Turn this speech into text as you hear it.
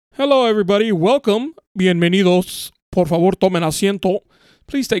Hello, everybody. Welcome. Bienvenidos. Por favor, tomen asiento.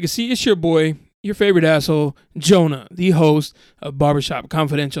 Please take a seat. It's your boy, your favorite asshole, Jonah, the host of Barbershop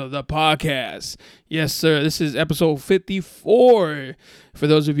Confidential, the podcast. Yes, sir. This is episode 54. For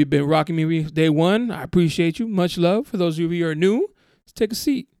those of you who've been rocking me day one, I appreciate you. Much love. For those of you who are new, take a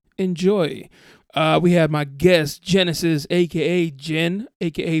seat. Enjoy. We had my guest, Genesis, a.k.a. Jen,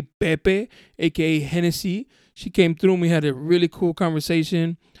 a.k.a. Pepe, a.k.a. Hennessy. She came through and we had a really cool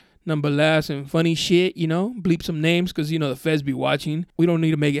conversation. Number last and funny shit, bleep some names because, the feds be watching. We don't need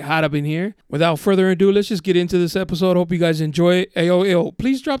to make it hot up in here. Without further ado, let's just get into this episode. Hope you guys enjoy it. Ayo,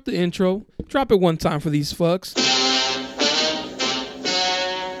 please drop the intro. Drop it one time for these fucks.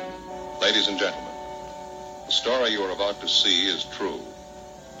 Ladies and gentlemen, the story you are about to see is true.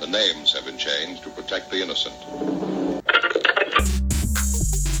 The names have been changed to protect the innocent.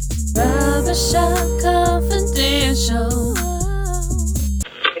 Barbershop Confidential.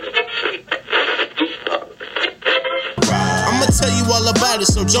 I'ma tell you all about it,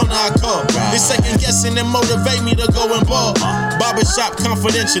 so Jonah I call. This second guessing and motivate me to go and ball. Barbershop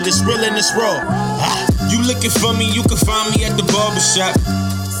Confidential, it's real and it's raw. You looking for me, you can find me at the barbershop.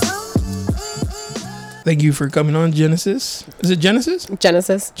 Thank you for coming on, Genesis. Is it Genesis?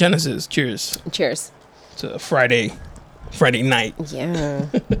 Genesis. Genesis. Cheers. Cheers. It's a Friday night. Yeah.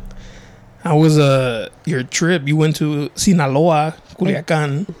 How was your trip? You went to Sinaloa,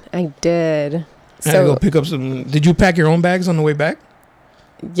 Culiacan. I did. I had to go pick up some. Did you pack your own bags on the way back?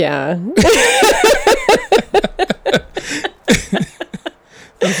 Yeah.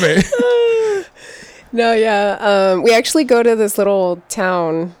 Fair. No, yeah. We actually go to this little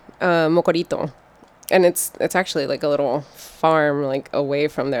town, Mocorito. And it's actually like a little farm like away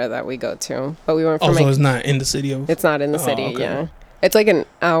from there that we go to. But we went from Also, it's not in the city of... It's not in the city, okay. yeah. It's like an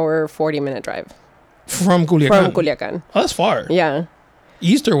hour, 40-minute drive. From Culiacan? From Culiacan. Oh, that's far. Yeah.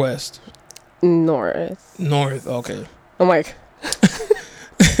 East or west? North. North, okay. I'm like...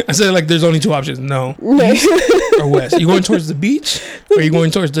 I said like there's only two options. No. East or west. You going towards the beach or are you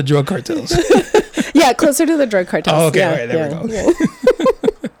going towards the drug cartels? Yeah, closer to the drug cartels. Oh, okay. Yeah, all right, there we go. Yeah.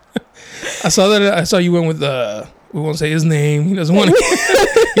 I saw you went with we won't say his name. He doesn't want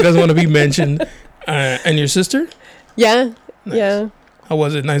to be mentioned. And your sister? Yeah. Nice. Yeah. How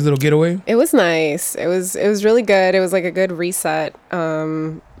was it? Nice little getaway? It was nice. It was really good. It was like a good reset.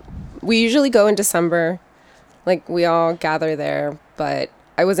 We usually go in December. Like we all gather there, but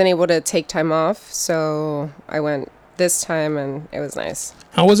I wasn't able to take time off, so I went this time and it was nice.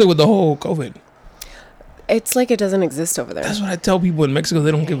 How was it with the whole COVID? It's like it doesn't exist over there. That's what I tell people in Mexico.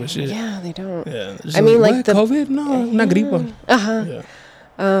 They don't give a shit. Yeah, they don't. Yeah. I mean, like what? the COVID? No, not gripa. Uh-huh.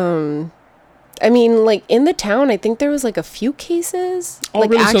 Yeah. I mean, like in the town, I think there was like a few cases. Oh,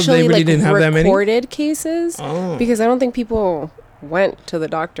 like really? actually, So they really like didn't have that many? recorded cases. Oh. Because I don't think people went to the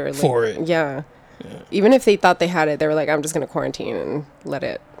doctor like, For it. Yeah. Even if they thought they had it, they were like, I'm just going to quarantine and let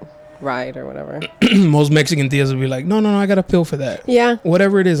it ride or whatever. Most Mexican tias would be like, no, I got a pill for that. Yeah.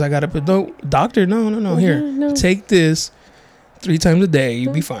 Whatever it is, I got a pill. No, doctor, no. Here, no. take this 3 times a day.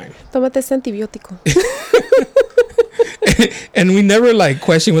 You'll be fine. Tómate ese antibiótico. And we never like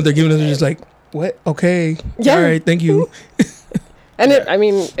question what they're giving us. We're just like, what? Okay. Yeah. All right. Thank you. And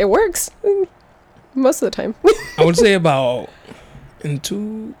it works most of the time. I would say about in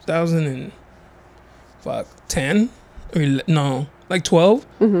 2010 or like 12,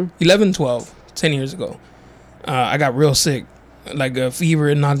 11, 12, 10 years ago. I got real sick, like a fever.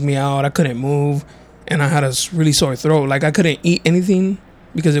 It knocked me out. I couldn't move, and I had a really sore throat. Like I couldn't eat anything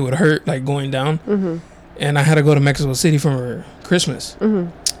because it would hurt, like going down. And I had to go to Mexico City for Christmas.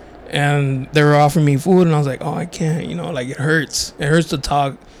 And they were offering me food, and I was like, oh, I can't. Like it hurts. It hurts to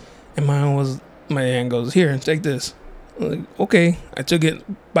talk. And my aunt goes, here, take this. I was like, okay. I took it.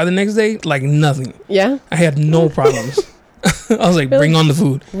 By the next day, like nothing. Yeah. I had no problems. I was like, bring on the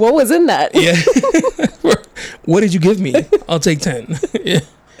food. What was in that? Yeah. What did you give me? I'll take 10. Yeah.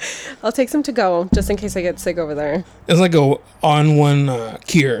 I'll take some to go just in case I get sick over there. It's like a on-one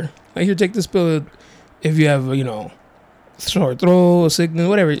cure. Like, here, take this pill if you have, sore throat, sickness,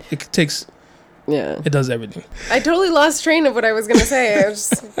 whatever. It takes... Yeah. It does everything. I totally lost train of what I was going to say. I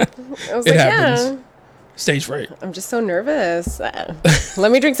was like, happens. yeah. Stage fright. I'm just so nervous.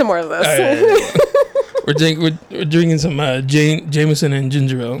 Let me drink some more of this. We're drinking some Jameson and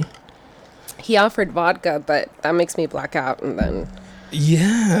ginger ale. He offered vodka, but that makes me black out, and then...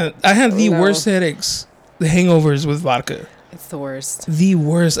 Yeah. I had the worst headaches, the hangovers with vodka. It's the worst. The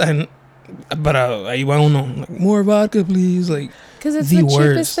worst. But I don't know. Like, more vodka, please. Like, because it's the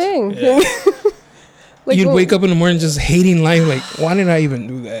cheapest thing. Yeah. Like, you'd wake up in the morning just hating life. Like, why did I even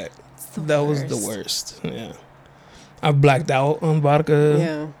do that? That worst. was the worst. Yeah. I blacked out on vodka.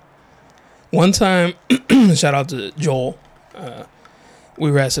 Yeah. One time, shout out to Joel.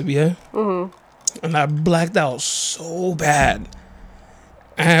 We were at Sevilla, and I blacked out so bad.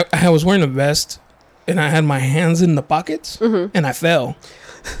 I was wearing a vest, and I had my hands in the pockets, and I fell.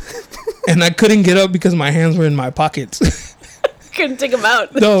 And I couldn't get up because my hands were in my pockets. Couldn't take them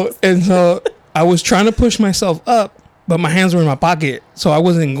out. No, and so I was trying to push myself up, but my hands were in my pocket, so I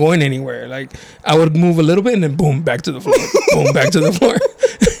wasn't going anywhere. Like, I would move a little bit, and then boom, back to the floor. Boom, back to the floor.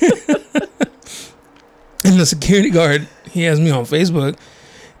 And the security guard, he has me on Facebook,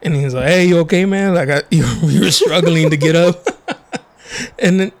 and he's like, "Hey, you okay, man? Like, you were struggling to get up."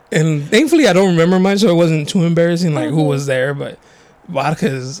 and thankfully, I don't remember much, so it wasn't too embarrassing, like who was there. But vodka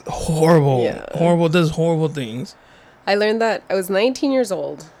is horrible. Yeah. Horrible. Does horrible things. I learned that I was 19 years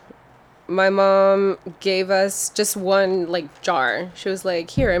old. My mom gave us just one like jar. She was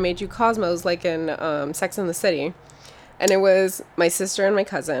like, "Here, I made you Cosmos like in Sex and the City." And it was my sister and my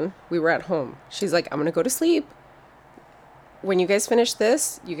cousin. We were at home. She's like, "I'm going to go to sleep. When you guys finish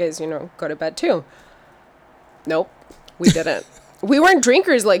this, you guys, go to bed too." Nope, we didn't. We weren't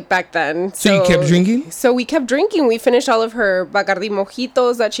drinkers like back then. So you kept drinking? So we kept drinking. We finished all of her Bacardi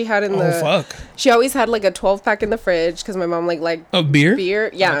mojitos that she had in the... Oh, fuck. She always had like a 12-pack in the fridge because my mom liked A beer?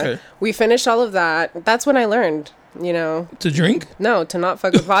 beer. Yeah. Okay. We finished all of that. That's when I learned, To drink? No, to not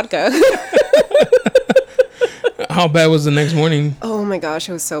fuck with vodka. How bad was the next morning? Oh my gosh,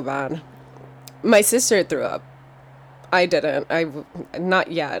 it was so bad. My sister threw up. I didn't.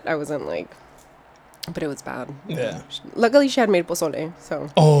 Not yet. I wasn't but it was bad. Yeah. Luckily, she had made pozole, so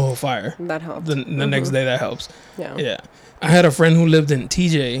Oh, fire. that helped. The next day, that helps. Yeah. Yeah. I had a friend who lived in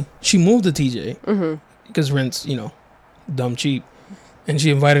TJ. She moved to TJ because rent's, dumb cheap. And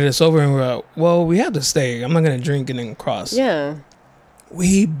she invited us over, and we're like, well, we have to stay. I'm not going to drink and then cross. Yeah.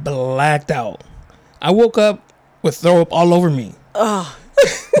 We blacked out. I woke up with throw up all over me. Oh.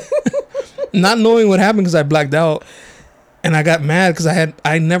 Not knowing what happened because I blacked out. And I got mad because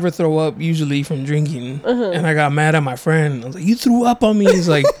I never throw up usually from drinking. And I got mad at my friend. I was like, "You threw up on me." He's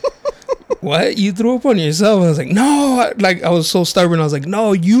like, "What? You threw up on yourself?" I was like, "No." I was so stubborn. I was like,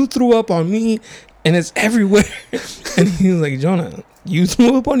 "No, you threw up on me and it's everywhere." And he was like, "Jonah, you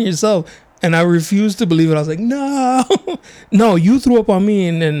threw up on yourself." And I refused to believe it. I was like, "No, no, you threw up on me."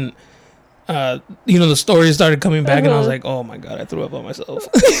 And then, the stories started coming back, and I was like, "Oh my God, I threw up on myself."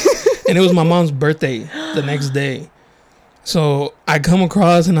 And it was my mom's birthday the next day. So I come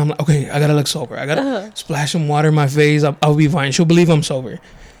across and I'm like, okay, I gotta look sober. I gotta splash some water in my face. I'll be fine. She'll believe I'm sober.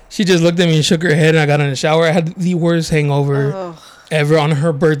 She just looked at me and shook her head, and I got in the shower. I had the worst hangover ever on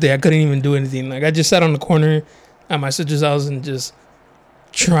her birthday. I couldn't even do anything. Like, I just sat on the corner at my sister's house and just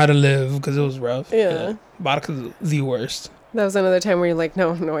try to live because it was rough. Yeah. Vodka's the worst. That was another time where you're like,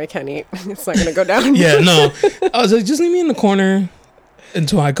 no, I can't eat. It's not going to go down. Yeah, no. I was like, just leave me in the corner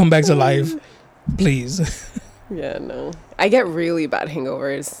until I come back to life, please. Yeah, no. I get really bad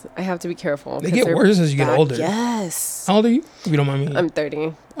hangovers. I have to be careful. They get worse as you get older. Yes. How old are you? If you don't mind me. I'm 30.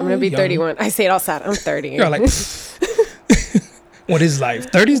 I'm going to be young. 31. I say it all sad. I'm 30. You're like, what is life?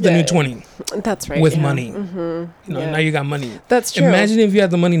 30 is the new 20. That's right. With yeah. money. Mm-hmm. Now you got money. That's true. Imagine if you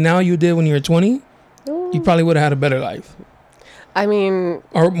had the money now you did when you were 20. You probably would have had a better life. I mean...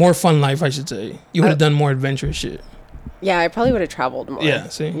 Or more fun life, I should say. You would have done more adventurous shit. Yeah, I probably would have traveled more. Yeah,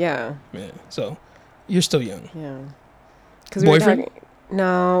 see? Yeah. Yeah, so you're still young. Yeah. Because Boyfriend?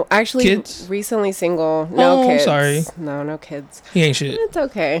 No, actually, Kids? recently single. No kids. Sorry. No kids. He ain't shit. It's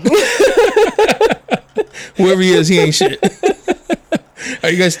okay. Whoever he is, he ain't shit. Are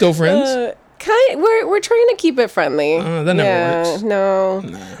you guys still friends? We're trying to keep it friendly. That never works. No.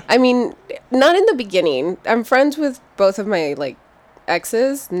 Nah. I mean, not in the beginning. I'm friends with both of my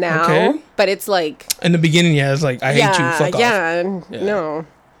exes now, Okay. but it's like In the beginning, yeah, it's like, I hate you, fuck off. yeah, Yeah. no.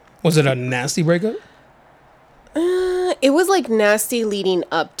 Was it a nasty breakup? It was nasty leading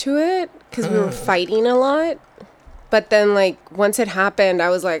up to it because we were fighting a lot. But then once it happened, I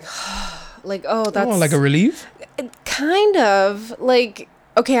was like, that's like a relief? kind of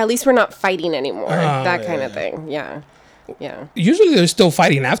okay, at least we're not fighting anymore. That yeah, kind of yeah. thing. Yeah. Yeah. Usually they're still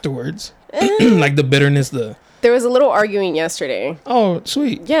fighting afterwards. Like the bitterness, There was a little arguing yesterday. Oh,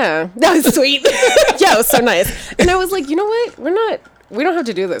 sweet. Yeah. That was sweet. Yeah, it was so nice. And I was like, you know what? We don't have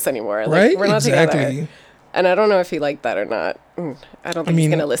to do this anymore. Right? We're not Exactly. together. And I don't know if he liked that or not. I don't think he's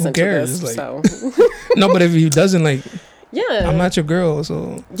gonna listen to cares? this. So No, but if he doesn't, yeah. I'm not your girl,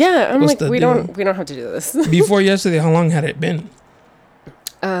 so. Yeah, I'm What's like, the we deal? don't have to do this. Before yesterday, how long had it been?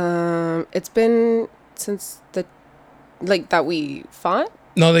 It's been since that we fought.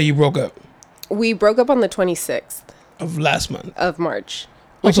 No, that you broke up We broke up on the 26th of last month. of March,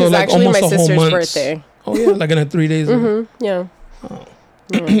 which Also, is actually almost my a whole sister's month. birthday. Oh yeah, in a 3 days. Yeah.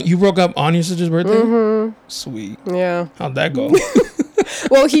 You broke up on your sister's birthday? Sweet. Yeah. How'd that go?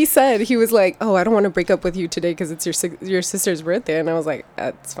 Well, he said, he was like, oh, I don't want to break up with you today because it's your sister's birthday. And I was like,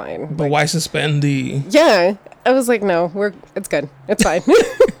 that's fine. But why suspend the... Yeah. I was like, no, it's good. It's fine.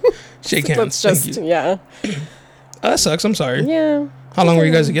 Shake hands. Let's just, yeah. Oh, that sucks. I'm sorry. Yeah. How long were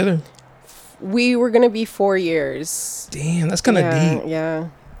you guys together? We were going to be 4 years. Damn, that's kind of deep. Yeah.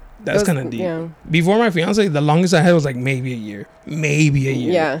 That's kind of deep. Yeah. Before my fiance, the longest I had was like maybe a year.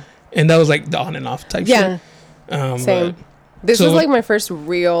 Yeah. And that was like the on and off type Yeah. shit. Same. This was like my first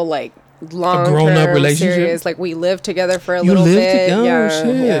real like long grown-up relationship? Serious. Like we lived together for a You little lived bit. together? Yeah. Oh,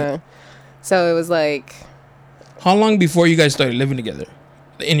 shit. Yeah. So it was like How long before you guys started living together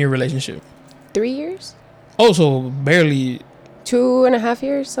in your relationship? 3 years? Oh, so barely 2.5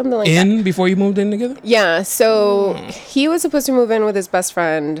 years, something like that. before you moved in together? Yeah, so he was supposed to move in with his best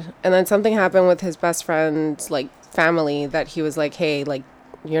friend, and then something happened with his best friend's like family that he was like, hey, like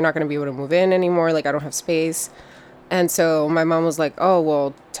you're not going to be able to move in anymore, like I don't have space. And so my mom was like, oh,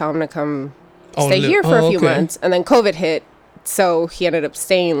 well, tell him to come stay here for a few months. And then COVID hit, so he ended up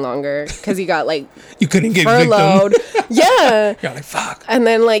staying longer because he got like You couldn't get furloughed. Yeah. You're like, fuck. And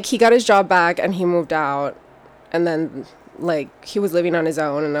then like he got his job back and he moved out, and then like he was living on his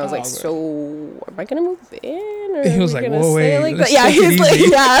own, and I was like, okay. so am I gonna move in? Or He was are we like, gonna whoa, stay wait, like let's that? Yeah, take it he's like,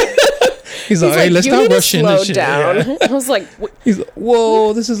 easy. yeah. He's like, hey, let's you not need to rush in slow this shit. down. Yeah. I was like, He's like,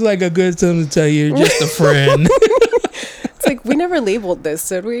 whoa, this is like a good time to tell you you're just a friend. it's like we never labeled this,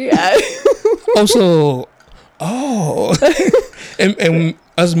 did we? Yeah. Also, and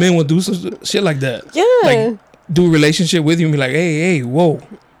us men will do some shit like that. Yeah. Like, do a relationship with you and be like, hey, whoa,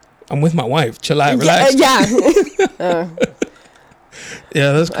 I'm with my wife. Chill out, relax. Yeah.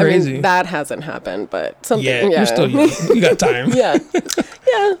 Yeah, that's crazy. I mean, that hasn't happened, but something. yeah, Yeah, you're still young. You got time. yeah.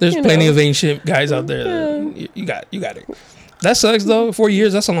 Yeah. There's you plenty know. of ancient guys out there. That you got it. That sucks though. 4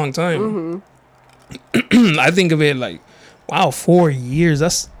 years, that's a long time. Mm-hmm. I think of it like, wow, 4 years.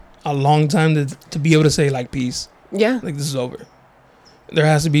 That's a long time to be able to say like peace. Yeah. Like this is over. There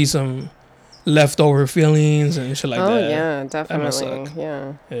has to be some leftover feelings and shit like Oh that. yeah, must definitely. suck.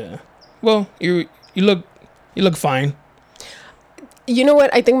 Yeah. Yeah. Well, you look fine. You know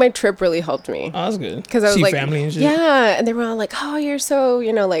what? I think my trip really helped me. Oh, that's good. Because I was See like, family and shit. yeah, and they were all like, "Oh, you're so,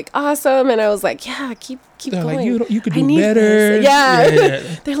 like awesome," and I was like, "Yeah, keep They're going. like, you could I do need better. this." Yeah.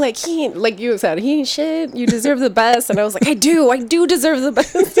 Yeah. They're like, "He ain't," like you said, "He ain't shit. You deserve the best," and I was like, I do deserve the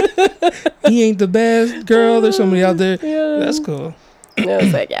best." He ain't the best, girl. There's somebody out there. Yeah. That's cool. And I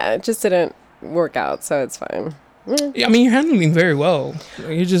was like, yeah, it just didn't work out, so it's fine. Yeah, I mean, you're handling very well.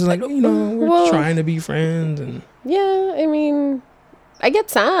 You're just like, we're Well- trying to be friends, and Yeah, I mean, I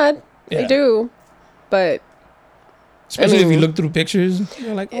get sad. I Yeah. do, but especially if you mean- look through pictures,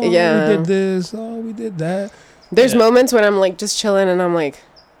 you're like, oh, Yeah. we did this, oh, we did that. there's Yeah. moments when I'm like just chilling, and I'm like,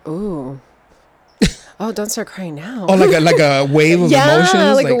 ooh. Oh, don't start crying now. Oh, like a wave of yeah,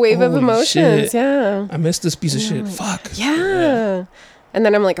 emotions, like a wave of holy emotions. shit, Yeah. I missed this piece of shit. Fuck. Yeah. And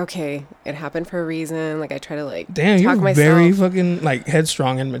then I'm like, okay, it happened for a reason. Like I try to like Damn, talk you're myself. very fucking like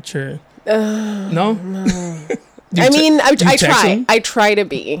headstrong and mature. No. I mean, I do you text try. him? I try to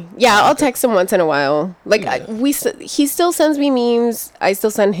be. Yeah, I'll text him once in a while. Like Yeah. he still sends me memes. I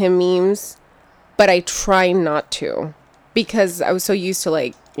still send him memes, but I try not to because I was so used to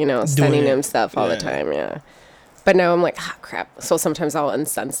like sending it. him stuff all the Yeah. time. Yeah, but now I'm like, crap. So sometimes I'll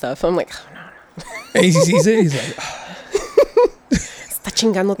unsend stuff. I'm like, oh, no. And he sees it. He's like, Está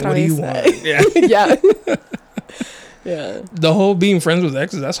chingando otra what do vez. you want? Yeah. Yeah. Yeah. The whole being friends with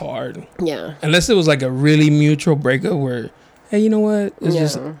exes, that's hard. Yeah. Unless it was like a really mutual breakup where, hey, you know what? It's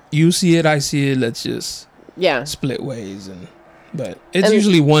just you see it, I see it. Let's just Yeah. split ways. But it's And-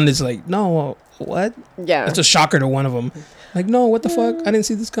 usually one that's like, no, what? Yeah. It's a shocker to one of them. Like, no, what the fuck? I didn't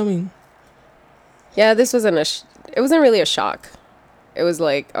see this coming. Yeah, this wasn't it wasn't really a shock. It was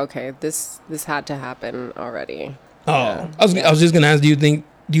like, okay, this had to happen already. Oh, Yeah. I was just gonna ask. Do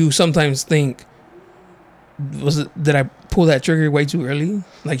you sometimes think did I pull that trigger way too early?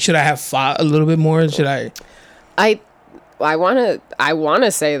 Like, should I have fought a little bit more? Should I? I want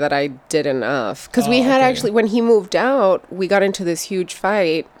to say that I did enough because we had okay. actually, when he moved out, we got into this huge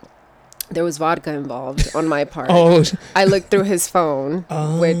fight. There was vodka involved on my part. Oh, I looked through his phone,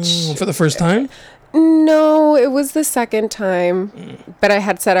 which for the first time. no, it was the second time, but I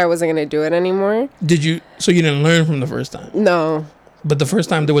had said I wasn't going to do it anymore. Did you? So you didn't learn from the first time, No. but the first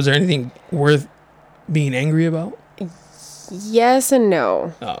time, was there anything worth being angry about? Yes and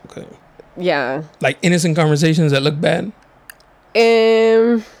no. Oh, okay. Yeah. Like innocent conversations that look bad.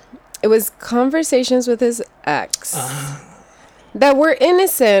 It was conversations with his ex that were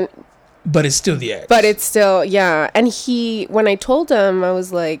innocent, but it's still the ex. But it's still, yeah. And when I told him, I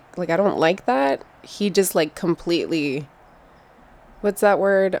was like, I don't like that. He just like completely, what's that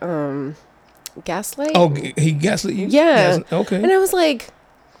word? Gaslight? Oh, he gaslit you? Yeah. Okay. And I was like,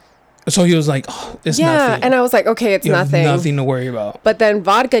 so he was like, oh, it's yeah. nothing. And I was like, okay, it's You have nothing. nothing to worry about. But then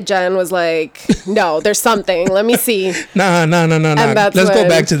Vodka Jen was like, no, there's something. Let me see. Nah. And Let's go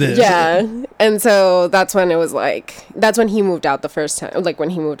back to this. Yeah. And so that's when it was like, that's when he moved out the first time. Like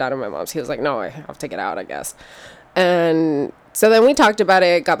when he moved out of my mom's, he was like, no, I have to get out, I guess. And so then we talked about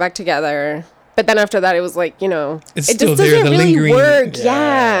it, got back together. But then after that, it was like, It's it still just there, doesn't the really lingering. work.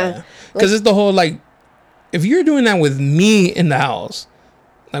 Yeah. Because it's the whole, like, if you're doing that with me in the house,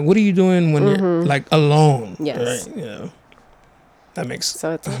 like, what are you doing when you're, like, alone? Yes. Right? Yeah. That makes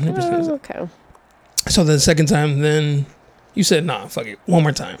So it's like, 100% oh, okay. So the second time, then you said, nah, fuck it. One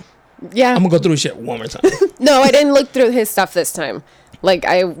more time. Yeah. I'm going to go through shit one more time. No, I didn't look through his stuff this time. Like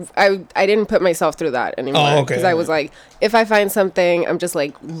I didn't put myself through that anymore. Oh, okay. Because I was like, if I find something, I'm just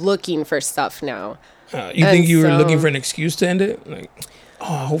like looking for stuff now. You think you were so- looking for an excuse to end it? Like,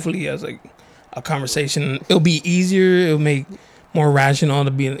 hopefully he has, like, a conversation. It'll be easier. It'll make more rational to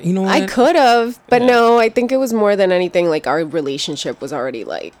be, you know what? I could have, but Yeah. no, I think it was more than anything like our relationship was already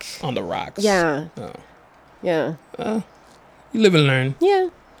like, On the rocks. yeah, Oh. yeah, You live and learn. yeah.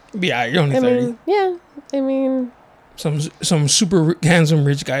 Yeah, you're only I 30. mean, yeah. I mean, Some super handsome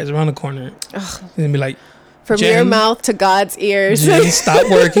rich guys around the corner. And be like, from your Jen- mouth to God's ears. Jen,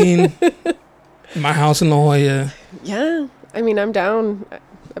 stop working. My house in La Jolla. Yeah. I mean, I'm down.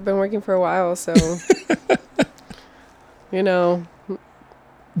 I've been working for a while, so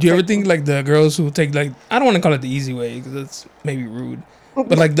Do you ever think like the girls who take like, I don't want to call it the easy way because it's maybe rude,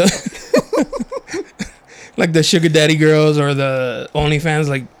 but like the like the sugar daddy girls or the OnlyFans,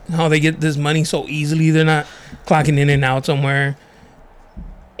 like how they get this money so easily, they're not clocking in and out somewhere.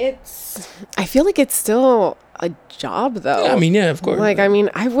 I feel like it's still a job though. Yeah, I mean, yeah, of course. Like, I mean,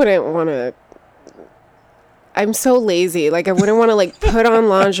 I wouldn't want to. I'm so lazy. Like, I wouldn't want to like put on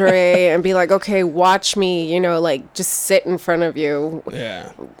lingerie and be like, okay, watch me, like just sit in front of you.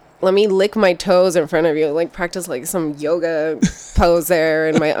 Yeah. Let me lick my toes in front of you. Like, practice like some yoga pose there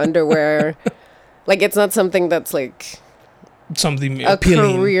in my underwear. Like, it's not something that's like Something a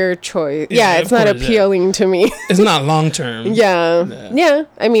appealing. career choice. Yeah, Yeah, of it's not course, yeah. appealing to me. It's not long term. Yeah. Yeah.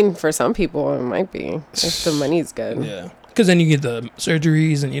 I mean, for some people, it might be if the money's good. Yeah. Because then you get the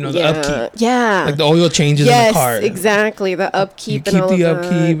surgeries and, the upkeep. Yeah. Like the oil changes in the car. Exactly. The upkeep You and keep all the of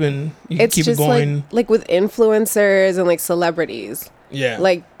upkeep that. and you It's keep it just going. like with influencers and like celebrities. Yeah.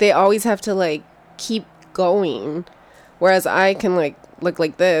 Like they always have to like keep going. Whereas I can like look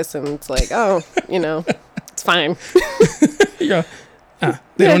like this and it's like, oh, it's fine. yeah.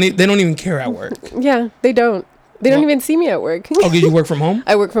 They don't even care at work. Yeah, they don't. They don't even see me at work. Oh, did you work from home?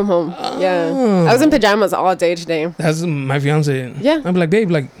 I work from home. Yeah. I was in pajamas all day today. That's my fiance. Yeah. I'm like,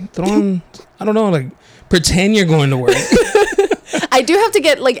 babe, like, throw on, I don't know, like, pretend you're going to work. I do have to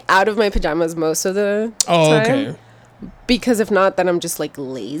get like out of my pajamas most of the time. Okay. Because if not, then I'm just like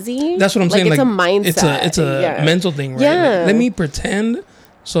lazy. That's what I'm saying. It's like, a mindset. It's a Yeah. mental thing, right? Yeah. Like, let me pretend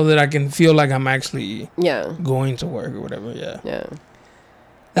so that I can feel like I'm actually Yeah. going to work or whatever. Yeah. Yeah.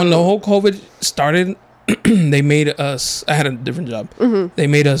 When the whole COVID started, they made us, I had a different job. Mm-hmm. They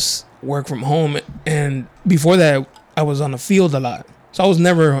made us work from home. And before that, I was on the field a lot. So I was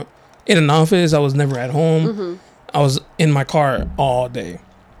never in an office. I was never at home. Mm-hmm. I was in my car all day.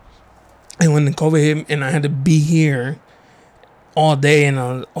 And when the COVID hit and I had to be here all day, and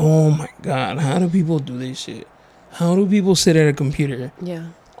I was, oh my God, how do people do this shit? How do people sit at a computer Yeah.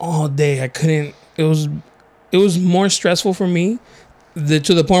 all day? I couldn't, it was more stressful for me to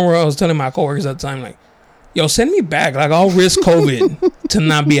the point where I was telling my coworkers at the time, like, yo, send me back. Like, I'll risk COVID to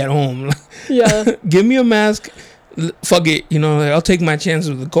not be at home. Yeah. Give me a mask. Fuck it. Like, I'll take my chances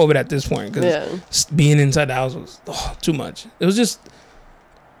with the COVID at this point. Because being inside the house was too much. It was just,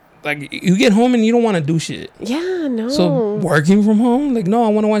 like, you get home and you don't want to do shit. Yeah, no. So working from home, like, no, I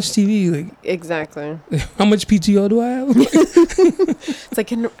want to watch TV. Like, Exactly. how much PTO do I have? It's like,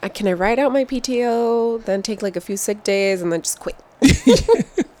 can I write out my PTO, then take like a few sick days, and then just quit?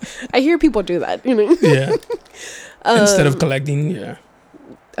 I hear people do that, Yeah. Instead of collecting, yeah.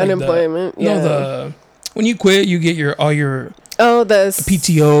 Like unemployment. When you quit, you get all your the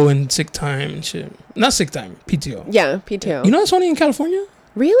PTO and sick time and shit. Not sick time, PTO. Yeah, PTO. It's only in California?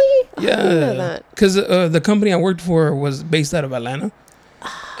 Really? I Yeah. didn't know that. Because the company I worked for was based out of Atlanta.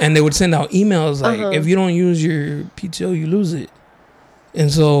 And they would send out emails like, if you don't use your PTO, you lose it.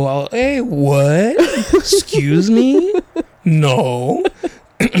 And so hey, what? Excuse me? No.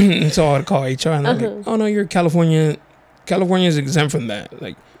 And so I'd call HR and they're like, oh no, you're California. California is exempt from that.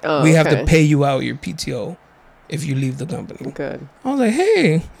 Like, we have to okay. pay you out your PTO if you leave the company. Good. I was like,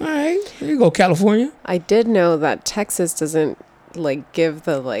 hey, all right, here you go, California. I did know that Texas doesn't like give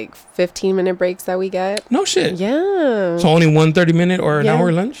the like 15-minute breaks that we get. No shit. Yeah. So only 1 30-minute or an Yeah.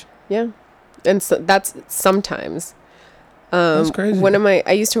 hour lunch? Yeah. And so that's sometimes. That's crazy.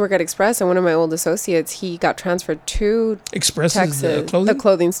 I used to work at Express, and one of my old associates, he got transferred to Express Texas. is the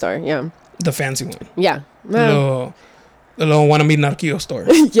clothing? store, yeah. The fancy one. Yeah. The little Wannabe Narquillo store.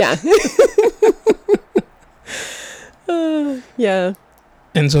 Yeah. Yeah.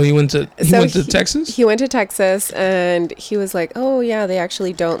 And so he went to Texas? He went to Texas, and he was like, oh, yeah, they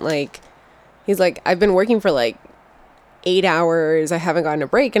actually don't like, he's like, I've been working for like 8 hours. I haven't gotten a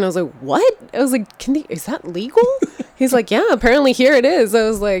break. And I was like, what? I was like, is that legal? He's like, yeah, apparently here it is. I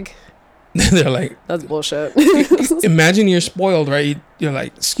was like, They're like, that's bullshit. imagine you're spoiled, right? You're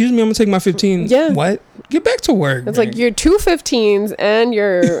like, excuse me, I'm going to take my 15. Yeah. What? Get back to work. It's man. like you're 2 15s and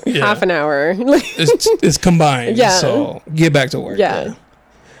you're Yeah. half an hour. It's combined. Yeah. So get back to work. Yeah.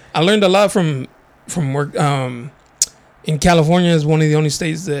 I learned a lot from work. In California is one of the only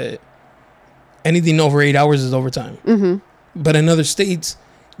states that anything over 8 hours is overtime. Mm-hmm. But in other states,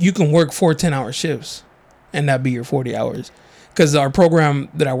 you can work 4 10-hour shifts, and that be your 40 hours. Because our program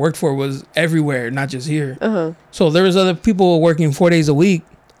that I worked for was everywhere, not just here. Uh-huh. So there was other people working 4 days a week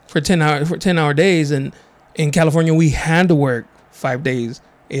for 10-hour days, and in California we had to work 5 days,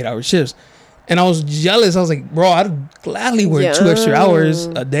 8-hour shifts. And I was jealous. I was like, bro, I'd gladly work 2 extra hours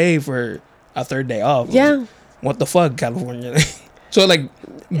a day for a third day off. Yeah. Like, what the fuck, California? So it like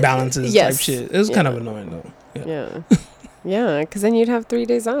balances Yes. type shit. It was kind of annoying though. Yeah. Yeah, because then you'd have 3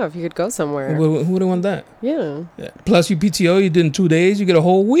 days off. You could go somewhere. Who would want that? Yeah. Yeah. Plus, you PTO, you did in 2 days, you get a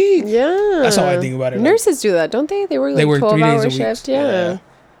whole week. Yeah. That's how I think about it. Like, Nurses do that, don't they? They work like 3 days 12-hour a week. shift. Yeah.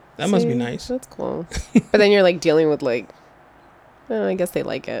 That must be See, nice. That's cool. But then you're like dealing with like, well, I guess they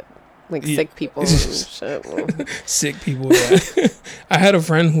like it. Like Yeah. sick people and shit. Well, Sick people. Yeah. I had a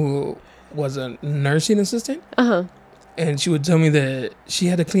friend who was a nursing assistant, uh-huh. and she would tell me that she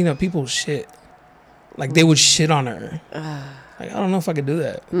had to clean up people's shit. Like they would shit on her. Like I don't know if I could do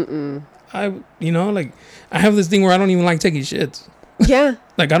that. Mm-mm. I have this thing where I don't even like taking shits. Yeah.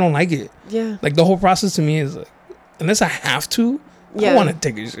 Like I don't like it. Yeah. Like the whole process to me is like, unless I have to, I Yeah. don't want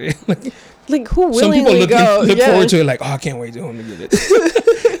to take a shit. Like who Some people willingly go? look Yeah. forward to it. Like, oh, I can't wait to home to get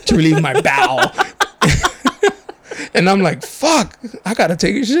it to relieve my bowel. And I'm like, fuck, I gotta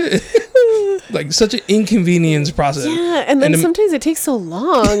take a shit. Like such an inconvenience process. Yeah, and then sometimes it takes so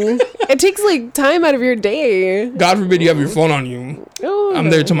long. It takes like time out of your day. God forbid you have your phone on you. Oh, I'm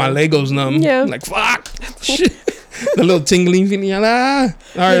there till my Legos numb. Yeah. Like fuck, shit. The little tingling feeling. All right,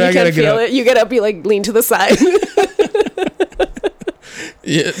 You I gotta can't get feel up. it. You get up, you like lean to the side.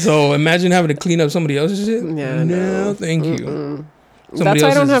 Yeah. So imagine having to clean up somebody else's shit. Yeah, No, no. thank you. That's why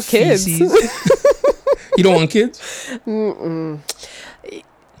I don't have kids. You don't want kids?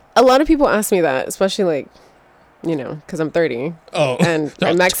 A lot of people ask me that, especially like, you know, because I'm 30 Oh. and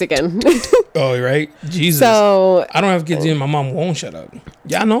I'm Mexican. Oh, right. Jesus. So I don't have kids and my mom won't shut up.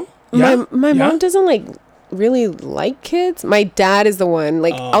 Yeah, no. Yeah. my Yeah? mom doesn't like really like kids. My dad is the one.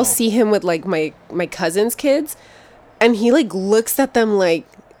 Like Oh. I'll see him with like my cousin's kids, and he like looks at them like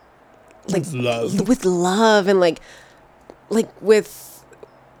Love. with love and like with.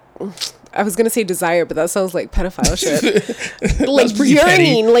 I was gonna say desire, but that sounds like pedophile shit. Like pretty petty.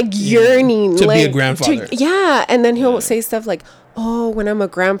 yearning, To be like a grandfather. yeah, and then he'll say stuff like, "Oh, when I'm a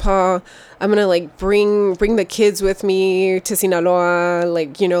grandpa, I'm gonna like bring the kids with me to Sinaloa,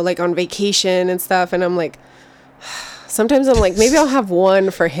 like you know, like on vacation and stuff." And I'm like, sometimes I'm like, maybe I'll have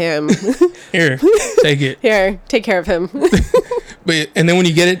one for him. Here, take it. Here, take care of him. And then when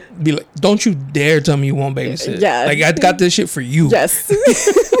you get it, be like, don't you dare tell me you won't babysit. Yeah. Like I got this shit for you. Yes.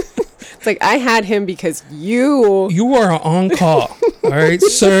 It's like I had him because you. You were on call. All right,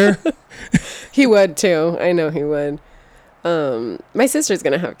 sir. He would too. I know he would. My sister's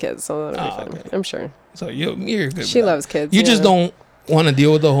gonna have kids, so that'll be fun. okay. I'm sure. So you're good. She with that. loves kids. You just yeah. don't want to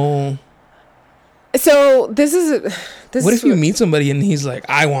deal with the whole. So this is. What if you meet somebody and he's like,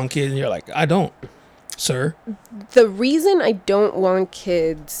 I want kids, and you're like, I don't, sir. The reason I don't want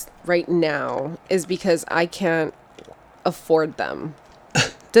kids right now is because I can't afford them.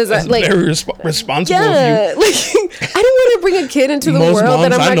 Does That's that like very responsible of you. yeah? Like I don't want to bring a kid into the Most world that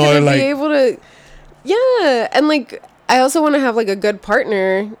moms I'm I not know gonna are be like- able to. Yeah, and like I also want to have like a good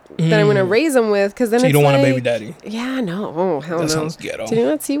partner that I'm gonna raise them with, because then So you it's don't want a like- baby daddy. Yeah, no, oh, hell That no. sounds ghetto. Did you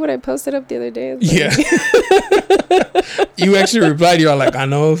not see what I posted up the other day? It's like- Yeah. You actually replied. You're like, I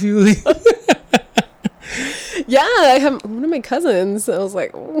know a few. Yeah, I have one of my cousins. I was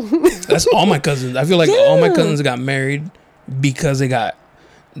like, oh. That's all my cousins. I feel like all my cousins got married because they got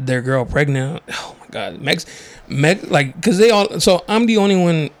their girl pregnant. Oh my God, like, because they all. So I'm the only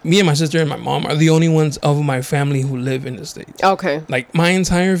one. Me and my sister and my mom are the only ones of my family who live in the States. Okay. Like my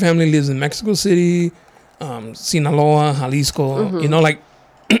entire family lives in Mexico City, Sinaloa, Jalisco. You know, like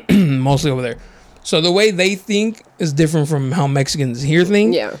mostly over there. So the way they think is different from how Mexicans here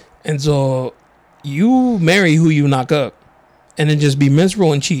think. Yeah. And so you marry who you knock up, and then just be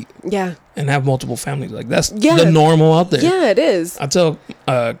miserable and cheat. Yeah. And have multiple families. Like that's the normal out there. Yeah, it is. I tell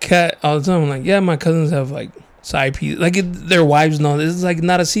Kat all the time, I'm like, yeah, my cousins have like side pieces. Like their wives know this is like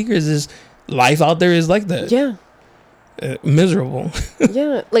not a secret. It's just life out there is like that. Yeah. Miserable.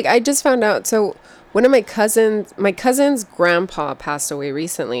 Yeah. Like I just found out. So one of my cousin's grandpa passed away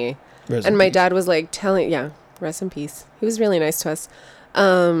recently. And my dad was like rest in peace. He was really nice to us.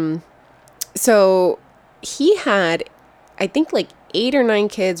 So he had, I think, like 8 or 9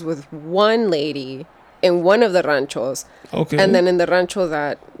 kids with one lady in one of the ranchos. Okay. And then in the rancho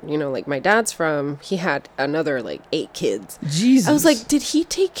that, like my dad's from, he had another like 8 kids. Jesus. I was like, did he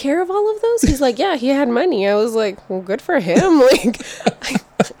take care of all of those? He's like, yeah, he had money. I was like, well, good for him. Like,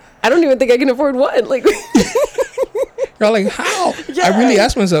 I don't even think I can afford one. Like, you're like, how? Yeah. I really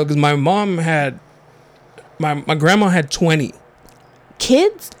asked myself because my mom had, my grandma had 20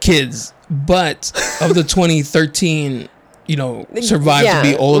 kids, but of the 20, 13, survived to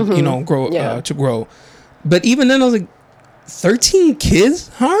be old, to grow. But even then, I was like, 13 kids?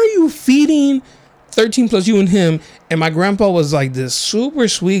 How are you feeding 13 plus you and him? And my grandpa was like this super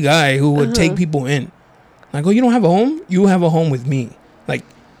sweet guy who would take people in. Like, oh, you don't have a home? You have a home with me. Like,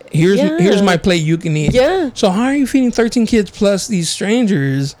 here's my plate you can eat. Yeah. So how are you feeding 13 kids plus these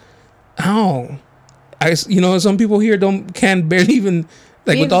strangers? How? Some people here can barely even,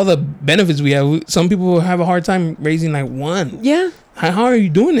 like, with all the benefits we have, some people have a hard time raising like one. Yeah. How are you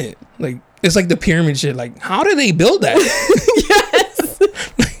doing it? Like, it's like the pyramid shit. Like, how do they build that? Yes.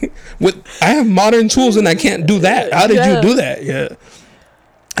 I have modern tools and I can't do that. How did you do that? Yeah.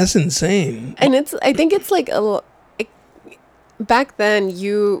 That's insane. And I think it's like back then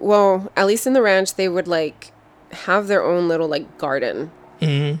at least in the ranch, they would like have their own little like garden.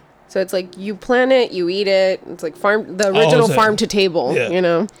 Mm-hmm. So it's like you plant it, you eat it. It's like the original farm to table,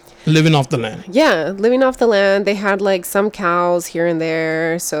 Living off the land. Yeah, living off the land. They had like some cows here and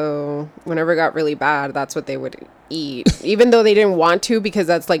there. So whenever it got really bad, that's what they would eat. Even though they didn't want to, because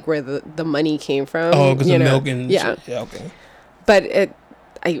that's like where the money came from. Oh, because of milk and shit. Yeah, okay. But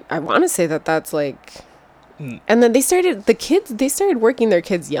I want to say that's like... And then they started working their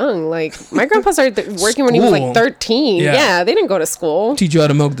kids young. Like my grandpa started working when he was like 13. Yeah, they didn't go to school. Teach you how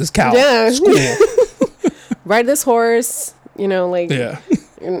to milk this cow. Yeah. School. Ride this horse, Yeah.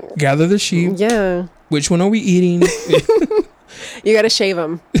 Gather the sheep. Yeah. Which one are we eating? You got to shave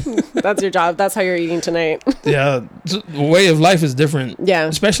them. That's your job. That's how you're eating tonight. Yeah. The way of life is different. Yeah.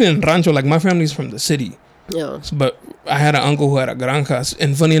 Especially in rancho. Like my family's from the city. Yeah. But I had an uncle who had a granja.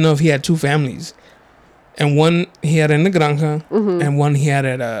 And funny enough, he had 2 families. And one he had in the granja, and one he had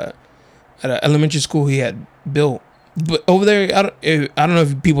at an elementary school he had built. But over there, I don't know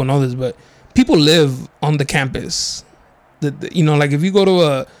if people know this, but people live on the campus. Like if you go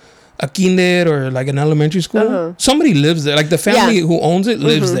to a kinder or like an elementary school, somebody lives there. Like the family who owns it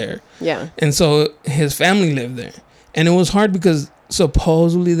lives there. Yeah. And so his family lived there. And it was hard because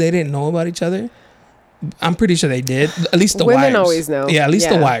supposedly they didn't know about each other. I'm pretty sure they did. At least the wives. Women always know. Yeah, at least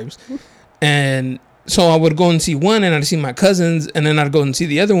the wives. And so I would go and see one, and I'd see my cousins, and then I'd go and see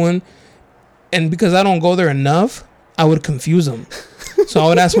the other one. And because I don't go there enough, I would confuse them. So I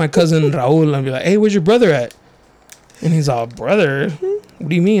would ask my cousin Raul, I'd be like, hey, where's your brother at? And he's all, brother? What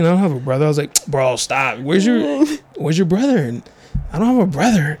do you mean? I don't have a brother. I was like, bro, stop. Where's your brother? And I don't have a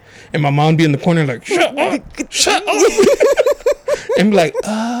brother. And my mom would be in the corner like, shut up. And be like,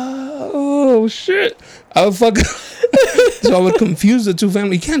 oh, shit. I would fuck. So I would confuse the 2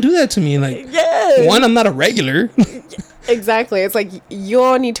 families. You can't do that to me. Like, one, I'm not a regular. Exactly. It's like, you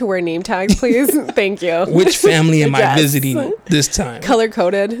all need to wear name tags, please. Thank you. Which family am I visiting this time? Color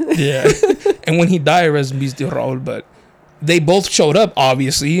coded. Yeah. And when he died, rest in peace to Raul. But they both showed up,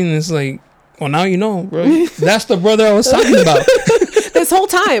 obviously. And it's like, well, now you know, bro. That's the brother I was talking about. This whole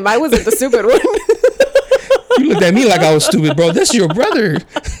time, I wasn't the stupid one. You looked at me like I was stupid, bro. That's your brother.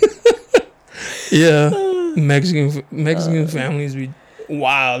 Yeah. Mexican families be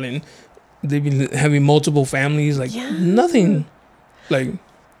wild, and they be having multiple families. Like nothing. Like,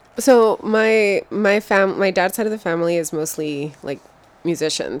 so my dad's side of the family is mostly like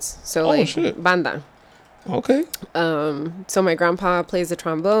musicians. So banda. Okay. So my grandpa plays the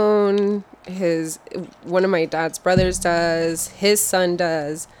trombone. One of my dad's brothers does. His son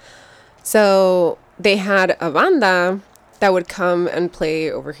does. So they had a banda, that would come and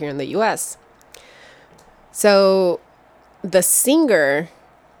play over here in the U.S. So the singer,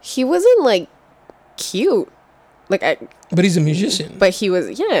 he wasn't like cute, but he's a musician. But he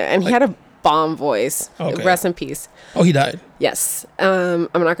was, and he had a bomb voice. Okay. Rest in peace. Oh, he died. Yes. I'm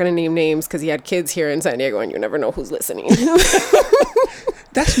not going to name names because he had kids here in San Diego, and you never know who's listening.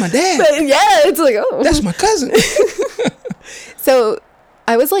 That's my dad. But yeah, it's like, oh, that's my cousin. So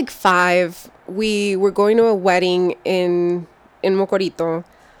I was like 5. We were going to a wedding in Mocorito.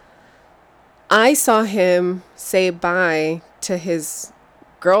 I saw him say bye to his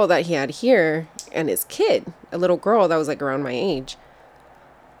girl that he had here and his kid, a little girl that was like around my age.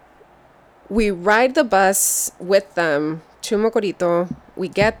 We ride the bus with them to Mocorito. We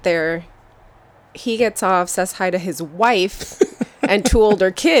get there. He gets off, says hi to his wife and 2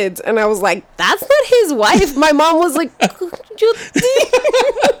 older kids. And I was like, that's not his wife. My mom was like,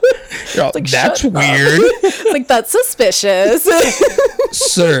 like, that's weird. Like, that's suspicious.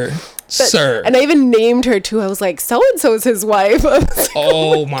 Sir. And I even named her too. I was like, so-and-so is his wife.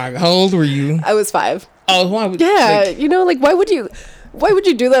 Oh my, how old were you? I was 5. Oh, why? Yeah, why would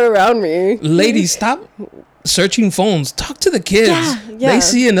you do that around me? Ladies, stop searching phones. Talk to the kids. Yeah. They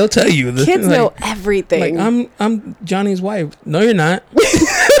see and they'll tell you. Kids know everything. Like, I'm Johnny's wife. No, you're not.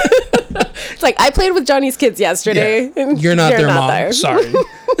 It's like, I played with Johnny's kids yesterday. Yeah. You're not their mom. There. Sorry.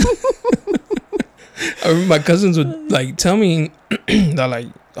 I remember my cousins would like tell me, they're like,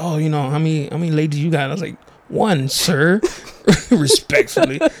 oh, how many ladies you got? I was like, 1, sir.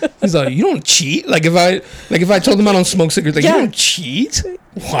 Respectfully. He's like, you don't cheat. Like if I told them I don't smoke cigarettes, like, you don't cheat?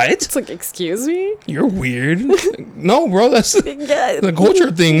 What? It's like, excuse me? You're weird. Like, no, bro, that's the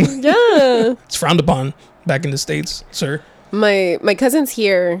culture thing. Yeah. It's frowned upon back in the States, sir. My cousins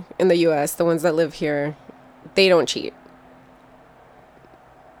here in the US, the ones that live here, they don't cheat.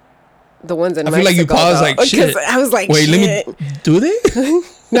 The ones in Mexico, I feel like you paused like, shit. I was like, wait, shit. let me, do they?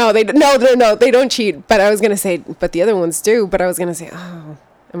 No, they don't cheat. But I was gonna say, but the other ones do. But I was gonna say, oh,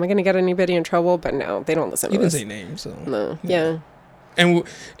 am I gonna get anybody in trouble? But no, they don't listen. You to didn't us. say names, so No, yeah. And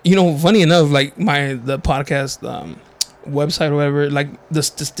funny enough, like the podcast website or whatever, like the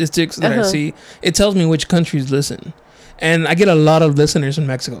statistics that I see, it tells me which countries listen, and I get a lot of listeners from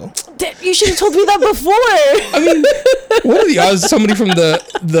Mexico. You should have told me that before. I mean, what are the odds? Somebody from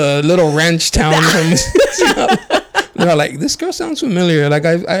the little ranch town from. They're like, this girl sounds familiar. Like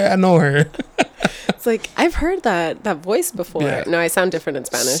I know her. It's like, I've heard that voice before. Yeah. No, I sound different in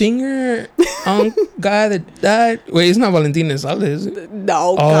Spanish. Singer, guy that died. Wait, it's not Valentin Elizalde, is it?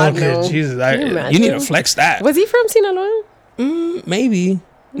 No, God, okay, no. Jesus, you need to flex that. Was he from Sinaloa? Maybe.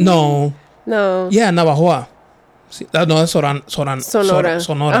 No. Yeah, Navajoa. No, that's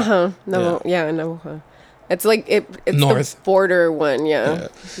Sonora. Uh-huh. Yeah, Navajoa. It's like it's north. The border one, yeah.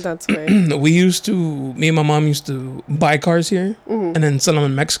 That's right. Me and my mom used to buy cars here and then sell them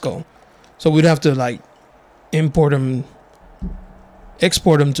in Mexico. So we'd have to like export them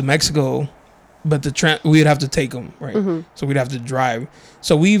to Mexico, but we'd have to take them, right? Mm-hmm. So we'd have to drive.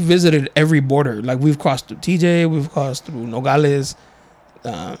 So we visited every border. Like we've crossed through TJ, we've crossed through Nogales,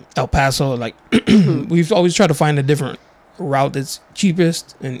 El Paso. Like we've always tried to find a different route that's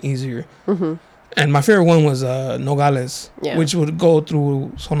cheapest and easier. Mm-hmm. And my favorite one was Nogales, which would go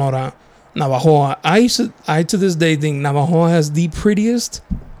through Sonora, Navajoa. I to this day think Navajoa has the prettiest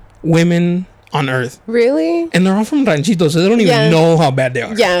women on earth. Really? And they're all from ranchitos, so they don't even know how bad they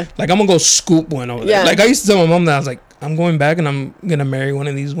are. Yeah. Like, I'm going to go scoop one over there. Like, I used to tell my mom that I was like, I'm going back and I'm going to marry one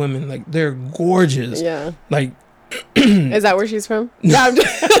of these women. Like, they're gorgeous. Yeah. Like. Is that where she's from? No,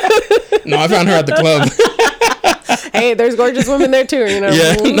 I found her at the club. Hey, there's gorgeous women there too,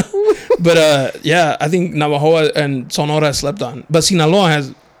 Yeah. No. But, I think Navajoa and Sonora slept on. But Sinaloa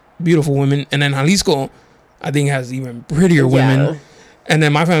has beautiful women. And then Jalisco, I think, has even prettier women. And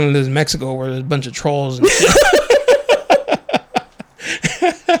then my family lives in Mexico, where there's a bunch of trolls and shit.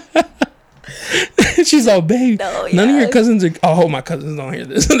 She's all, babe, none of your cousins are. I hope my cousins don't hear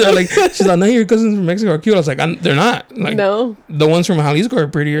this. They're like, she's like, none of your cousins from Mexico are cute. I was like, they're not. Like, no, the ones from Jalisco are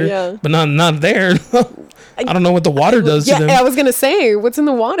prettier, but not there. I don't know what the water does to them. I was gonna say, what's in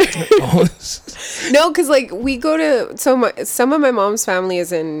the water? No, because like we go to some of my mom's family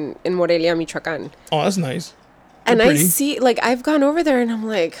is in Morelia, Michoacan. Oh, that's nice. And I see, like, I've gone over there and I'm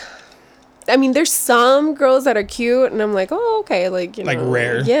like, I mean, there's some girls that are cute and I'm like, oh, okay. Like, like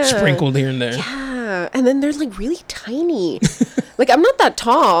rare, sprinkled here and there. Yeah. And then they're like really tiny. Like, I'm not that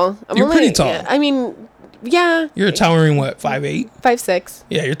tall. You're pretty tall. Yeah, I mean, yeah. You're a towering, what, 5'8"? 5'6".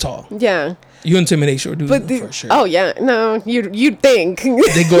 Yeah, you're tall. Yeah. You intimidate short dudes for sure. Oh, yeah. No, you'd think.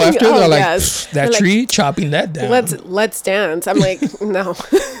 They go after it. They're like, that tree, like, chopping that down. Let's dance. I'm like, no.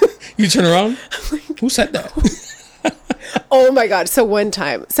 You turn around? Who said that? Oh my God. So one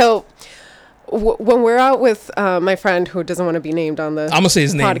time. So when we're out with my friend who doesn't want to be named on the I'm going to say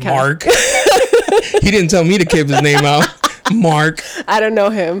his name, podcast. Mark. He didn't tell me to keep his name out. Mark. I don't know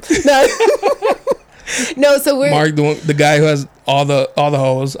him. No. No, so we're Mark, the guy who has all the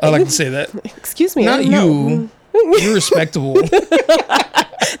hoes. I like to say that. Excuse me. Not you. You're respectable.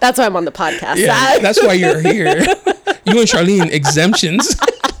 That's why I'm on the podcast. Yeah, that's why you're here. You and Charlene exemptions.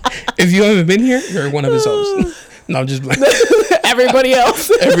 If you haven't been here, you're one of his hosts. No, I'm just playing. Everybody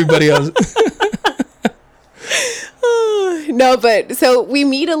else. Everybody else. No, but so we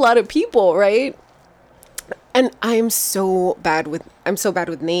meet a lot of people, right? And I'm so bad with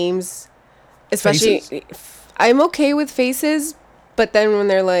names. Especially Faces? I'm okay with faces, but then when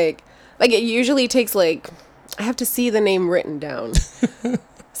they're like it usually takes like I have to see the name written down.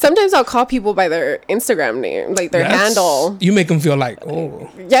 Sometimes I'll call people by their Instagram name, like their handle. You make them feel like,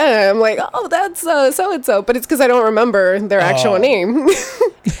 oh. Yeah, I'm like, oh, that's so and so, but it's because I don't remember their actual name,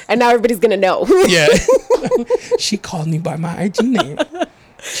 and now everybody's gonna know. Yeah. She called me by my IG name.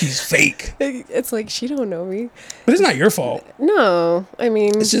 She's fake. It's like she don't know me. But it's not your fault. No, I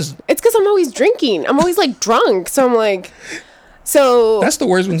mean, It's just because I'm always drinking. I'm always like drunk, so I'm like, so that's the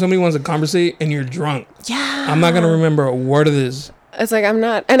worst when somebody wants to conversate and you're drunk. Yeah, I'm not gonna remember a word of this. It's like I'm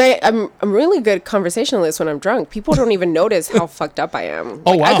not, and I'm really good conversationalist when I'm drunk. People don't even notice how fucked up I am.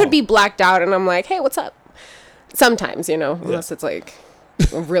 Oh, Like, wow. I could be blacked out, and I'm like, hey, what's up? Sometimes, unless it's like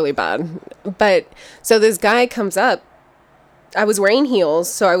really bad. But so this guy comes up. I was wearing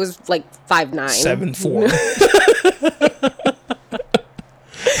heels, so I was like 5'9". 7'4".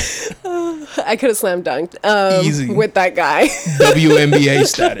 I could have slam dunked Easy. with that guy. WNBA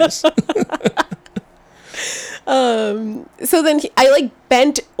status. So then I like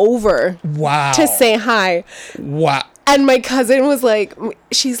bent over Wow. to say hi. Wow. And my cousin was like,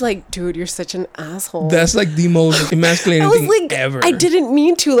 she's like, dude, you're such an asshole. That's like the most emasculating I was thing like, ever. I didn't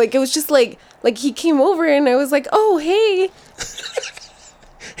mean to. Like, it was just like he came over and I was like, oh, hey.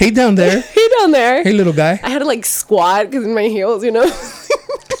 Hey down there. Hey down there. Hey little guy. I had to like squat because in my heels,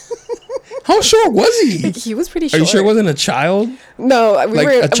 How short was he? He was pretty Are short. you sure it wasn't a child? No, we Like,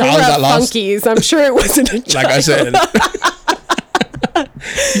 were a child at got lost? Funkies. I'm sure it wasn't a child. Like I said.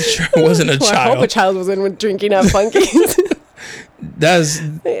 You sure it wasn't a Well, I hope a child? child was in with drinking at Funkies.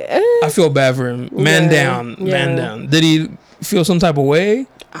 I feel bad for him. Man Yeah, down. yeah. Did he feel some type of way?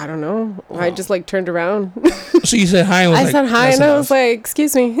 I don't know. I just like turned around. So you said hi and was I like, said hi "That's and I enough." was like,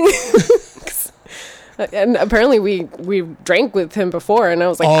 excuse me. And apparently we drank with him before and I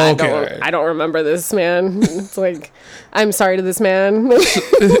was like, Oh, okay. I don't remember this man. It's like, I'm sorry to this man.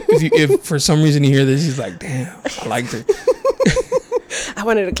 if for some reason you hear this, he's like, damn, I liked her. I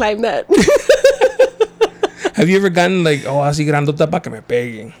wanted to climb that. Have you ever gotten like, oh, así grandota pa que me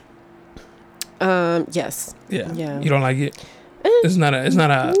peguen? Yes. Yeah. Yeah. You don't like it? It's not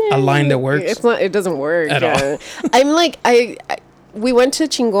a line that works. It doesn't work At all. I'm like, we went to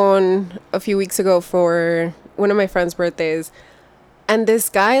Chingon a few weeks ago for one of my friend's birthdays. And this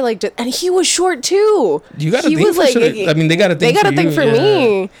guy and he was short too. You got a He thing was for short- I mean, they got a thing. They got for a thing you, for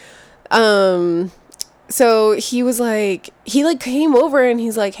yeah. me. So he was like, he like came over and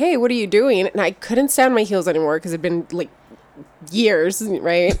he's like, hey, what are you doing? And I couldn't stand my heels anymore because it'd been like years,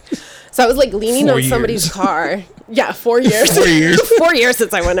 right? So I was like leaning 4 on somebody's years. car. Yeah, 4 years. 4 years. 4 years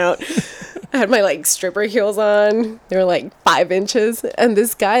since I went out. I had my like stripper heels on. They were like 5 inches. And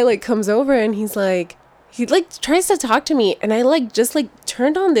this guy like comes over and he tries to talk to me. And I like just like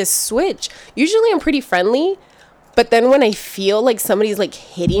turned on this switch. Usually I'm pretty friendly. But then when I feel like somebody's like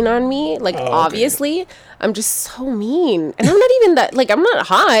hitting on me, like obviously, I'm just so mean. And I'm not even that, like, I'm not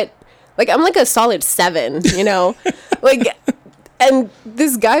hot. Like, I'm like a solid 7, like, and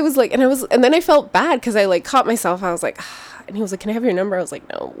this guy was like, and then I felt bad because I like caught myself. I was like, and he was like, can I have your number? I was like,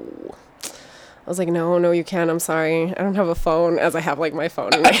 no. I was like, no, you can't. I'm sorry. I don't have a phone as I have like my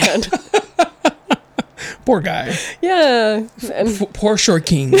phone in my hand. Poor guy. Yeah. And Poor short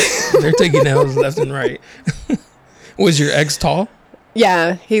king. They're taking L's left and right. Was your ex tall?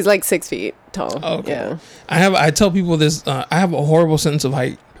 yeah, he's like 6 feet tall. Oh, okay. Yeah. I tell people this. I have a horrible sense of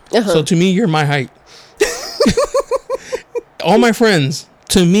height. Uh-huh. So to me, you're my height. All my friends,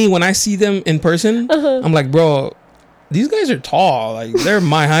 to me, when I see them in person, I'm like, bro, these guys are tall. Like, they're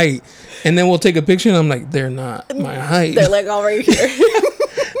my height. And then we'll take a picture and I'm like, they're not my height. They're like all right here.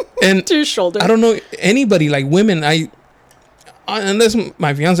 And to your shoulder. I don't know anybody, like women, unless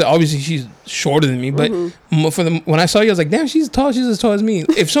my fiance, obviously she's shorter than me, but when I saw you, I was like, damn, she's tall. She's as tall as me.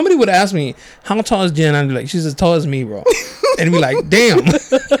 If somebody would ask me, how tall is Jen? I'd be like, she's as tall as me, bro. And be like, damn.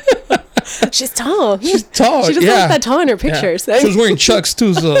 She's tall. She's tall. She doesn't yeah. look that tall in her Yeah. pictures. She was wearing Chucks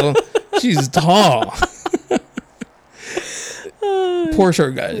too, so she's tall. Poor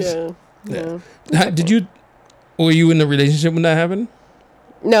short guys. Yeah. Were you in a relationship when that happened?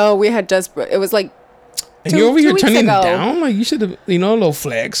 No, we had just. It was like. And you're over here weeks turning ago. down? Like, you should have, a little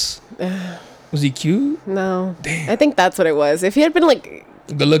flex. Was he cute? No. Damn. I think that's what it was. If he had been like.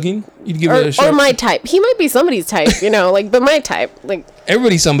 Good looking? You'd give it a shot. Or my type. He might be somebody's type, but my type. Like.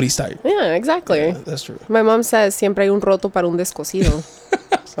 Everybody's somebody's type. Yeah, exactly. Yeah, that's true. My mom says, siempre hay un roto para un descosido.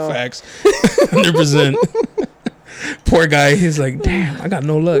 So. Facts. 100%. Poor guy. He's like, damn, I got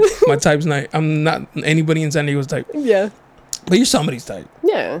no luck. My type's not. I'm not anybody in San Diego's type. Yeah. But you're somebody's type.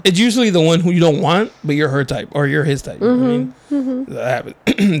 Yeah. It's usually the one who you don't want, but you're her type or you're his type. You know what I mean? That happens.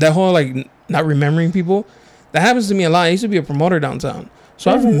 That whole like not remembering people, that happens to me a lot. I used to be a promoter downtown,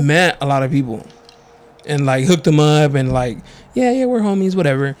 so I've met a lot of people and like hooked them up and like yeah we're homies,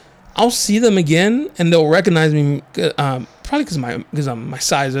 whatever. I'll see them again and they'll recognize me probably because I'm my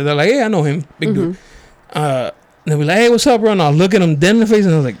size. Or they're like, hey, I know him, big dude. And they'll be like, hey, what's up, bro? And I'll look at them dead in the face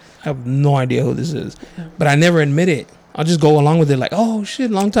and I was like, I have no idea who this is, but I never admit it. I'll just go along with it like, oh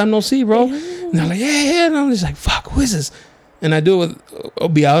shit, long time no see, bro. And they're like, yeah, and I'm just like, fuck, who is this? And I do it with, I'll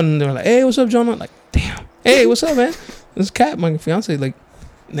be out and they're like, hey, what's up, Jonah? Like, damn, hey, what's up, man? This Cat, my fiance, like,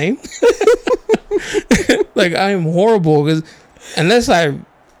 name? Like, I am horrible because unless I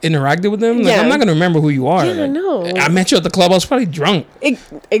interacted with them, like, I'm not gonna remember who you are. Yeah, like, no. I met you at the club. I was probably drunk.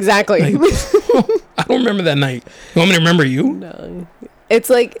 Exactly. Like, I don't remember that night. You want me to remember you? No. It's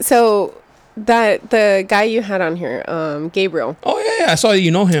like, so that the guy you had on here, Gabriel. Oh yeah, I saw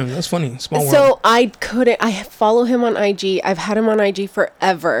you know him. That's funny. Small world. So I follow him on IG. I've had him on IG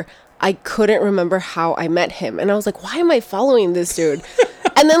forever. I couldn't remember how I met him. And I was like, why am I following this dude?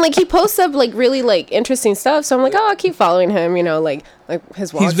 And then like he posts up like really like interesting stuff. So I'm like, oh, I'll keep following him, like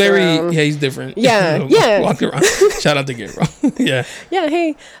his walks. He's very around. he's different. Yeah. Walk around. Shout out to Gabriel. Yeah. Yeah,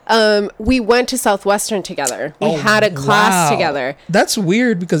 hey. We went to Southwestern together. We had a class together. That's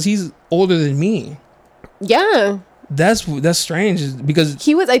weird because he's older than me. Yeah. That's strange because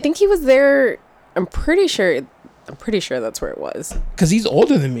I think he was there. I'm pretty sure that's where it was. Because he's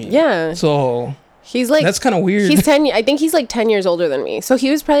older than me. Yeah. So he's like, that's kind of weird. He's 10. I think he's like 10 years older than me. So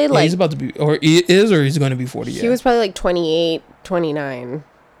he was probably like, he's about to be, or he is, or he's going to be 40. He was probably like 28, 29.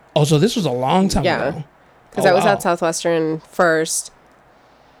 Oh, so this was a long time ago. Yeah. Because I was at Southwestern first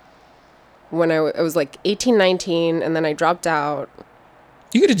when I was like 18, 19, and then I dropped out.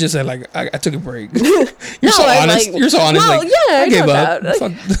 You could have just said like I took a break. You're so honest. Like, you're so honest. No, like, yeah, I gave up.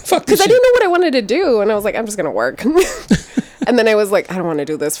 Fuck Fuck because I didn't know what I wanted to do, and I was like, I'm just gonna work. And then I was like, I don't want to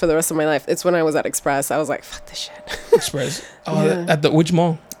do this for the rest of my life. It's when I was at Express. I was like, fuck this shit. Express. Oh, yeah. At which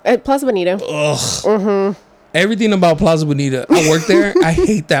mall? At Plaza Bonita. Ugh. Everything about Plaza Bonita. I worked there. I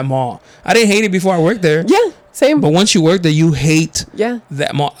hate that mall. I didn't hate it before I worked there. Yeah, same. But once you work there, you hate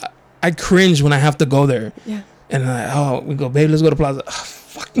that mall. I cringe when I have to go there. Yeah. And we go, babe, let's go to Plaza. Ugh,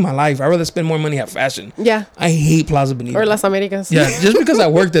 fuck my life. I'd rather spend more money at fashion. Yeah. I hate Plaza Bonita. Or Las Americas. Yeah, just because I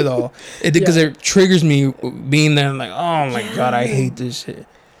worked there though. Because it triggers me being there and like, oh my God, I hate this shit.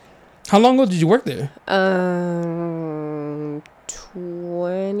 How long ago did you work there?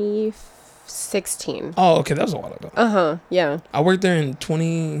 2016. Oh, okay, that was a while ago. Yeah. I worked there in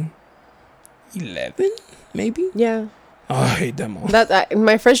 2011, maybe. Yeah. Oh, I hate that mall.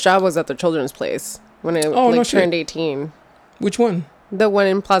 My first job was at the Children's Place when I turned 18. Which one? The one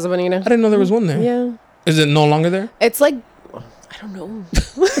in Plaza Bonita. I didn't know there was one there. Yeah. Is it no longer there? It's like, I don't know.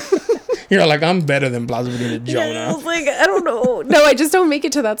 You're like, I'm better than Plaza Bonita, Jonah. Yeah, I was like, I don't know. No, I just don't make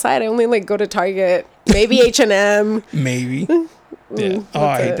it to that side. I only like go to Target, maybe H&M. Maybe. Yeah. Oh,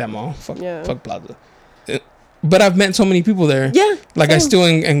 I hate that mall. Fuck Plaza. But I've met so many people there. Yeah. Like same. I still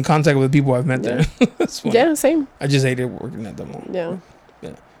in contact with people I've met there. That's funny. Yeah, same. I just hated working at the mall. Yeah.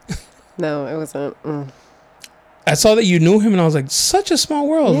 Yeah. No, it wasn't. I saw that you knew him, and I was like, such a small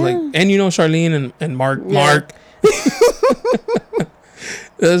world. Yeah. Like, and you know Charlene and Mark. Yeah. Mark.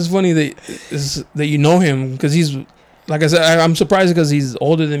 It's funny that you know him because he's, like I said, I'm surprised because he's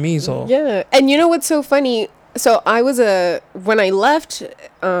older than me. So yeah, and you know what's so funny? So when I left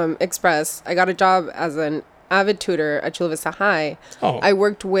Express, I got a job as an avid tutor at Chula Vista High. Oh. I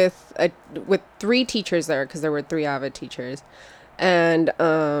worked with 3 teachers there because there were 3 avid teachers, and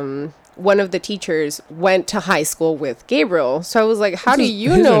one of the teachers went to high school with Gabriel. So I was like, how do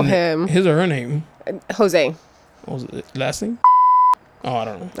you know him? His or her name? Jose. What was it? Last name? Oh, I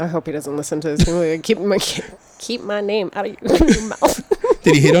don't know. I hope he doesn't listen to this. Keep my name out of your mouth.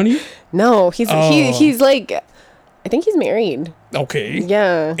 Did he hit on you? No, he's like, I think he's married. Okay.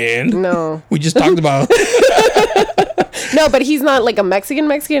 Yeah. And? No. We just talked about. No, but he's not like a Mexican.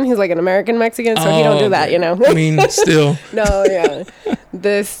 He's like an American Mexican, so he don't do that, you know. I mean, still. No, yeah.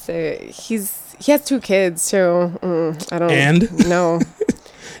 He's He has 2 kids, so I don't. And? No.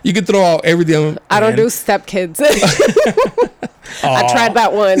 You could throw out everything. I don't do step kids. I tried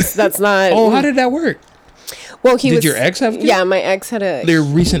that once. That's not. Oh, how did that work? Well, did your ex have kids? Yeah, my ex had a. Their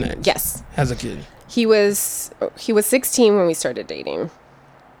recent ex. Yes. Has a kid. He was 16 when we started dating.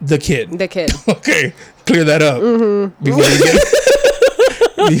 The kid. Okay, clear that up. Before you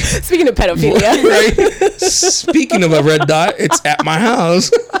get. Speaking of pedophilia. Right. Speaking of a red dot, it's at my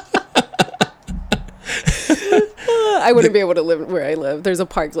house. I wouldn't be able to live where I live. There's a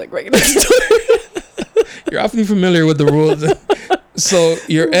park like right next door. You're awfully familiar with the rules. So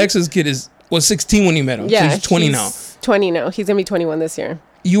your ex's kid was 16 when you met him. Yeah, so he's 20 now. 20 now. He's gonna be 21 this year.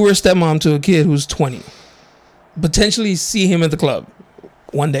 You were a stepmom to a kid who's 20. Potentially see him at the club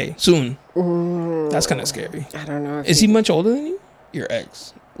one day soon. That's kind of scary. I don't know. Is he much older than you? Your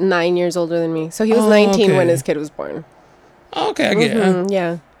ex? 9 years older than me. So he was 19 when his kid was born. Okay, I get it.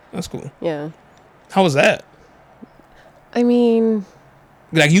 Yeah. That's cool. Yeah. How was that? I mean,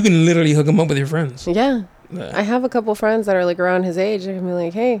 like you can literally hook him up with your friends. Yeah. I have a couple friends that are like around his age. I can be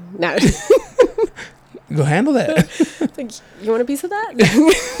like, hey, nah. Go handle that. Like, you want a piece of that?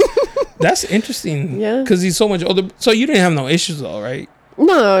 That's interesting. Yeah. Because he's so much older. So you didn't have no issues though, right?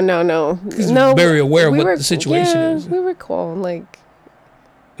 No. Because very aware of what the situation is. We were cool. Like,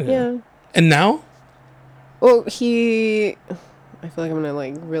 yeah. And now? Well, I feel like I'm going to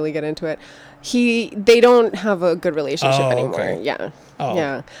like really get into it. They don't have a good relationship anymore. Okay. Yeah. Oh.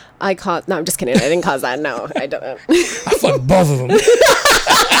 Yeah. No, I'm just kidding. I didn't cause that. No, I don't. I fucked both of them.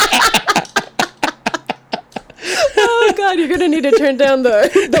 Oh God, you're gonna need to turn down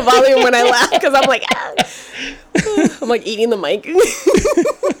the volume when I laugh because I'm like, I'm like eating the mic.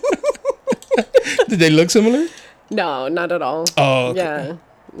 Did they look similar? No, not at all. Oh, okay. Yeah.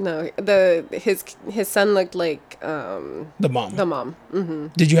 No, his son looked like the mom. The mom. Mm-hmm.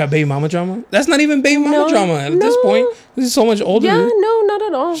 Did you have baby mama drama? That's not even baby mama drama at this point. This is so much older. Yeah, no, not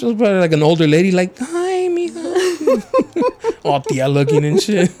at all. She was probably like an older lady, like, hi, mija. All tia looking and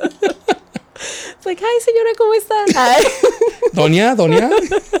shit. It's like, hi, señora, ¿cómo está? Doña.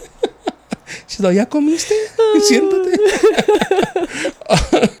 She's like, ¿ya comiste? Siéntate.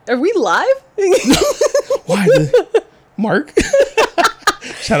 Are we live? Why? Mark?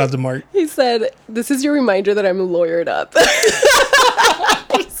 Shout out to Mark. He said, this is your reminder that I'm lawyered up.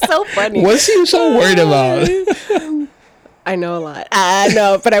 He's so funny. What's he so worried about? I know a lot. I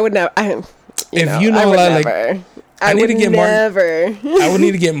know, but I would never. If you know a lot, like, I need to get Mark. I would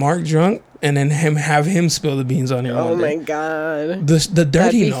need to get Mark drunk and then have him spill the beans on him. Oh my God. The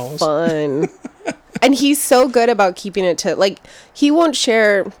dirt he knows. Fun. And he's so good about keeping it to, like, he won't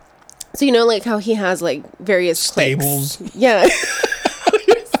share. So you know, like how he has like various stables. Cliques. Yeah.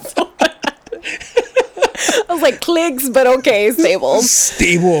 I was like, cliques, but okay, stables.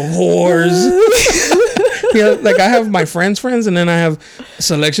 Stable of whores. Yeah, like I have my friends, and then I have a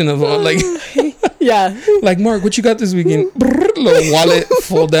selection of like. Yeah. Like, Mark, what you got this weekend? Little wallet,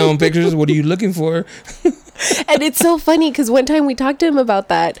 fold down pictures. What are you looking for? And it's so funny because one time we talked to him about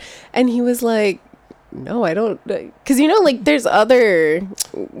that, and he was like, no, I don't. Because, you know, like, there's other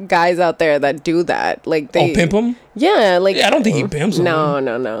guys out there that do that. Like, they. Oh, pimp them? Yeah. Like, I don't think he pimps them.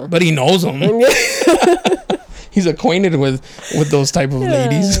 No. But he knows them. He's acquainted with those type of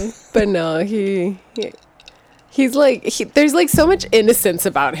ladies. But no, he's like, there's like so much innocence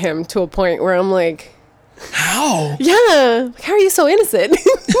about him to a point where I'm like, how? Yeah. How are you so innocent?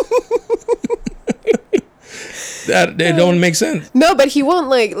 That don't make sense. No, but he won't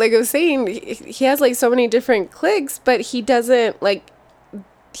like I was saying, he has like so many different cliques, but he doesn't like,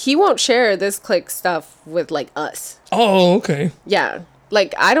 he won't share this clique stuff with like us. Oh, okay. Yeah.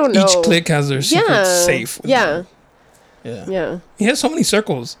 Like, I don't know. Each clique has their secret safe. Yeah. Yeah. Yeah. He has so many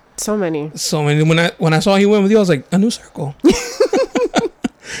circles. So many. When I saw he went with you, I was like, a new circle.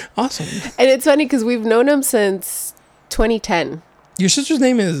 Awesome. And it's funny because we've known him since 2010. Your sister's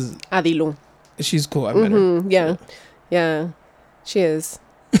name is Adilu. She's cool. I met her. Yeah. She is.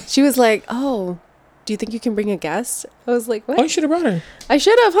 She was like, oh, do you think you can bring a guest? I was like, what? Oh, you should have brought her. I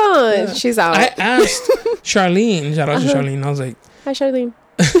should have, huh? Yeah. She's out. I asked Charlene. Shout out to Charlene. I was like, hi, Charlene.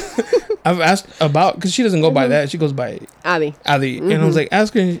 I've asked about, because she doesn't go by that. She goes by Adi. And I was like,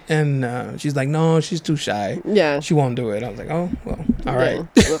 ask her. And she's like, no, she's too shy. Yeah. She won't do it. I was like, oh, well, all right.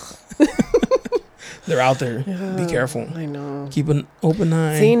 They're out there. Be careful. I know. Keep an open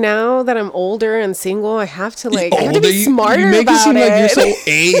eye. See, now that I'm older and single, I have to I have to be smarter you make about it seem it. like you're so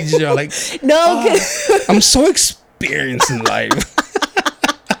aged. You're like, no, I'm so experienced in life.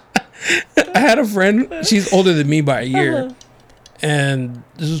 I had a friend. She's older than me by a year, and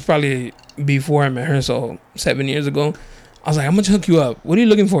this was probably before I met her, so 7 years ago. I was like, I'm gonna hook you up. What are you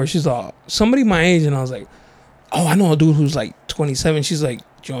looking for? She's like, somebody my age. And I was like, oh, I know a dude who's like 27. She's like,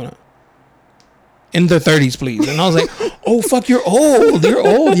 Jonah, in their 30s, please. And I was like, oh, fuck, you're old. You're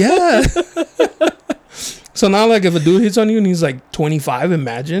old, yeah. So now, like, if a dude hits on you and he's like 25,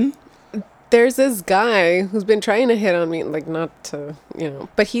 imagine. There's this guy who's been trying to hit on me, like, not to,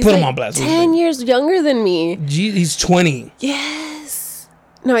 but he's Put him like on blast. 10 years younger than me. He's 20. Yes.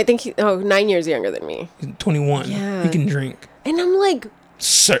 No, I think 9 years younger than me. He's 21. Yeah. He can drink. And I'm like,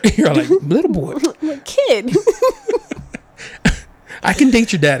 Sir, you're like, little boy. I'm a kid. I can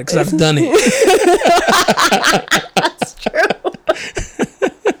date your dad because I've done it. That's true.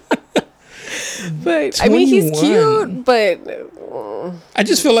 But I mean, he's 21. cute, but I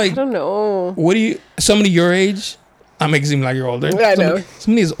just feel like, I don't know. what do you, somebody your age, I make it seem like you're older. I know.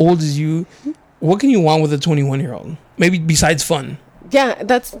 Somebody as old as you, what can you want with a 21-year-old? Maybe besides fun. Yeah,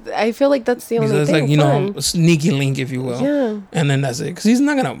 I feel like that's the only Because it's thing. like, you know, a sneaky link, if you will. Yeah. And then that's it. Because he's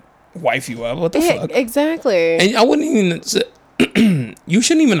not going to wife you up. What the fuck? Exactly. And I wouldn't even say, you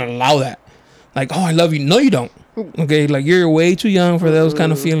shouldn't even allow that. Like, oh, I love you. No, you don't. Okay, like you're way too young for those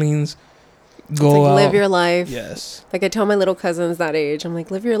kind of feelings. Go out. Live your life. Yes. Like I tell my little cousins that age, I'm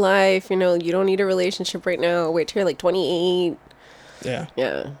like, live your life. You know, you don't need a relationship right now. Wait till you're like 28. Yeah.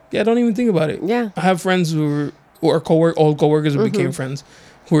 Yeah. Yeah, don't even think about it. Yeah. I have friends who are old coworkers who became friends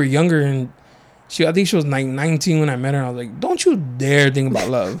who were younger, and I think she was like 19 when I met her, and I was like, don't you dare think about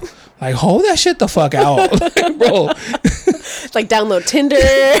love. Like, hold that shit the fuck out. Like, bro. Like download Tinder.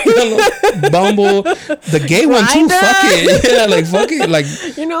 Bumble. The gay one too, fuck it. Yeah, like fuck it. Like,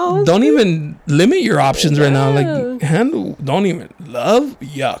 you know. don't even limit your options right now. Like, don't even. Love?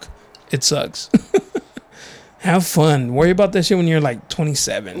 Yuck. It sucks. Have fun. Worry about that shit when you're like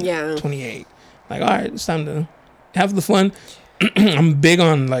 27. Yeah. 28. Like, all right, it's time to have the fun. I'm big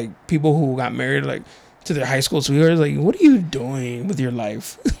on like people who got married like to their high school sweethearts. Like, what are you doing with your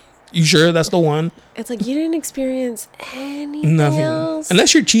life? You sure that's the one? It's like you didn't experience anything Nothing. else.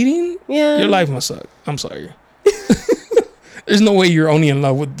 Unless you're cheating, Yeah. your life must suck. I'm sorry. There's no way you're only in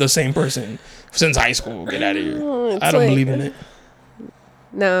love with the same person since high school. Get out of here. It's I don't like- believe in it.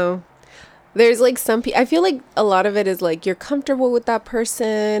 No. There's like some people, I feel like a lot of it is like you're comfortable with that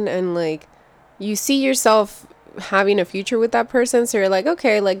person and like you see yourself having a future with that person. So you're like,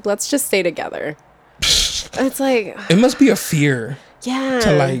 okay, like let's just stay together. It's like, It must be a fear yeah.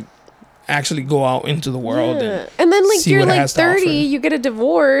 to like actually go out into the world Yeah. And then like see you're what it like has to 30, offer. you get a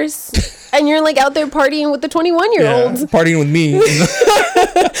divorce and you're like out there partying with the 21-year-olds. partying with me.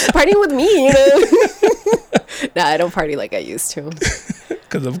 Partying with me, you know? Nah, I don't party like I used to.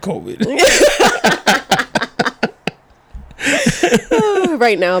 Because of COVID.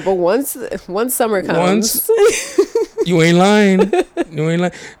 Right now, but once summer comes. You ain't lying. You ain't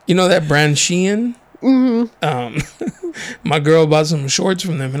lying. You know that brand Shein? Mm-hmm. My girl bought some shorts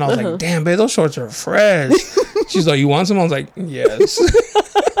from them, and I was like, damn, babe, those shorts are fresh. She's like, you want some? I was like, yes.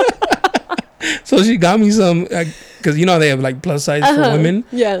 So she got me some, because you know they have like plus size for women.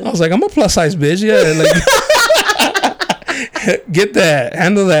 Yeah. I was like, I'm a plus size bitch. Yeah. Like, get that.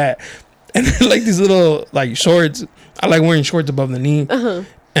 Handle that. And then, like these little like shorts. I like wearing shorts above the knee.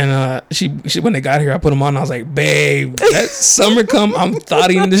 And she when they got here, I put them on. I was like, babe, that summer come, I'm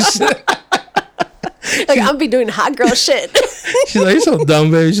thotting this shit. Like, I'll be doing hot girl shit. She's like, you're so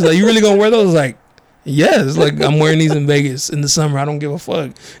dumb, babe. She's like, you really gonna wear those? I was like, yes. Like, I'm wearing these in Vegas in the summer. I don't give a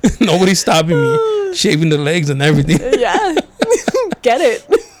fuck. Nobody's stopping me. Shaving the legs and everything. Yeah. Get it.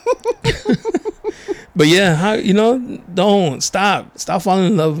 But yeah, don't stop falling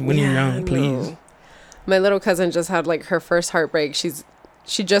in love when you're young, please. No. My little cousin just had like her first heartbreak.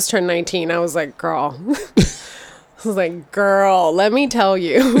 She just turned 19. I was like, girl. I was like, girl, let me tell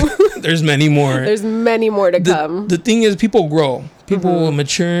you. There's many more. There's many more to come. The thing is, people grow. People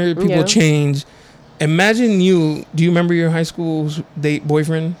mature. People change. Imagine do you remember your high school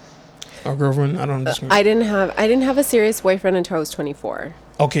boyfriend or girlfriend? I don't know. I didn't have a serious boyfriend until I was 24.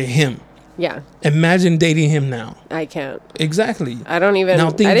 Okay, him. Yeah. Imagine dating him now. I can't. Exactly. I didn't back-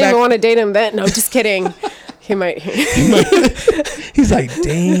 even want to date him then. No, I'm just kidding. He might. He's like,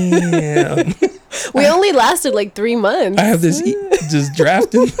 damn. We only lasted like 3 months. I have this just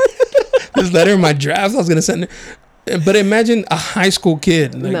drafted this letter in my draft. I was gonna send it, but imagine a high school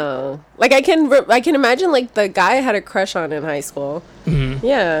kid. Like, No, like I can imagine like the guy I had a crush on in high school. Mm-hmm.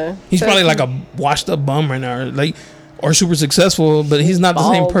 Yeah, he's probably like a washed up bum right now, or super successful, but he's not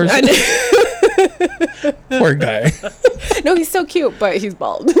the same bald. person. Poor guy. No, he's so cute, but he's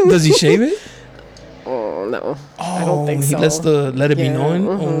bald. Does he shave it? Oh no, I Oh, don't think so. he lets let it be Yeah, known.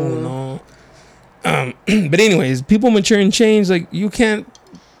 Oh no. But anyways, people mature and change. Like you can't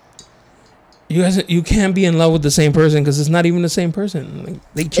You can't be in love with the same person because it's not even the same person.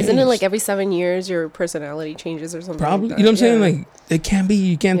 Like, they change. Isn't it like every 7 years your personality changes or something? Probably. Like that? You know what I'm saying? Yeah. Like, it can't be.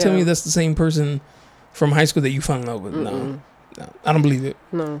 You can't tell me Yeah. that's the same person from high school that you fell in love with. No, I don't believe it.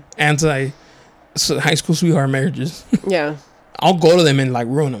 No. High school sweetheart marriages. Yeah. I'll go to them and like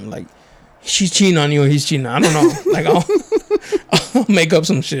ruin them. Like, she's cheating on you or he's cheating. I don't know. Like, I'll make up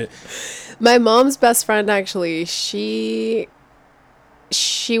some shit. My mom's best friend, actually, she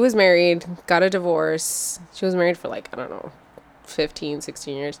was married, got a divorce. She was married for like, I don't know, 15,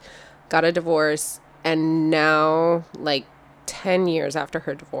 16 years. Got a divorce. And now, like 10 years after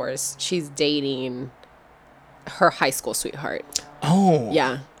her divorce, she's dating her high school sweetheart. Oh.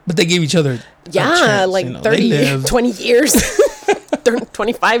 Yeah. But they gave each other a Yeah, chance, like you know. 30, 20 years.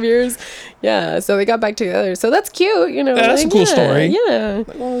 25 years. Yeah, so they got back together. So that's cute, you know. Yeah, that's a cool story. Yeah.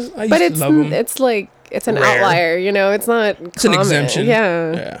 Like, well, I used But to it's love them. it's like it's an Rare. outlier, you know. It's not It's an common. exemption.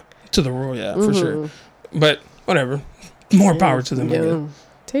 Yeah. Yeah. To the rule, yeah, for sure. But whatever. More power to them. I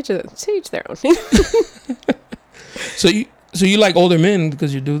guess. Yeah. To each their own. So you like older men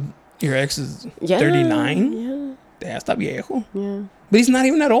because your ex is Yeah. 39? Yeah. Yeah, está viejo. Yeah. But he's not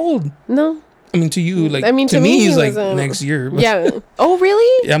even that old. No. I mean, to you, like, I mean, to me, he he's like wasn't- next year. But Yeah. Oh,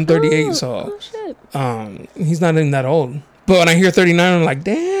 really? Yeah, I'm 38, Oh, so oh, shit. he's not even that old. But when I hear 39, I'm like,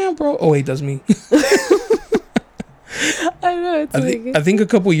 damn, bro. Oh wait, that's me. I know. It's I think a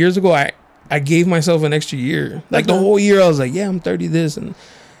couple years ago, I gave myself an extra year. Like the whole year, I was like, yeah, I'm 30 this. And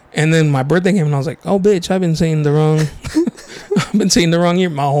then my birthday came and I was like, oh, bitch, I've been saying the wrong year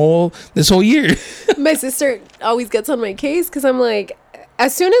this whole year. My sister always gets on my case because I'm like,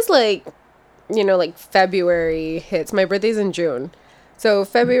 as soon as like, you know, like February hits, my birthday's in June. So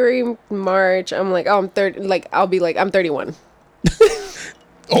February, March, I'm like, oh, I'm 30. Like, I'll be like, I'm 31.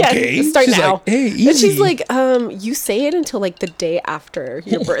 Okay. Yeah, start She's now. like, hey, easy. And she's like, you say it until like the day after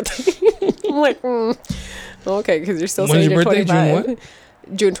your birthday. I'm like, okay, because you're still When's saying your you're birthday? 25. June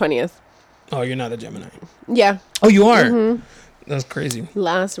June 20th. Oh, you're not a Gemini. Yeah. Oh, you are? That's crazy.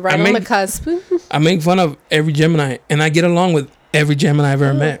 Right on the cusp. I make fun of every Gemini, and I get along with every Gemini I've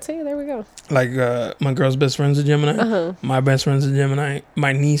ever met. See, there we go. Like, my girl's best friend's a Gemini. My best friend's a Gemini.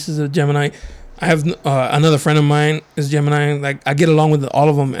 My niece is a Gemini. I have another friend of mine is Gemini. Like, I get along with all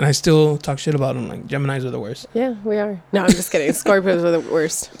of them, and I still talk shit about them. Like, Geminis are the worst. Yeah, we are. No, I'm just kidding. Scorpios are the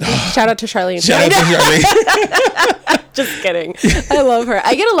worst. Shout out to Charlene. Shout out to Charlie. Just kidding. I love her.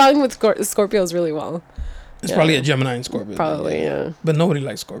 I get along with Scorpios really well. It's probably a Gemini and Scorpio. Probably, yeah. But nobody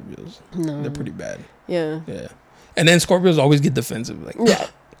likes Scorpios. No. They're pretty bad. Yeah. Yeah. And then Scorpios always get defensive. Like, Yeah.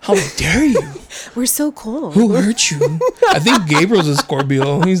 how dare you? We're so cool. Who hurt you? I think Gabriel's a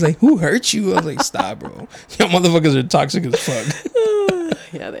Scorpio. He's like, who hurt you? I was like, stop, bro. Y'all motherfuckers are toxic as fuck.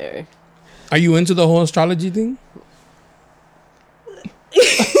 Yeah, they are. Are you into the whole astrology thing?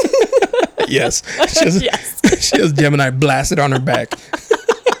 Yes. Yes. She has Gemini blasted on her back.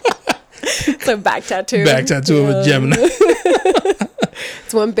 It's a back tattoo. Back tattoo of a Gemini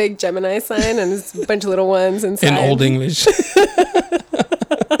It's one big Gemini sign and it's a bunch of little ones inside. in Old English.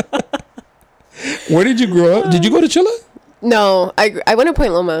 Where did you grow up? Did you go to Chilla? No, I went to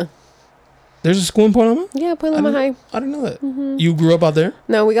Point Loma. There's a school in Point Loma? Yeah, Point Loma High. I didn't know that. You grew up out there?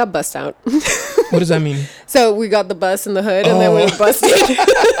 No, we got bussed out. What does that mean? So we got the bus in the hood and then we were busted.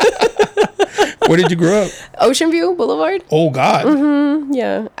 Where did you grow up? Ocean View Boulevard. Oh, God.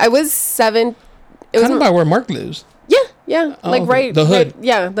 Yeah, I was 7. It Kind was of by where Mark lives. yeah, Oh, like okay. right The hood. right-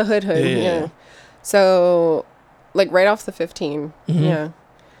 yeah, the hood. Yeah. So, like right off the 15. Yeah,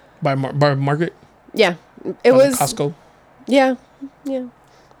 By Market? yeah. It By was Costco? Yeah.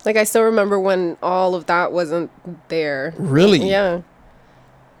 Like I still remember when all of that wasn't there. Really? Yeah.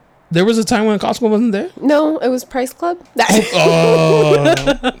 There was a time when Costco wasn't there? No, it was Price Club. Oh.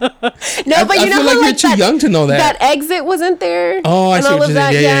 No, but you I know feel how like you're like too that, young to know that. that exit wasn't there. Oh, I and see all what of you're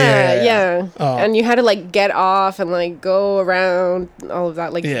that. saying. Yeah. Oh. And you had to like get off and like go around all of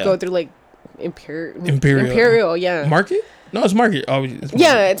that, like Yeah. go through like Imperial. Imperial. Yeah. Market? No, it's Market. Oh, it's Market.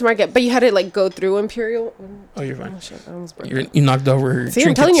 Yeah, it's Market, but you had to like go through Imperial. Oh, you're fine. Oh shit, I almost broke. You knocked over her See,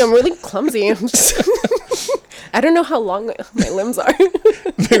 I'm telling you, I'm trinkets. really clumsy. I'm just I don't know how long my limbs are.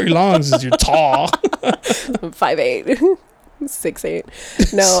 Very long since you're tall. I'm 5'8",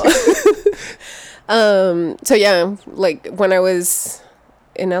 6'8". No. So yeah, like when I was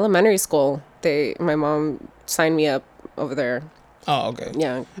in elementary school, my mom signed me up over there. Oh, okay.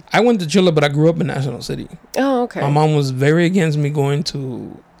 Yeah. I went to Chilla, but I grew up in National City. Oh, okay. My mom was very against me going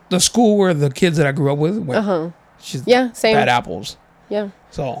to the school where the kids that I grew up with went. She's Yeah, same. bad apples. Yeah.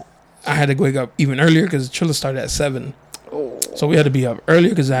 So I had to wake up even earlier because Chilla started at 7. Oh. So we had to be up earlier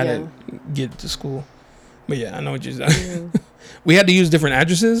because I had to get to school. But yeah, I know what you're saying. We had to use different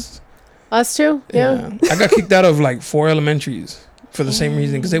addresses. Us too. Yeah. I got kicked out of like 4 elementaries for the same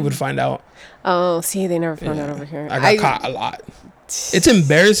reason, because they would find out. Oh, see, they never found out over here. I got caught a lot. It's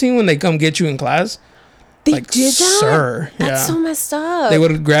embarrassing when they come get you in class. They like, did that? Sir. That's so messed up. They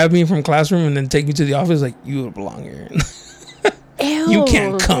would grab me from classroom and then take me to the office like, you don't belong here. Ew. You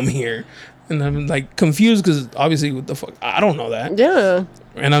can't come here. And I'm like confused because obviously what the fuck? I don't know that. Yeah.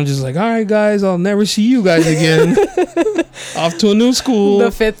 And I'm just like, all right, guys, I'll never see you guys again. Off to a new school. The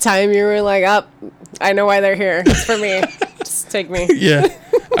 5th time you were like, I know why they're here. It's for me. Just take me. Yeah.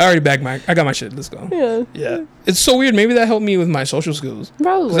 I got my shit. Let's go. Yeah. It's so weird. Maybe that helped me with my social skills.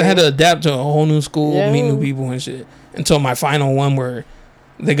 Probably. Because I had to adapt to a whole new school, meet new people and shit. Until my final one where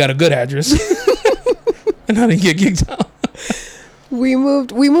they got a good address. And I didn't get kicked out. We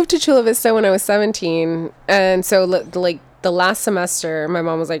moved to Chula Vista when I was 17. And so like the last semester, my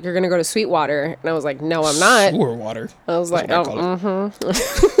mom was like, you're going to go to Sweetwater. And I was like, no, I'm not. Sewer water. I was like, oh,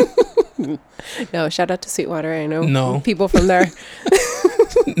 No, shout out to Sweetwater. I know people from there.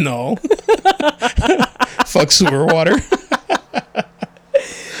 No. Fuck sewer water.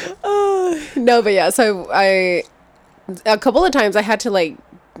 No, but yeah, so a couple of times I had to like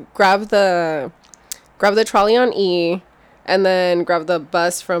grab the trolley on E and then grab the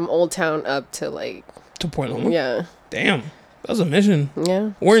bus from Old Town up to Point Loma? Yeah. Damn. That was a mission.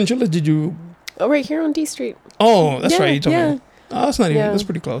 Yeah. Where in Chula did you? Oh, right here on D Street. Oh, that's right. You told me. Oh, that's not even. That's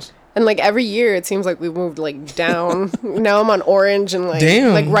pretty close. And like every year, it seems like we moved like down. Now I'm on Orange and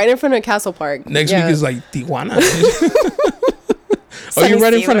Damn. like right in front of Castle Park. Next week is like Tijuana. Oh, you're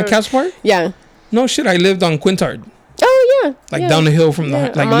right in front of Castle Park? Yeah. No shit. I lived on Quintard. Oh yeah. Like down the hill from Yeah,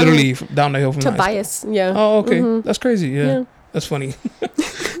 the literally down the hill from the high Tobias. school. Yeah. Oh, okay. That's crazy. Yeah. That's funny.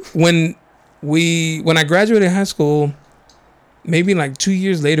 When I graduated high school, maybe like 2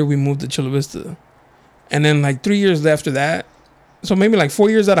 years later, we moved to Chula Vista. And then like 3 years after that, so maybe like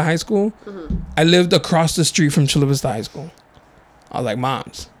 4 years out of high school, I lived across the street from Chula Vista High School. I was like,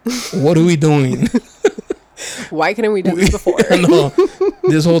 Moms, what are we doing? Why couldn't we do this before? No,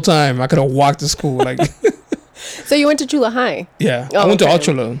 this whole time I could have walked to school. Like, so you went to Chula High? Yeah, I went to all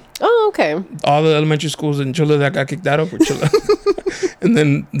Chula. Oh, okay. All the elementary schools in Chula that got kicked out of were Chula. And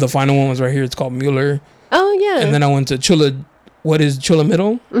then the final one was right here. It's called Mueller. Oh yeah. And then I went to Chula. What is Chula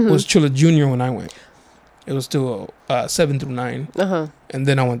Middle? Was Chula Junior when I went. It was still 7 through 9. And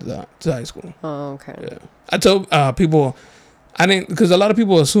then I went to high school. Oh, okay. Yeah. I told people, I didn't, because a lot of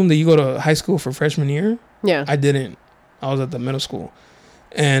people assume that you go to high school for freshman year. Yeah. I didn't. I was at the middle school.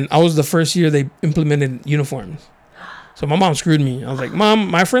 And I was the first year they implemented uniforms. So my mom screwed me. I was like, Mom,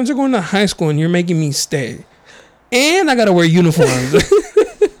 my friends are going to high school and you're making me stay. And I got to wear uniforms.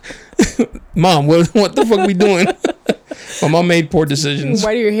 Mom, what the fuck we doing? My mom made poor decisions.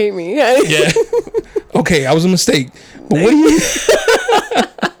 Why do you hate me? Yeah. Okay, I was a mistake. But what do you...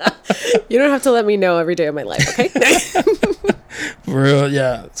 You don't have to let me know every day of my life, okay? For real,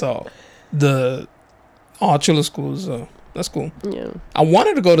 yeah. So, all Chula schools, that's cool. Yeah. I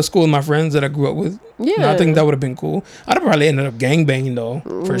wanted to go to school with my friends that I grew up with. Yeah. I think that would have been cool. I'd have probably ended up gangbanging, though,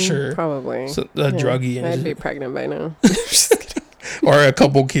 for sure. Probably. So, druggy and I'd shit. be pregnant by now. Or a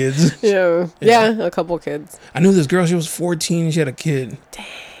couple kids. Yeah, a couple kids. I knew this girl, she was 14, she had a kid. Dang.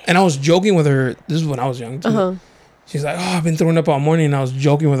 And I was joking with her. This is when I was young, too. She's like, I've been throwing up all morning. And I was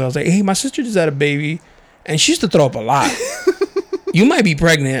joking with her. I was like, hey, my sister just had a baby. And she used to throw up a lot. You might be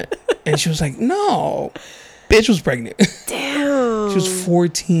pregnant. And she was like, no. Bitch was pregnant. Damn. She was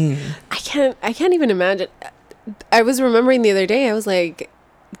 14. I can't even imagine. I was remembering the other day, I was like,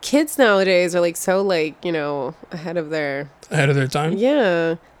 kids nowadays are like so like, ahead of their time?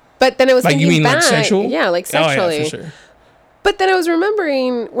 Yeah. But then I was like, thinking you mean back, like sexual? Yeah, like sexually. Oh, yeah, for sure. But then I was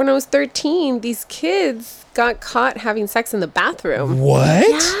remembering when I was 13, these kids got caught having sex in the bathroom. What?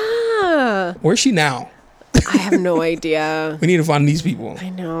 Yeah. Where's she now? I have no idea. We need to find these people. I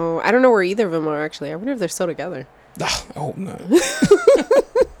know. I don't know where either of them are, actually. I wonder if they're still together. I hope not.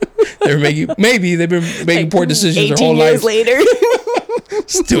 Maybe they've been making poor decisions their whole life. 18 years later.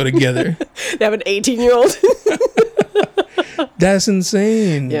 Still together. They have an 18-year-old. That's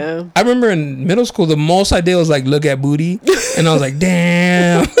insane. Yeah. I remember in middle school, the most I did was like look at booty. And I was like,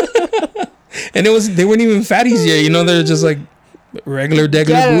 damn. And they weren't even fatties yet. They're just like regular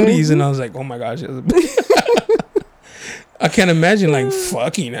booties. And I was like, oh my gosh. I can't imagine like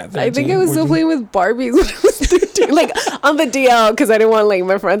fucking at 13. I think I was still playing with Barbies when I was 13. Like on the DL because I didn't want like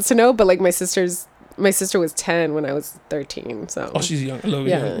my friends to know. But like my sister was 10 when I was 13. So. Oh, she's young. A little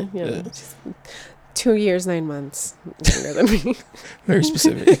bit young. Yeah. She's 2 years, 9 months younger than me. Very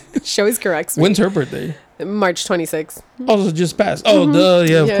specific. She always corrects me. When's her birthday? March 26th. Oh, so just passed. Oh, duh.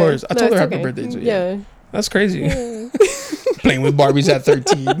 Yeah, of course. I told her happy okay. birthday too. Yeah. That's crazy. Playing with Barbies at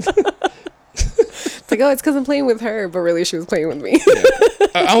 13. It's like, oh, it's because I'm playing with her, but really she was playing with me.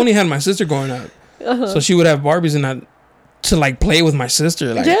 I only had my sister growing up, so she would have Barbies and I to like play with my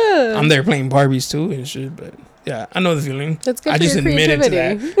sister. Like, Yeah. I'm there playing Barbies too and shit. But yeah, I know the feeling. That's good I for just your admitted to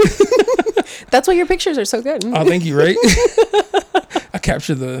creativity. that. That's why your pictures are so good. Oh, thank you. Right? I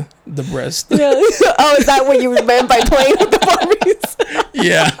captured the breast. Yeah. Oh, is that what you meant by playing with the Barbies?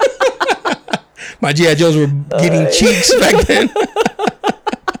 Yeah. My G.I. Joes were getting cheeks back then.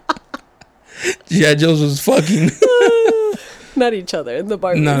 G.I. Joes was fucking. Not each other, the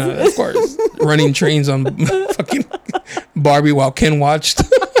Barbies. No, of course. Running trains on fucking Barbie while Ken watched.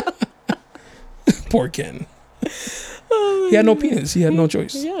 Poor Ken. He had no penis. He had no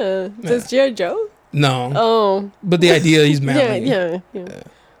choice. Yeah. Does G.I. Joe? No. Oh. But the idea, he's manly. Yeah.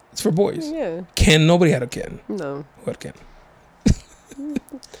 It's for boys. Yeah. Ken, nobody had a Ken. No. Who had Ken?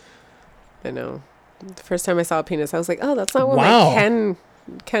 I know. The first time I saw a penis, I was like, oh, that's not what Wow. my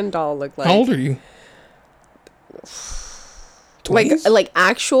Ken doll looked like. How old are you? 20s? Like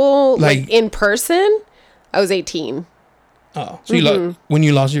actual, Like- like in person, I was 18. Oh, so you when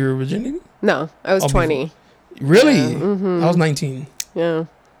you lost your virginity? No, I was Oh, 20. Really? Mm-hmm. I was 19. Yeah.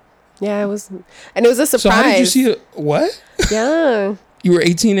 Yeah, it was, and it was a surprise. So how did you see it? What? Yeah. You were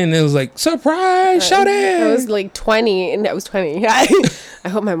 18 and it was like, surprise, shout it. I was like 20 and I was 20. I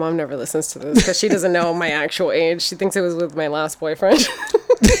hope my mom never listens to this because she doesn't know my actual age. She thinks it was with my last boyfriend.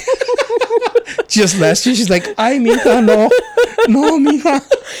 Just last year, she's like, ay, mija, no,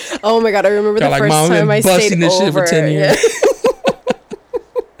 mija. Oh my God, I remember the Like, first Mom, I've time been I busting stayed this shit over. for 10 years.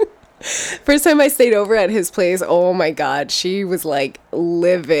 First time I stayed over at his place, oh my God, she was like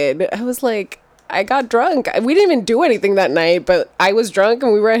livid. I was like, I got drunk. We didn't even do anything that night, but I was drunk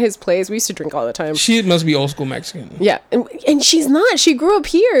and we were at his place. We used to drink all the time. She must be old school Mexican. Yeah, and she's not. She grew up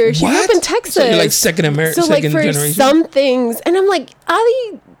here. She grew up What? in Texas. So you're like second So like for generation? some things, and I'm like,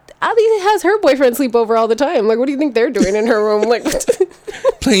 Ali has her boyfriend sleep over all the time. Like, what do you think they're doing in her room? Like,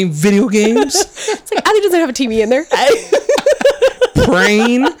 Playing video games, it's like Ali doesn't have a TV in there.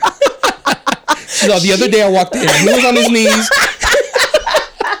 praying. So the other day I walked in, he was on his knees,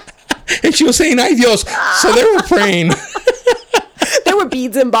 and she was saying, "Ay Dios." So they were praying. There were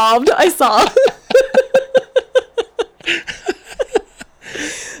beads involved. I saw.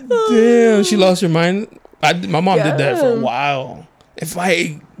 Damn, she lost her mind. My mom did that for a Yeah. while.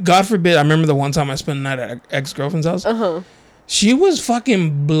 God forbid, I remember the one time I spent the night at an ex-girlfriend's house. She was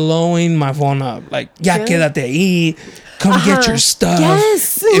fucking blowing my phone up. Like, ya quédate ahí. Come get your stuff.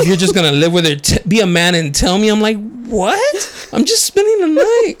 Yes. If you're just going to live with her, be a man and tell me. I'm like, what? I'm just spending the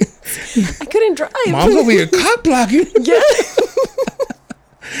night. I couldn't drive. Mom's over here cock blocking. Yeah.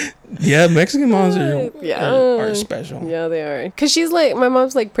 Yeah, Mexican moms are special. Yeah, they are. Because she's like, my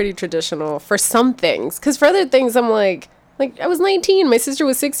mom's like pretty traditional for some things. Because for other things, I'm like I was 19. My sister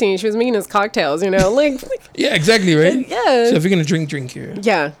was 16. She was making us cocktails, you know? Like, Yeah, exactly, right? yeah. So if you're going to drink here.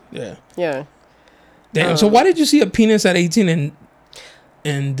 Yeah. Yeah. Yeah. Damn. So why did you see a penis at 18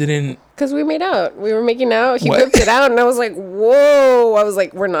 and didn't? Because we made out. We were making out. He What? whipped it out, and I was like, whoa. I was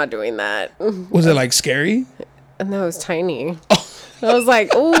like, we're not doing that. Was it like scary? And that was tiny. I was like,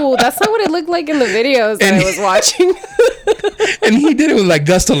 oh, that's not what it looked like in the videos that I was watching. And he did it with like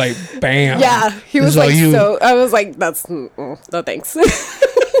gusto, like bam. Yeah. He This was is all like, you. so, I was like, that's, no thanks.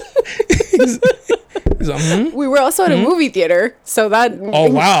 He's like, We were also at a movie theater, so that. Oh,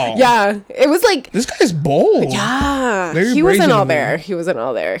 wow. Yeah, it was like. This guy's bold. Yeah, Very he wasn't brazen all of him. there. He wasn't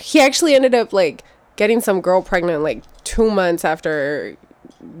all there. He actually ended up like getting some girl pregnant like 2 months after,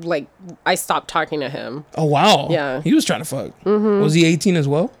 like I stopped talking to him. Oh wow. Yeah. He was trying to fuck. Was he 18 as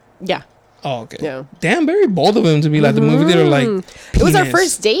well? Yeah, Oh okay. Yeah. Damn, very bold of him to be like the movie theater like. it was our penis.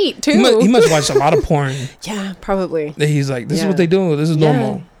 first date too. He must watch a lot of porn. Yeah, probably. That he's like, this is Yeah. what they do. This is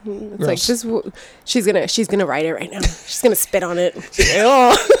normal. It's Gross. like she's gonna write it right now. She's gonna spit on it.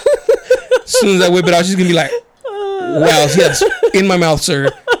 Oh. As soon as I whip it out, she's gonna be like, "Wow, yes, in my mouth, sir."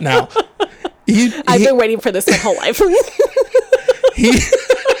 Now, I've been waiting for this my whole life. he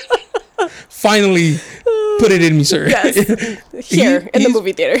finally put it in me, sir. Yes. Here in the he's-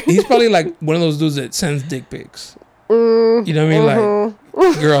 movie theater. He's probably like one of those dudes that sends dick pics. You know what I mean?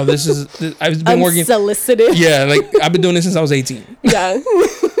 Like, girl, I've been working. Unsolicited. Yeah, like I've been doing this since I was 18. Yeah.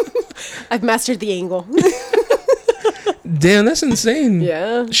 I've mastered the angle. Damn, that's insane.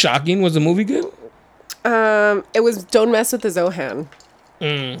 Yeah. Shocking. Was the movie good? It was Don't Mess with the Zohan.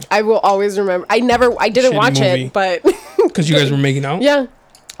 I will always remember. I didn't Shitty watch movie. it, but Because you guys were making out? yeah.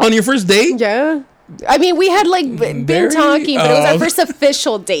 On your first date? Yeah. I mean, we had like been Very- talking, but it was our oh. first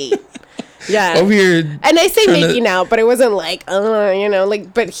official date. Yeah. Over here, And I say trying to- making out, but it wasn't like,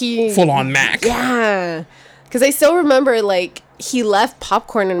 but he. full on Mac. Yeah. Because I still remember, like, he left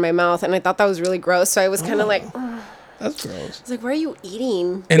popcorn in my mouth, and I thought that was really gross. So I was kind of like, "Ugh." That's gross. I was like, "Why are you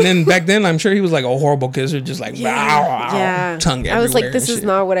eating?" And then back then, I'm sure he was like a horrible kisser, just like Yeah. tongue everywhere. I was like, "This is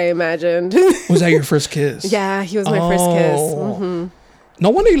not what I imagined." Was that your first kiss? Yeah, he was my first kiss. Mm-hmm. No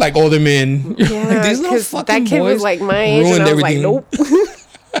wonder you like older men. You're Yeah, like, these little because fucking that kid boys was like my age, and I was like, "Nope."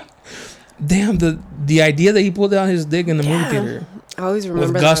 Damn, the idea that he pulled out his dick in the movie theater I always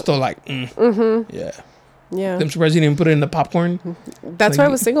remember with gusto, like, yeah. Yeah. I'm surprised he didn't put it in the popcorn. That's why I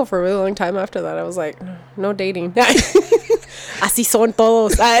was single for a really long time after that. I was like, no dating. Así son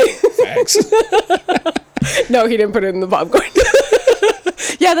todos. Facts. No, he didn't put it in the popcorn.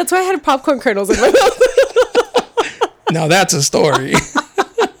 Yeah, that's why I had popcorn kernels in my mouth. Now that's a story.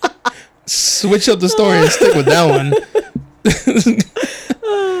 Switch up the story and stick with that one.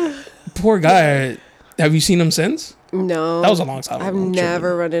 Poor guy. Have you seen him since? No. That was a long time ago. I've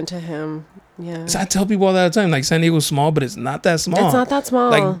never run into him. Yeah. So I tell people all that time, like, San Diego's small, but it's not that small. It's not that small.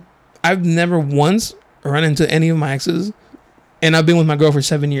 Like, I've never once run into any of my exes, and I've been with my girl for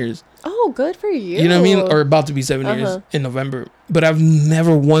 7 years. Oh, good for you. You know what I mean? Or about to be 7 years in November. But I've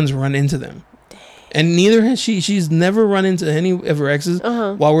never once run into them. Dang. And neither has she. She's never run into any of her exes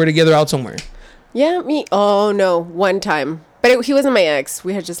while we're together out somewhere. Yeah, me. Oh, no. One time. But he wasn't my ex.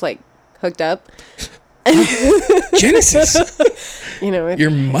 We had just, like, hooked up. Genesis. You know, your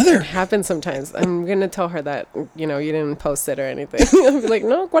mother. Happens sometimes. I'm gonna tell her that, you know, you didn't post it or anything. I'll be like,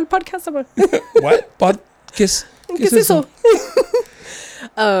 no, ¿cuál podcast? What podcast? ¿Qué es eso?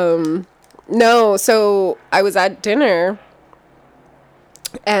 No, so I was at dinner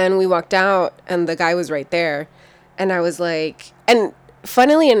and we walked out and the guy was right there, and I was like, and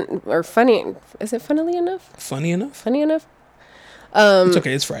funny, is it funnily enough? Funny enough. It's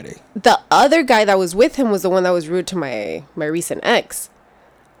okay, it's Friday. The other guy that was with him was the one that was rude to my recent ex.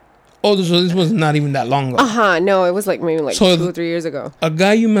 Oh, so this was not even that long ago. No, it was like maybe like 2 or 3 years ago. A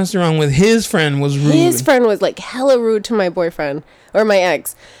guy you messed around with, his friend was rude. His friend was like hella rude to my boyfriend or my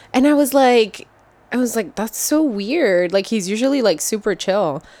ex. And I was like, that's so weird. Like, he's usually like super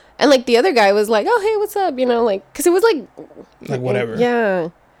chill. And like the other guy was like, oh, hey, what's up? You know, like, because it was like whatever. Yeah.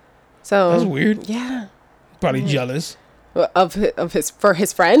 So that's weird. Yeah. Probably jealous. Of his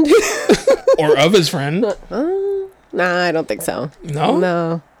friend. Or of his friend. Nah, I don't think so.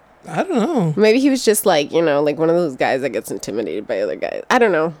 No. I don't know. Maybe he was just like, you know, like one of those guys that gets intimidated by other guys. I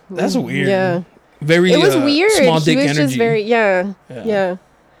don't know. That's weird. Yeah. Very. It was weird. Small dick he was energy. just very. Yeah. I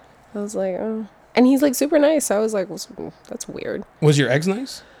was like, oh, and he's like super nice. So I was like, well, that's weird. Was your ex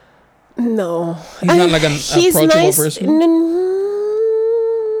nice? No. He's not like an approachable nice. person.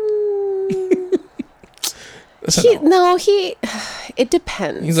 It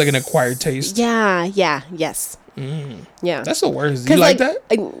depends. He's like an acquired taste. Yes. Yeah. That's the worst. You like that?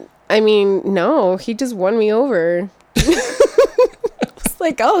 I mean, no, he just won me over. It's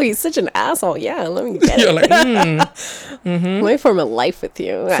like, oh, he's such an asshole. Yeah, let me get You're it. like, Let me form a life with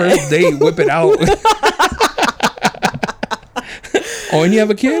you. First date, whip it out. Oh, and you have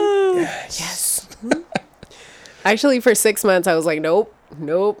a kid? Yes. Actually, for 6 months, I was like, nope.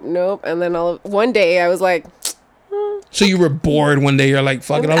 And then one day, I was like, so you were bored one day. You're like,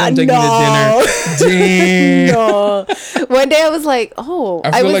 fuck it, I'm taking you to dinner. Damn. No. One day I was like, I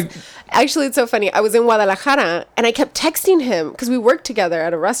feel like... Actually, it's so funny. I was in Guadalajara and I kept texting him because we worked together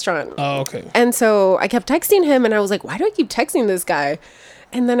at a restaurant. Oh, okay. And so I kept texting him and I was like, why do I keep texting this guy?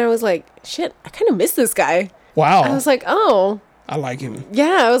 And then I was like, shit, I kind of miss this guy. Wow. I was like, oh. I like him.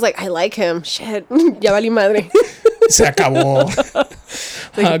 Yeah, I was like, I like him. Shit. Ya valí madre. Se acabó.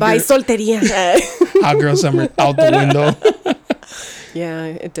 Like, bye, soltería. Hot girl summer out the window. Yeah,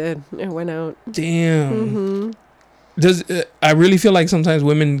 it did. It went out. Damn. I really feel like sometimes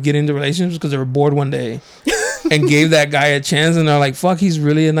women get into relationships because they were bored one day and gave that guy a chance, and they're like, fuck, he's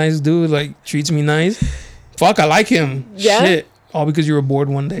really a nice dude, like treats me nice. Fuck, I like him. Yeah. Shit. All because you were bored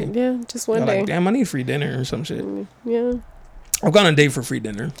one day. Yeah, just one You're day. like, damn, I need free dinner or some shit. Yeah. I've gone on a date for free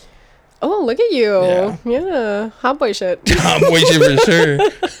dinner. Oh, look at you. Yeah. Hot boy shit. Hot boy shit for sure.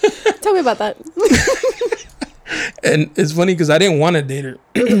 Tell me about that. And it's funny because I didn't want to date her.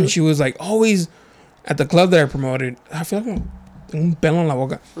 She was like always at the club that I promoted. I feel like un pelo en la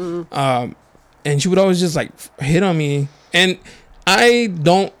boca. And she would always just like hit on me. And I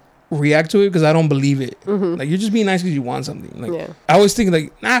don't react to it because I don't believe it. Like, you're just being nice because you want something. Like, I always think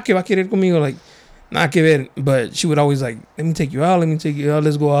like, nah, que va a querer conmigo. Like, nah, que ver. But she would always like, let me take you out.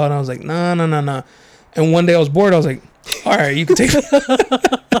 Let's go out. And I was like, nah. And one day I was bored. I was like, all right, you can take me.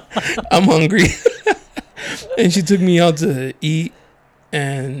 I'm hungry. And she took me out to eat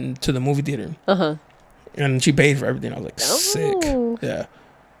and to the movie theater. And she paid for everything. I was like, sick. Yeah.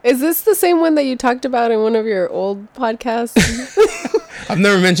 Is this the same one that you talked about in one of your old podcasts? I've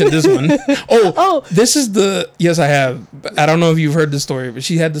never mentioned this one. Oh, this is the... Yes, I have. I don't know if you've heard the story, but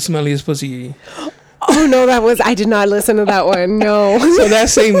she had the smelliest pussy. Oh, no, I did not listen to that one. No. So that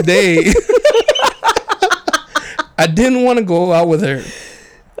same day, I didn't want to go out with her.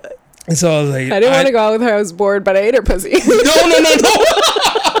 And so I was like... I didn't want to go out with her. I was bored, but I ate her pussy. No.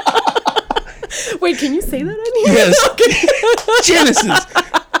 Wait, can you say that on here? Yes. Okay. Genesis.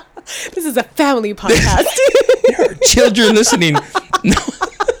 This is a family podcast. There are children listening. No.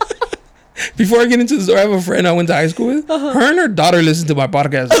 Before I get into the story, I have a friend I went to high school with. Her and her daughter listen to my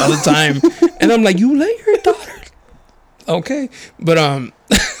podcast all the time. And I'm like, you let your daughter? Okay. But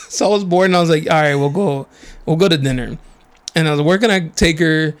so I was bored and I was like, all right, we'll go to dinner. And I was like, where can I take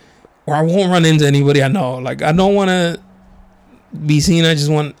her where I won't run into anybody I know? Like, I don't want to be seen. I just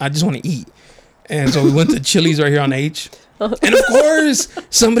want to eat. And so we went to Chili's right here on H. And of course,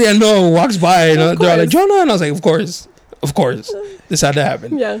 somebody I know walks by and they're like, Jonah. And I was like, of course. This had to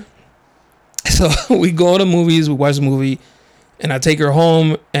happen. Yeah. So we go to movies, we watch the movie, and I take her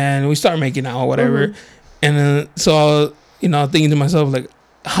home and we start making out or whatever. Mm-hmm. And so, thinking to myself, like,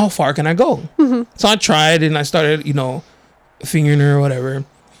 how far can I go? Mm-hmm. So I tried and I started, fingering her or whatever.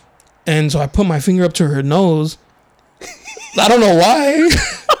 And so I put my finger up to her nose. I don't know why.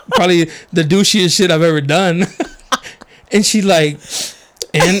 Probably the douchiest shit I've ever done. And she like,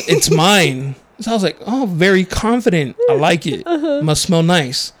 and it's mine. So I was like, oh, very confident. I like it. Must smell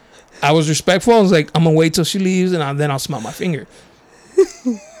nice. I was respectful. I was like, I'm going to wait till she leaves and then I'll smell my finger.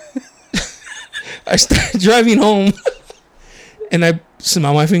 I started driving home and I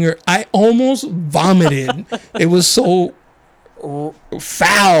smelled my finger. I almost vomited. It was so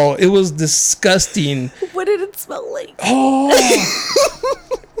foul. It was disgusting. What did it smell like? Oh.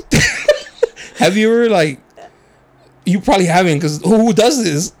 Have you ever like... You probably haven't, because who does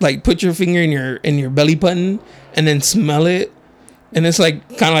this? Like, put your finger in your belly button and then smell it, and it's like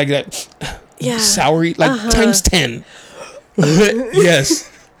kind of like that, soury, like times 10. Yes,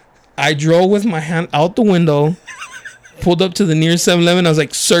 I drove with my hand out the window, pulled up to the nearest 7-Eleven. I was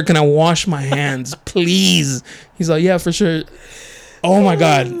like, "Sir, can I wash my hands, please?" He's like, "Yeah, for sure." Oh my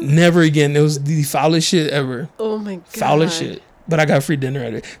God, never again. It was the foulest shit ever. Oh my God, foulest shit. But I got free dinner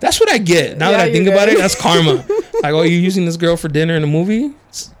at it. That's what I get. Now that I think about it, that's karma. Like, oh, you're using this girl for dinner in a movie?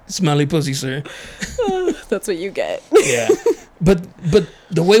 Smelly pussy, sir. That's what you get. Yeah. But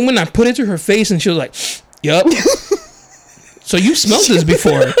the way when I put it to her face and she was like, yup. So you smelled this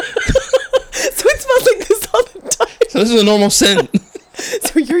before. So it smells like this all the time. So this is a normal scent.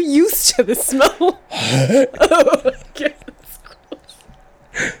 So you're used to the smell. Oh my God.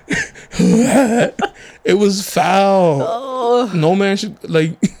 It was foul. Oh. No man should,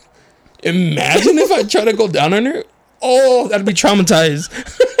 like, imagine if I try to go down on her. Oh, that'd be traumatized.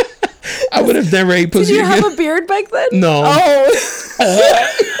 I would have never ate pussy again. Did you again. have a beard back then? No. Oh.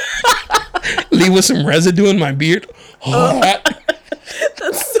 Leave with some residue in my beard.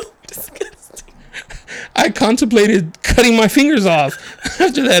 That's so disgusting. I contemplated cutting my fingers off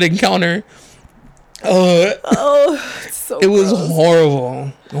after that encounter. So it was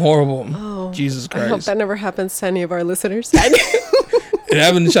horrible. Oh, Jesus Christ. I hope that never happens to any of our listeners. It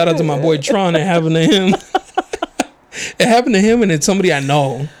happened. Shout out to my boy Tron. It happened to him. It happened to him, and it's somebody I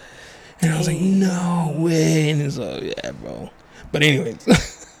know. And I was like, no way. And he's like, yeah, bro. But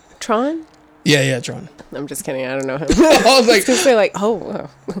anyways. Tron? Yeah, Tron. I'm just kidding. I don't know him. I was like, just say like, oh,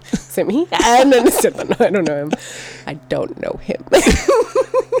 is it me? And then no, I don't know him. I don't know him.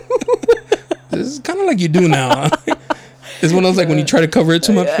 This is kind of like you do now. It's one of those like when you try to cover it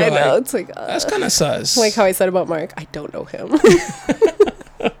too much. I know. It's like that's kind of sus. Like how I said about Mark. I don't know him.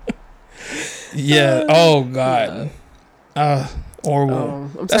 Yeah. Oh God. Horrible.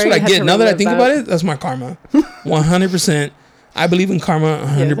 That's what I get. Now that I think about it, that's my karma. 100%. I believe in karma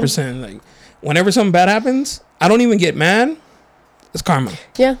 100%. Like whenever something bad happens, I don't even get mad. It's karma.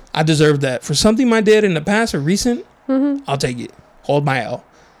 Yeah. I deserve that. For something I did in the past or recent, I'll take it. Hold my L.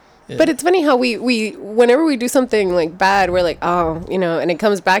 Yeah. But it's funny how we whenever we do something like bad, we're like, oh, and it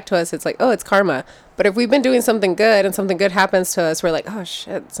comes back to us. It's like, oh, it's karma. But if we've been doing something good and something good happens to us, we're like, oh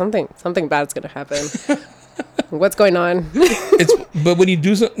shit, something bad's gonna happen. What's going on? But when you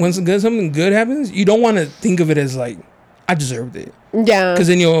do something good happens, you don't want to think of it as like, I deserved it. Yeah. Because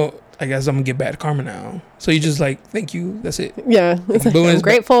then I guess I'm gonna get bad karma now. So you just like, thank you. That's it. Yeah. I'm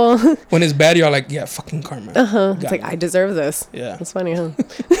grateful. When it's bad, you're like, yeah, fucking karma. It's like, I deserve this. Yeah. It's funny, huh?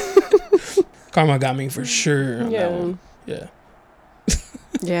 Karma got me for sure. On that one. Yeah.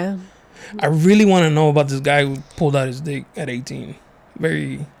 Yeah. I really want to know about this guy who pulled out his dick at 18.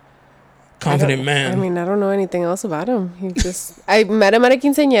 Very confident man. I mean, I don't know anything else about him. I met him at a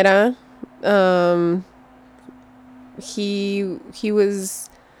quinceañera. He was...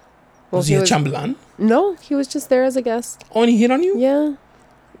 Was he a chambelán? No, he was just there as a guest. Oh, and he hit on you? Yeah.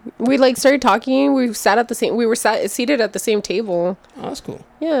 We like started talking. We were seated at the same table. Oh, that's cool.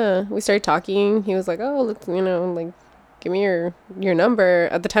 Yeah, we started talking. He was like, "Oh, look, like, give me your number."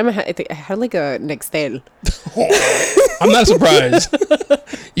 At the time, I had like a Nextel. I'm not surprised.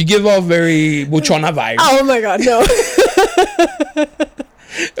 You give off very Buchona vibes. Oh my god, no.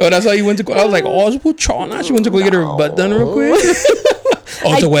 Oh, that's how you went to. I was like, oh, it's Buchona. She went to go get her butt done real quick.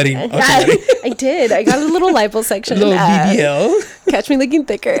 Oh, it's a wedding. I did. I got a little liposuction. A little BBL. Catch me looking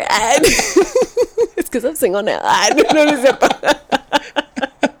thicker. It's because I'm single now.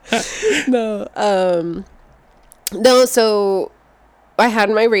 No. So I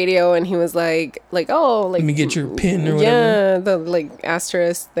had my radio, and he was like, oh, like, let me get your pin or whatever. Yeah, the like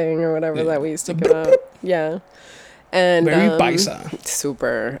asterisk thing or whatever that we used to give out. Yeah. And very paisa.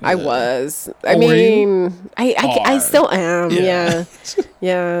 Super. Yeah. I was. I mean, I still am. Yeah.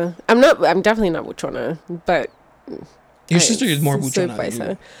 I'm definitely not buchona, but your sister is more buchona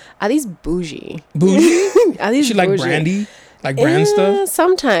than you. Adi's bougie. Bougie? Adi's she like brandy? Like brand stuff?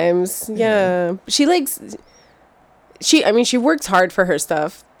 Sometimes. Yeah. She likes... she works hard for her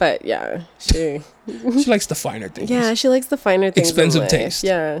stuff, but yeah, she likes the finer things. Yeah, she likes the finer things. Expensive taste.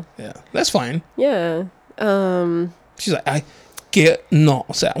 Yeah. That's fine. Yeah. She's like, no,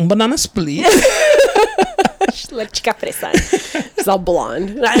 o sea, un banana split. She's like chica fresa. She's all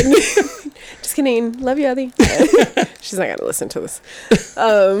blonde. Just kidding. Love you, Adi. She's not gonna listen to this.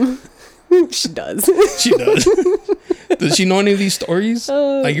 She does. She does. Does she know any of these stories?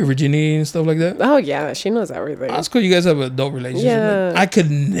 Like your virginity and stuff like that? Oh, yeah. She knows everything. That's cool. You guys have a dope relationship. Yeah. Like, I could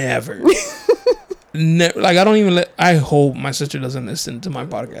never. Like, I don't even I hope my sister doesn't listen to my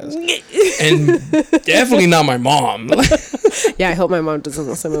podcast. And definitely not my mom. Yeah, I hope my mom doesn't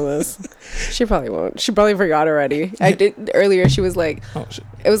listen to this. She probably won't. She probably forgot already. I did earlier. She was like, oh, shit.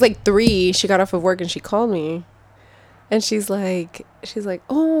 It was like 3. She got off of work and she called me. And she's like,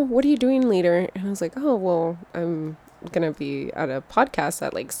 oh, what are you doing later? And I was like, oh, well, I'm going to be at a podcast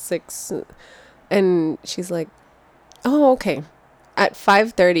at like 6. And she's like, oh, okay. At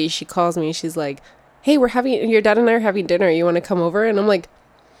 5:30, she calls me. She's like, hey, your dad and I are having dinner. You want to come over? And I'm like,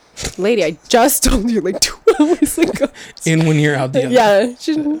 lady, I just told you like 2 hours ago. In when you're out there. Yeah.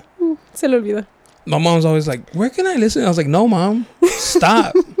 Se le olvida. My mom's always like, where can I listen? I was like, no, mom.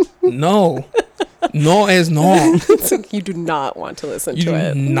 Stop. No. No es no. So you do not want to listen to it.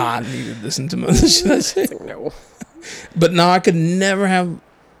 You do not need to listen to my shit. Like, no. But no, I could never have.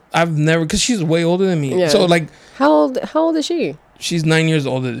 I've never, because she's way older than me. Yeah. So like, how old is she? She's 9 years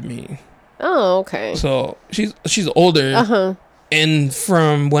older than me. Oh, okay. So she's older. Uh-huh. And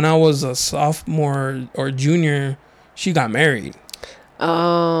from when I was a sophomore or junior, she got married.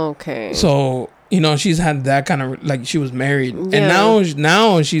 Oh, okay. So, she's had that kind of, like, she was married. Yeah. And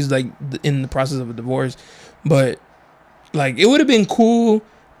now she's, like, in the process of a divorce. But, like, it would have been cool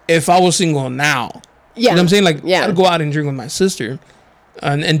if I was single now. Yeah. You know what I'm saying? Like, yeah. I'd go out and drink with my sister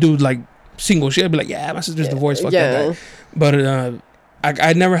and do, like, single shit. I'd be like, yeah, my sister's divorced. Fuck that guy. But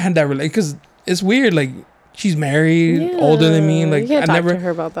I never had that relationship. Because it's weird, like, she's married, older than me. Like, you can't I talk never to her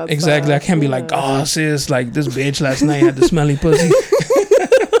about that exactly. stuff. I can't be like, oh, sis, like this bitch last night had the smelly pussy.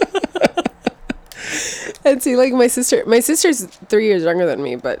 And see, like my sister's 3 years younger than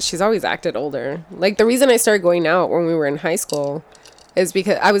me, but she's always acted older. Like the reason I started going out when we were in high school is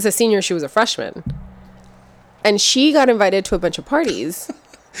because I was a senior, she was a freshman, and she got invited to a bunch of parties.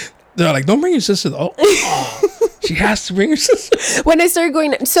 They're like, don't bring your sister though. Oh, she has to bring her sister. When I started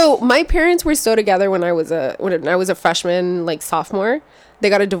going, so my parents were still together when I was a freshman, like sophomore. They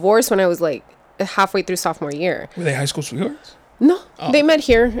got a divorce when I was like halfway through sophomore year. Were they high school sweethearts? No, they met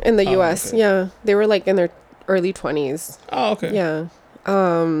here in the U.S. Okay. Yeah, they were like in their early 20s. Oh, okay. Yeah.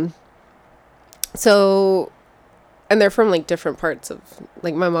 So, and they're from like different parts of,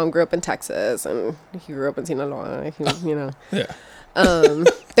 like my mom grew up in Texas and he grew up in Sinaloa. Yeah.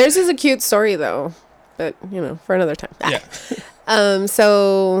 Theirs is a cute story though, but for another time. Yeah.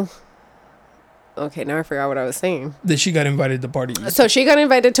 So, okay, now I forgot what I was saying. That she got invited to parties. So she got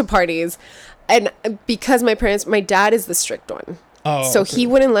invited to parties, and because my dad is the strict one. Oh, so okay. he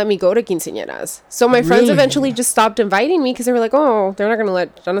wouldn't let me go to quinceañeras. So my friends Really? eventually just stopped inviting me because they were like, oh, they're not going to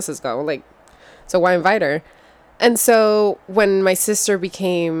let Genesis go. Like, so why invite her? And so when my sister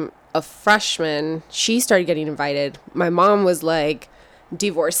became a freshman, she started getting invited. My mom was like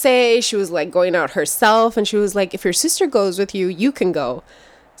divorcee. She was like going out herself. And she was like, if your sister goes with you, you can go.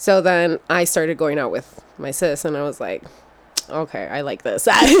 So then I started going out with my sis and I was like, okay, I like this.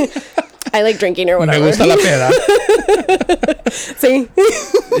 I like drinking or Me whatever. gusta la peda. Sí.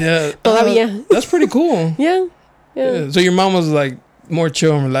 Yeah. Todavía. That's pretty cool. Yeah. Yeah. So your mom was like more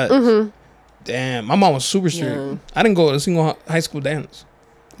chill and relaxed. Damn, my mom was super strict. Yeah. I didn't go to a single high school dance,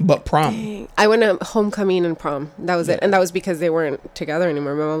 but prom. I went to homecoming and prom. That was it, and that was because they weren't together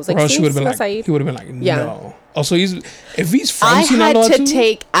anymore. My mom was like, Or else she would have been "Vas a like, ir." he would have been like, Yeah. no. Also, if he's from I Sinaloa had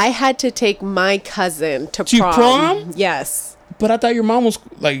to too, take my cousin to To prom. prom? Yes, but I thought your mom was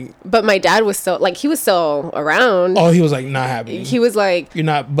like, but my dad was still like he was still around. oh, he was like not happy. He was like, You're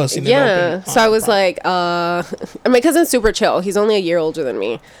not busting it yeah. open. So I was prom. like, and my cousin's super chill. He's only a year older than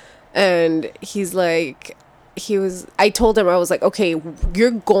me, and he's like, I told him, I was like, okay,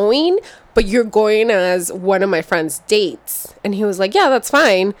 you're going, but you're going as one of my friend's dates. And he was like, yeah, that's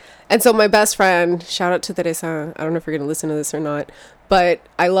fine. And so my best friend, shout out to Teresa. I don't know if you're going to listen to this or not, but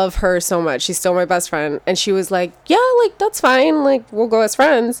I love her so much. She's still my best friend. And she was like, yeah, like, that's fine. Like, we'll go as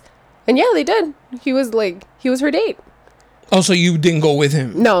friends. And yeah, they did. He was her date. Oh, so you didn't go with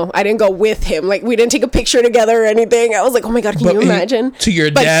him? No, I didn't go with him. Like, we didn't take a picture together or anything. I was like, oh my God, can you imagine? To your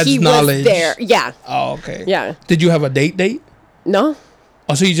But dad's he knowledge. was there. Yeah. Oh, okay. Yeah. Did you have a date? No.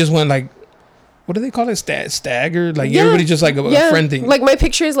 Oh, so you just went like, what do they call it? Stagger? Like Yeah. everybody just like a friend thing. Like my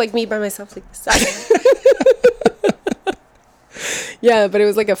picture is like me by myself like this. Yeah, but it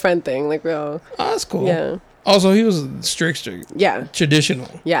was like a friend thing. Like we all. Oh, that's cool. Yeah. Also, he was strict. Yeah. Traditional.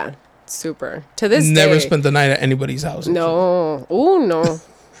 Yeah. Super. To this Never day. spent the night at anybody's house. No. Oh no.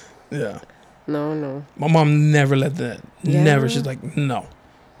 Yeah. No. My mom never let that. Yeah. Never. She's like, no.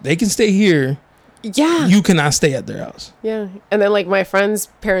 They can stay here. Yeah. You cannot stay at their house. Yeah. And then like my friends'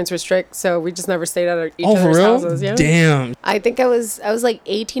 parents were strict, so we just never stayed at each Oh, for other's real? houses. Yeah. Damn. I think I was like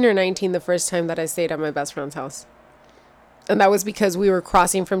 18 or 19 the first time that I stayed at my best friend's house. And that was because we were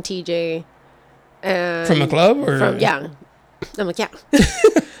crossing from TJ and From a club or yeah. I'm like, yeah.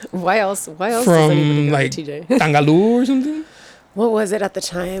 Why else does anybody from go like to TJ? Tangaloo or something? What was it at the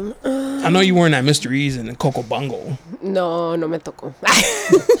time? I know you weren't at Mr. E's and Coco Bungo. No me tocó.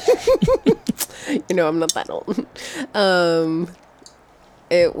 You know, I'm not that old.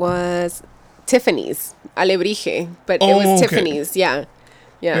 It was Tiffany's, Alebrije, but it Oh, was okay. Tiffany's, yeah.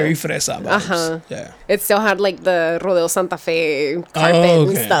 Yeah. Very fresa vibes. Uh-huh. Yeah. It still had like the Rodeo Santa Fe carpet and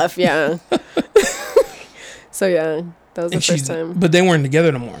okay. stuff, yeah. So yeah, that was the And first time. But they weren't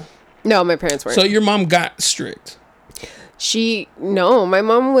together no more. No, my parents weren't. So your mom got strict. My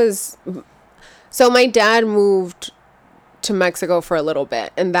mom was. So my dad moved to Mexico for a little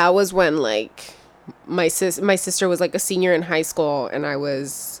bit, and that was when like my sister was like a senior in high school, and I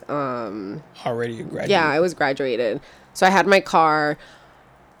was Already a graduate. yeah, I was graduated. So I had my car.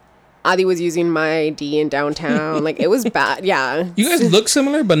 Adi was using my ID in downtown. Like it was bad. Yeah. You guys look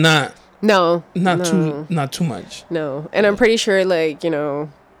similar, but not No. too much. No. And I'm pretty sure like, you know,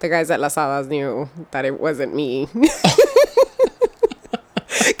 the guys at Las Hadas knew that it wasn't me.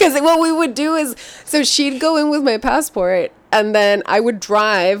 Because what we would do is, so she'd go in with my passport, and then I would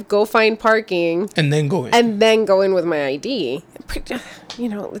drive, go find parking, And then go in. and then go in with my ID. You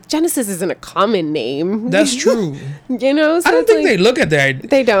know, Genesis isn't a common name. That's true. You know, so I don't it's think like, they look at that.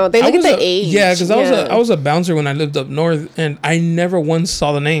 they don't. They look at the age. Yeah, because I was a bouncer when I lived up north, and I never once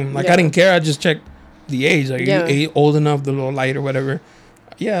saw the name. Like Yeah. I didn't care. I just checked the age. Like Yeah. you old enough, the little light or whatever.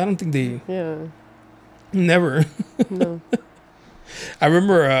 Yeah, I don't think they Yeah. never. No. I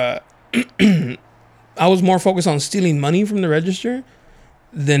remember I was more focused on stealing money from the register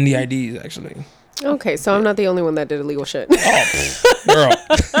than the IDs actually. Okay, so I'm not the only one that did illegal shit. Girl.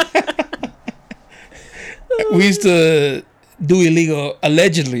 We used to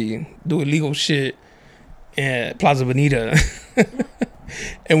allegedly do illegal shit at Plaza Bonita.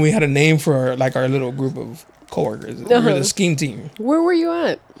 And we had a name for like our little group of coworkers. We were the scheme team Where were you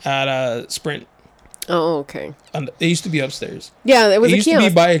at? at Sprint. Oh, okay. They used to be upstairs. Yeah, it was It a used to be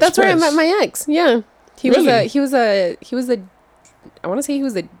kiosk. by That's where I Express. met my ex. Yeah, he Really? was a. I want to say he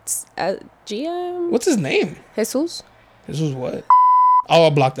was a GM. What's his name? Jesus. This was what? Oh,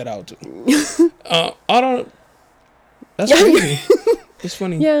 I'll block that out too. I don't. That's crazy. It's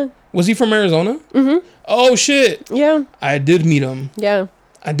funny. Yeah. Was he from Arizona? Mm-hmm. Oh shit! Yeah. I did meet him. Yeah.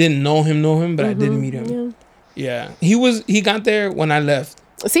 I didn't know him, but I did meet him. Yeah. He got there when I left.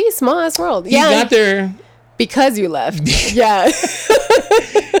 See, small ass world. He got there. Because you left. Yeah.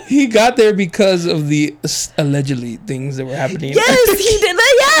 He got there because of the allegedly things that were happening. Yes, he did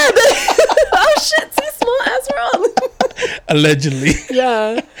that. Yeah. Oh shit! See, small ass world. Allegedly.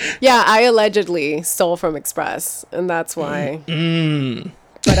 Yeah. Yeah. I allegedly stole from Express, and that's why.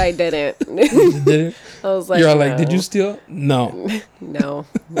 But I didn't. Did it? I was like, You're all like, no. did you steal? No. No,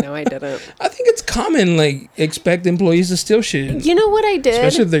 I didn't. I think it's common, like, expect employees to steal shit. You know what I did?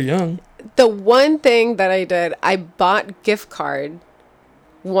 Especially if they're young. The one thing that I did, I bought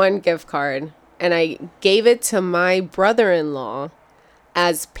one gift card, and I gave it to my brother-in-law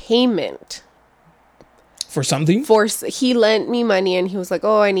as payment. For something? He lent me money, and he was like,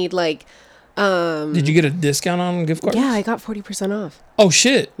 oh, I need like... Did you get a discount on gift cards? Yeah, I got 40% off. Oh,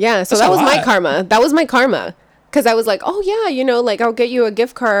 shit. Yeah, so That's that a was my lot. karma. That was my karma. Because I was like, oh, yeah, you know, like, I'll get you a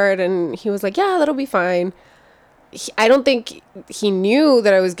gift card. And he was like, yeah, that'll be fine. I don't think he knew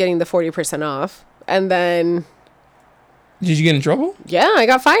that I was getting the 40% off. And then... Did you get in trouble? Yeah, I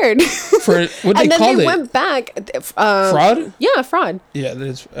got fired. For what they and then call they it? went back. Fraud? Yeah, fraud. Yeah, that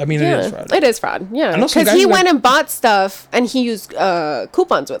is. I mean, Yeah, it is fraud. it is fraud. Yeah, I know some because guys he like- went and bought stuff and he used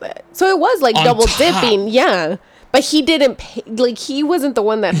coupons with it, so it was like On double top. dipping. Yeah, but he didn't pay. Like he wasn't the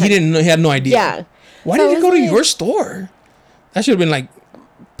one that He didn't know. He had no idea. Yeah. Why So did it you go was to like- your store? That should have been like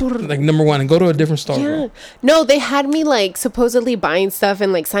number one, and go to a different store. Yeah. Bro. No, they had me like supposedly buying stuff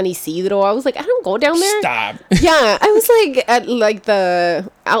in like San Isidro. I was like, I don't go down there. Stop. Yeah, I was like at like the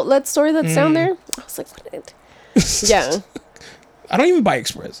outlet store that's down there. I was like, what? Yeah. I don't even buy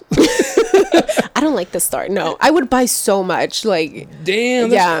Express. I don't like this store. No, I would buy so much. Like, Damn,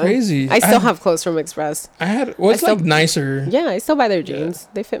 that's crazy. I still have clothes from Express. I had. What's I like still- nicer? Yeah, I still buy their jeans.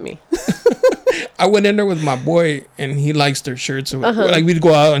 They fit me. I went in there with my boy, and he likes their shirts. So Uh-huh. like we'd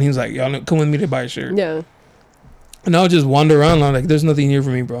go out, and he was like, "Y'all come with me to buy a shirt." Yeah. And I would just wander around. I'm like, "There's nothing here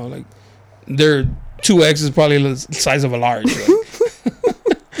for me, bro." Like, their 2X is probably the size of a large.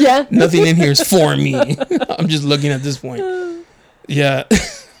 Like, Yeah. nothing in here is for me. I'm just looking at this point. Yeah.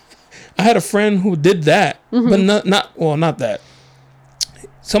 I had a friend who did that, but not that.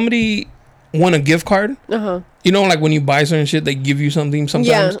 Somebody won a gift card. Uh-huh. You know, like when you buy certain shit, they give you something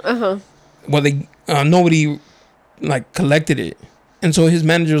sometimes. Yeah. Uh-huh. Well, they nobody like collected it, and so his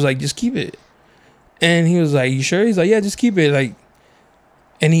manager was like, "Just keep it." And he was like, "You sure?" He's like, "Yeah, just keep it." Like,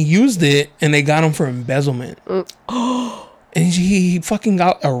 and he used it, and they got him for embezzlement. And he fucking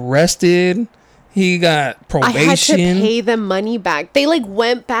got arrested. He got probation. I had to pay them money back. They like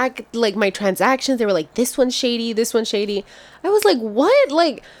went back like my transactions. They were like, this one's shady, this one's shady. I was like, what?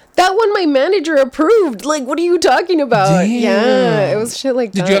 Like that one my manager approved. Like, what are you talking about? Damn. Yeah, it was shit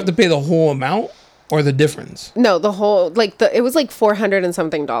like that. Did you have to pay the whole amount or the difference? No, the whole like it was like $400 and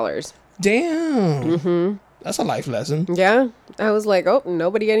something. Damn. Mm-hmm. That's a life lesson. Yeah. I was like, oh,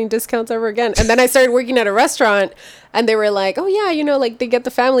 nobody getting discounts ever again. And then I started working at a restaurant and they were like, oh yeah, you know, like they get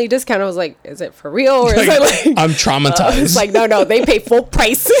the family discount. I was like, is it for real? Or is it like I'm traumatized. it's like, no, they pay full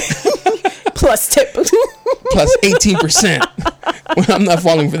price plus tip. Plus 18%. When I'm not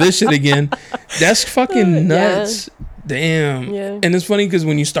falling for this shit again. That's fucking nuts. Damn. Yeah. And it's funny because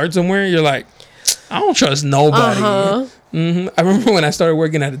when you start somewhere, you're like, I don't trust nobody. I remember when I started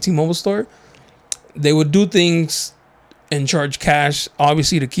working at a T-Mobile store, they would do things and charge cash,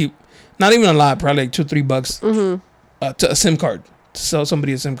 obviously, to keep, not even a lot, probably like $2-3 to a SIM card, to sell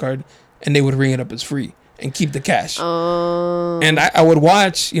somebody a SIM card, and they would ring it up as free and keep the cash. And I would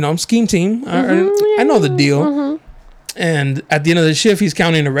watch, you know, I'm scheme team. I know the deal. And at the end of the shift, he's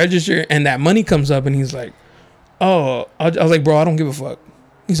counting the register, and that money comes up, and he's like, oh, I was like, bro, I don't give a fuck.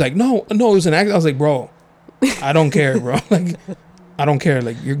 He's like, no, it was an accident. I was like, bro, I don't care, bro. Like, I don't care.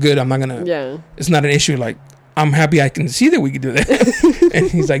 Like, you're good. I'm not gonna. Yeah. It's not an issue. Like, I'm happy I can see that we can do that. And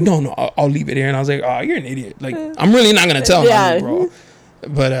he's like, no, I'll leave it here. And I was like, oh, you're an idiot. Like, I'm really not gonna tell Yeah. him, bro.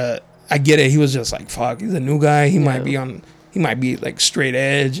 But I get it. He was just like, fuck. He's a new guy. He might be like straight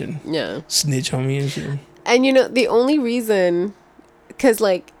edge and Yeah. snitch on me and shit. And you know, the only reason, because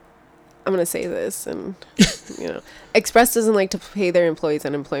like, I'm going to say this and, you know, Express doesn't like to pay their employees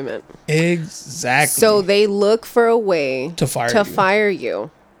unemployment. Exactly. So they look for a way To fire you.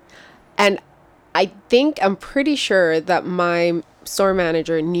 you. And I'm pretty sure that my store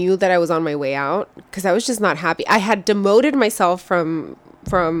manager knew that I was on my way out because I was just not happy. I had demoted myself from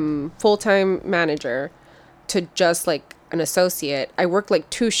full-time manager to just like an associate. I worked like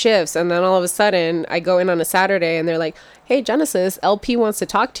 2 shifts and then all of a sudden I go in on a Saturday and they're like, hey, Genesis, LP wants to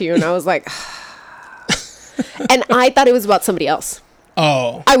talk to you. And I was like, and I thought it was about somebody else.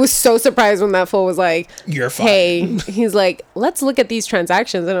 Oh, I was so surprised when that fool was like, you're fine. hey, he's like, let's look at these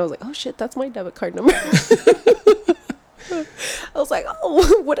transactions. And I was like, oh shit, that's my debit card number. I was like,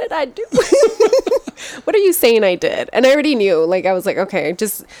 oh, what did I do? What are you saying I did? And I already knew. Like, I was like, okay,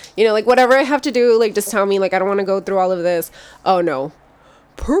 just, you know, like whatever I have to do, like just tell me, like, I don't want to go through all of this. Oh no.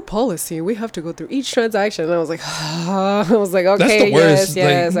 Per policy, we have to go through each transaction. And I was like, okay, That's the worst.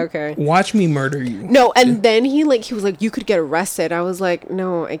 yes, Like, okay. Watch me murder you. No, and then he was like, you could get arrested. I was like,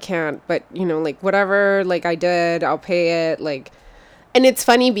 no, I can't. But, you know, like, whatever, like, I did, I'll pay it. Like, and it's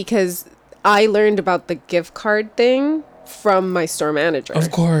funny because I learned about the gift card thing from my store manager.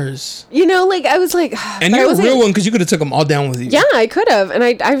 Of course. You know, like, I was like... And you're a real one because you could have took them all down with you. Yeah, I could have. And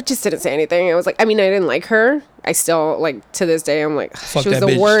I just didn't say anything. I was like, I mean, I didn't like her. I still, like, to this day, I'm like, Fuck she was that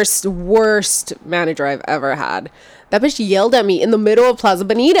the bitch. worst manager I've ever had. That bitch yelled at me in the middle of Plaza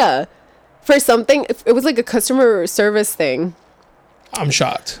Bonita for something. It was like a customer service thing. I'm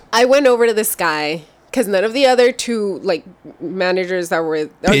shocked. I went over to this guy because none of the other two, like, managers that were...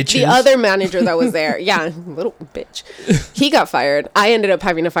 Bitches. The other manager that was there. Yeah, little bitch. He got fired. I ended up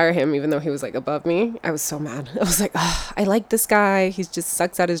having to fire him even though he was, like, above me. I was so mad. I was like, oh, I like this guy. He just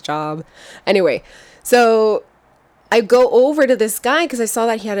sucks at his job. Anyway, so I go over to this guy because I saw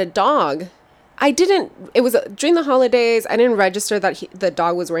that he had a dog. It was during the holidays. I didn't register that the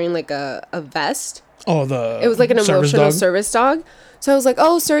dog was wearing, like, a vest. Oh, It was, like, an emotional service dog. So I was like,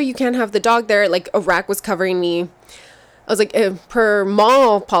 oh, sir, you can't have the dog there. Like, a rack was covering me. I was like, per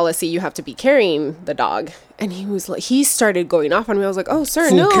mall policy, you have to be carrying the dog. And he started going off on me. I was like, oh, sir,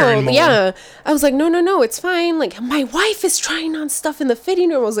 Full no. Karen mode. Yeah. I was like, no, it's fine. Like, my wife is trying on stuff in the fitting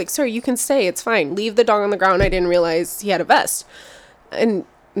room. I was like, sir, you can stay. It's fine. Leave the dog on the ground. I didn't realize he had a vest. And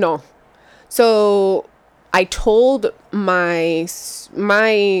no. So I told my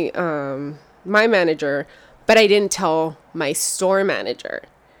manager, but I didn't tell my store manager.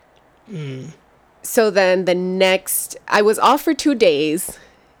 So then I was off for 2 days.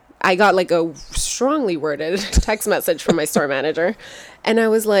 I got like a strongly worded text message from my store manager. And I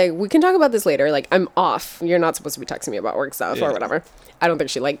was like, we can talk about this later. Like, I'm off. You're not supposed to be texting me about work stuff or whatever. I don't think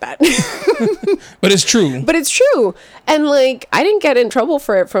she liked that. But it's true. But it's true. And like, I didn't get in trouble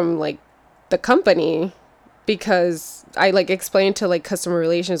for it from like the company because I like explained to like customer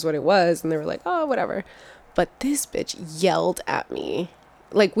relations what it was. And they were like, oh, whatever. But this bitch yelled at me.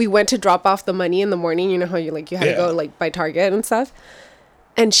 Like, we went to drop off the money in the morning. You know how you had to go like by Target and stuff.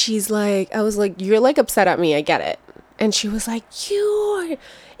 And she's like, I was like, you're like upset at me. I get it. And she was like,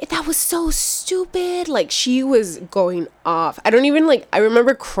 that was so stupid. Like, she was going off. I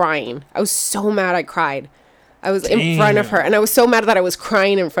remember crying. I was so mad I cried. I was in front of her. And I was so mad that I was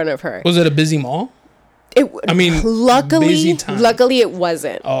crying in front of her. Was it a busy mall? Luckily it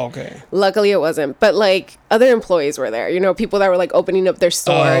wasn't. Oh, okay. Luckily it wasn't. But like, other employees were there. You know, people that were like opening up their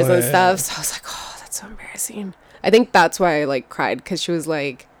stores and stuff. So I was like, oh, that's so embarrassing. I think that's why I like cried, because she was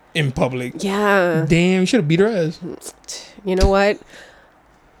like in public. Yeah. Damn, you should have beat her ass. You know what?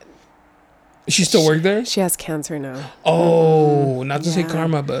 She still work there? She has cancer now. Oh, not to say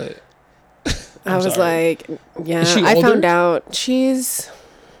karma, but I was like, yeah. Is she I older? found out she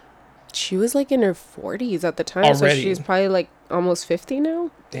was like in her 40s at the time. Already? So she's probably like almost 50 now.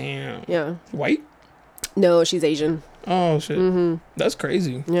 Damn. Yeah. White? No, she's Asian. Oh shit. Mm-hmm. That's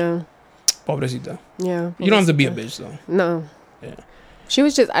crazy. Yeah. Pobrecita. Yeah. You don't have to be a bitch though. No. Yeah. She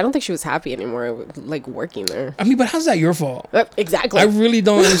was just, I don't think she was happy anymore, like working there. I mean, but how's that your fault? Exactly. I really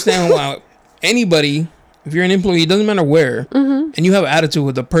don't understand why anybody, if you're an employee, it doesn't matter where, and you have an attitude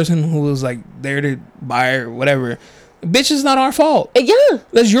with the person who was like there to buy or whatever. Bitch, it's not our fault. Yeah.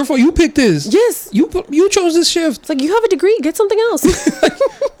 That's your fault. You picked this. Yes. You chose this shift. It's like, you have a degree. Get something else. Like,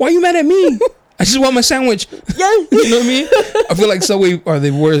 why are you mad at me? I just want my sandwich. Yeah. You know what I mean? I feel like Subway are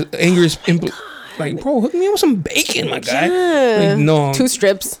the worst, angriest like, bro, hook me up with some bacon, my guy. Yeah. Like, no. 2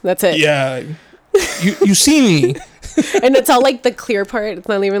 strips. That's it. Yeah. You see me. And it's all like the clear part. It's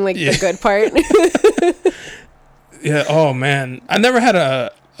not even like the good part. Yeah. Oh, man. I never had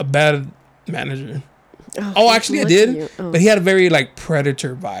a bad manager. Oh, actually, I did. But he had a very, like,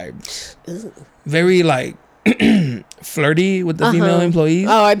 predator vibe. Very, like, flirty with the female employees.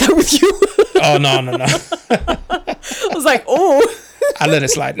 Oh, I thought with you. Oh, no. I was like, oh. I let it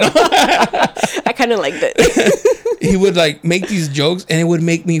slide. No. I kind of liked it. He would, like, make these jokes, and it would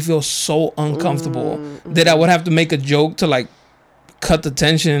make me feel so uncomfortable that I would have to make a joke to, like, cut the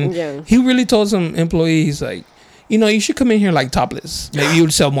tension. Yeah. He really told some employees, like, you know, you should come in here, like, topless. Maybe you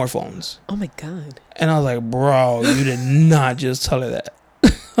would sell more phones. Oh, my God. And I was like, bro, you did not just tell her that.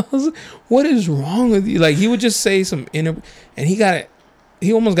 I was like, what is wrong with you? Like, he would just say some and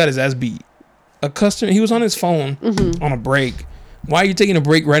he almost got his ass beat. A customer, he was on his phone on a break. Why are you taking a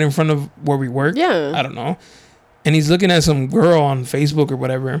break right in front of where we work? Yeah. I don't know. And he's looking at some girl on Facebook or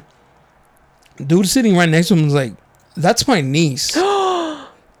whatever. Dude sitting right next to him was like, that's my niece. And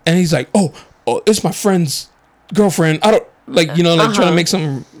he's like, oh, it's my friend's girlfriend. I don't, like, you know, like trying to make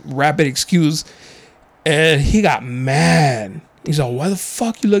some rapid excuse. And he got mad. He's like, why the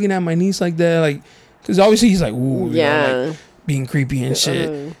fuck you looking at my niece like that? Like, because obviously he's like, ooh, you know, like being creepy and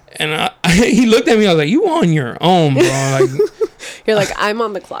shit. And he looked at me. I was like, you on your own, bro. Like, you're like, I'm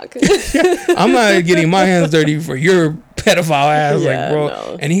on the clock. I'm not getting my hands dirty for your pedophile ass, like, bro.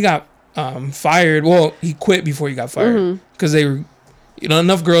 No. And he got fired. Well, he quit before he got fired because they were,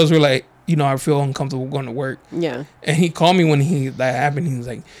 enough girls were like, I feel uncomfortable going to work. Yeah. And he called me when that happened. He was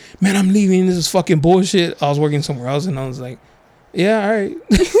like, man, I'm leaving. This is fucking bullshit. I was working somewhere else, and I was like, yeah, all right.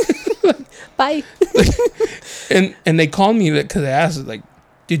 Bye. and they called me because they asked, like,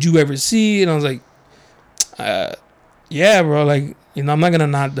 did you ever see? And I was like, yeah, bro. Like, I'm not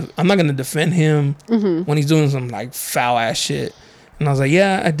gonna defend him when he's doing some like foul ass shit. And I was like,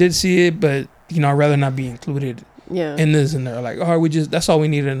 yeah, I did see it, but I'd rather not be included in this. And they're like, oh, that's all we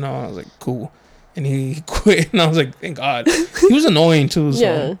needed to know. I was like, cool. And he quit, and I was like, thank God. He was annoying too.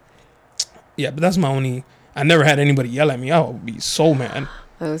 So yeah, but that's my only. I never had anybody yell at me. I would be so mad.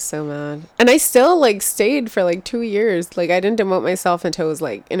 I was so mad. And I still like stayed for like 2 years. Like I didn't demote myself until it was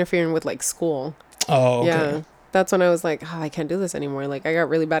like interfering with like school. Oh, okay. Yeah. That's when I was like, I can't do this anymore. Like I got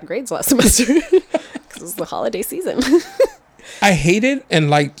really bad grades last semester because it was the holiday season. I hated and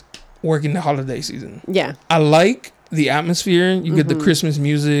liked working the holiday season. Yeah. I like the atmosphere. You get the Christmas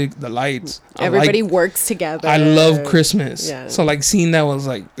music, the lights. Everybody works together. I love Christmas. Yeah. So like seeing that was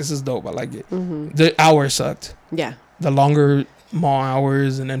like, this is dope. I like it. The hours sucked. Yeah. The longer mall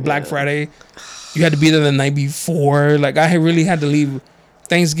hours, and then Black Friday, you had to be there the night before. Like I really had to leave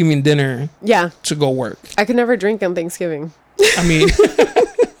Thanksgiving dinner to go work. I could never drink on Thanksgiving. I mean,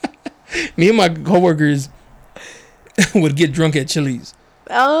 me and my coworkers would get drunk at Chili's.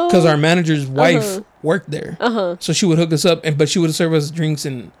 Oh. Because our manager's wife worked there. So she would hook us up, but she would serve us drinks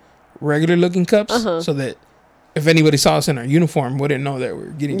in regular looking cups so that if anybody saw us in our uniform, wouldn't know that we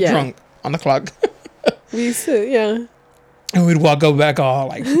were getting drunk on the clock. We used to, And we'd walk up back all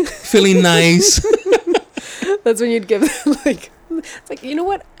like feeling nice. That's when you'd give them like, it's like, you know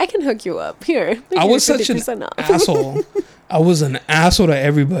what? I can hook you up. Here. I was such an asshole. I was an asshole to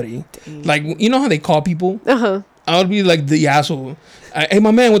everybody. Dang. Like, you know how they call people? I would be like the asshole. Hey,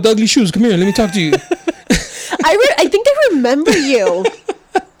 my man with the ugly shoes, come here. Let me talk to you. I think I remember you.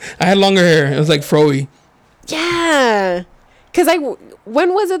 I had longer hair. It was like froey. Yeah. Because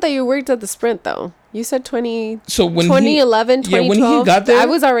when was it that you worked at the Sprint, though? You said 2011, 2012? Yeah, when he got there. I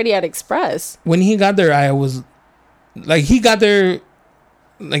was already at Express. When he got there, I was... Like, he got there,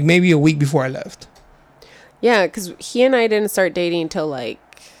 like, maybe a week before I left. Yeah, because he and I didn't start dating until, like,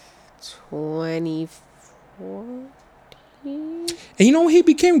 2014. And he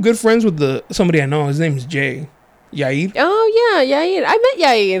became good friends with somebody I know. His name is Jay. Yair. Oh, yeah, Yair. I met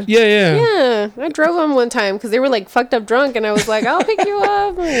Yair. Yeah. Yeah, I drove him one time because they were, like, fucked up drunk, and I was like, I'll pick you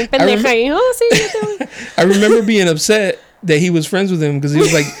up. I remember being upset that he was friends with him because he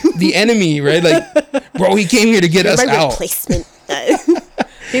was like the enemy, right? Like, bro, he came here to get us out. Replacement.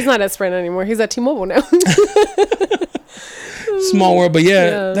 He's not at Sprint anymore. He's at T-Mobile now. Small world, but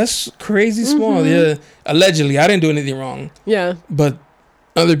that's crazy small. Yeah, allegedly, I didn't do anything wrong. Yeah, but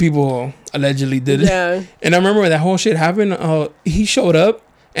other people allegedly did it. Yeah, and I remember when that whole shit happened. He showed up,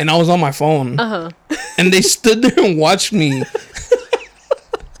 and I was on my phone. And they stood there and watched me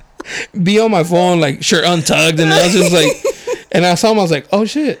be on my phone, like shirt untucked, and I was just like, and I saw him. I was like, oh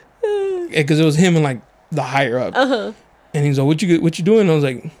shit, because it was him and like the higher up. And he's like, what you doing? I was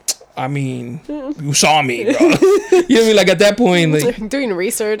like, I mean, you saw me, bro. You know what I mean? Like at that point, like doing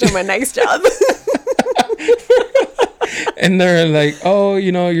research on my next job. And they're like, oh,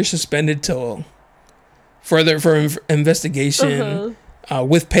 you're suspended till further for investigation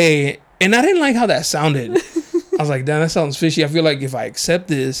with pay. And I didn't like how that sounded. I was like, damn, that sounds fishy. I feel like if I accept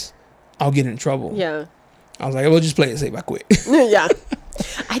this, I'll get in trouble. Yeah. I was like, we'll just play it safe. I quit. Yeah.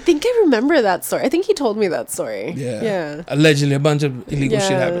 I think I remember that story. I think he told me that story. Yeah. Allegedly, a bunch of illegal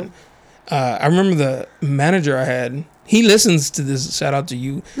shit happened. I remember the manager I had. He listens to this. Shout out to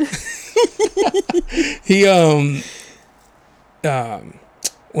you. He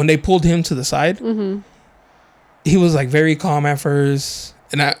when they pulled him to the side, he was like very calm at first,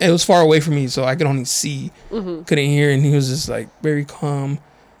 and it was far away from me, so I could only see, couldn't hear, and he was just like very calm,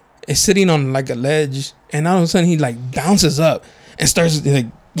 and sitting on like a ledge, and all of a sudden he like bounces up and starts like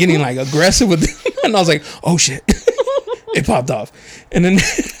getting like aggressive with it. And I was like, oh shit. It popped off, and then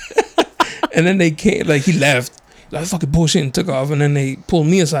and then they came, like he left like fucking bullshit and took off, and then they pulled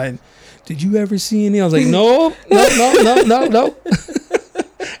me aside. Did you ever see any? I was like, no.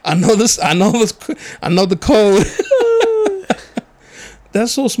 I know this. I know the code.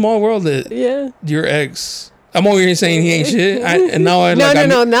 That's so small world that your ex. I'm over here saying he ain't shit. No,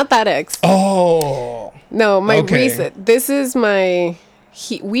 not that ex. Oh. No, my recent. This is my.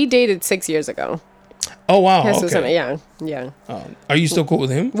 We dated 6 years ago. Oh wow. Okay. Yeah. Are you still cool with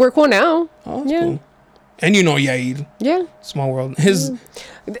him? We're cool now. Oh, that's cool. And Yair. Yeah. Small world. His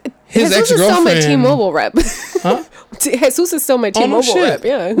ex-girlfriend. was still my T-Mobile rep. Huh? Jesus is still my T-Mobile rep.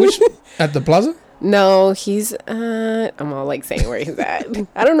 Yeah. Which at the plaza? No, he's. I'm all like saying where he's at.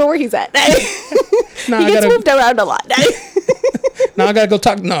 I don't know where he's at. Nah, he gets moved around a lot. Now I gotta go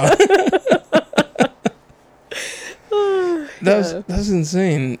talk. No. That's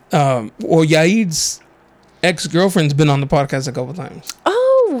insane. Well, Yaid's ex-girlfriend's been on the podcast a couple times.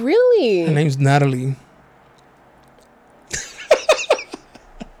 Oh, really? Her name's Natalie.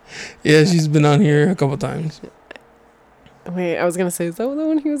 Yeah, she's been on here a couple times. Wait, I was gonna say, is that the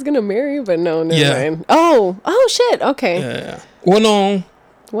one he was gonna marry? But no, never mind. Oh shit. Okay. Yeah. Well, no.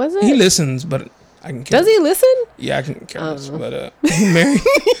 Was it? He listens, but I can care. Does he listen? Yeah, I can care less. But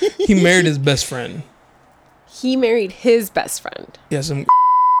he married his best friend. He married his best friend. Yeah,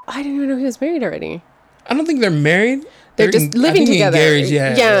 I didn't even know he was married already. I don't think they're married. They're just living together. Engaged.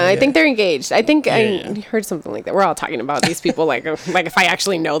 Yeah, I think they're engaged. I think I heard something like that. We're all talking about these people like if I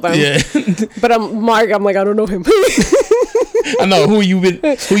actually know them. Yeah. But I'm like, I don't know him. I know who am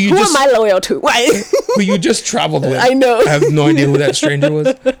I loyal to? Why? Who you just traveled with. I know. I have no idea who that stranger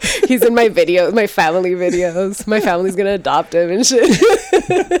was. He's in my videos, my family videos. My family's gonna adopt him and shit.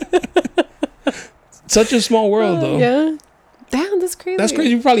 Such a small world, though. Yeah. Damn, that's crazy. That's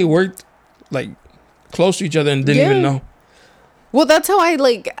crazy. We probably worked like close to each other and didn't even know. Well, that's how I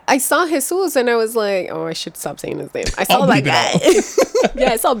saw Jesus and I was like, oh, I should stop saying his name. I saw that guy.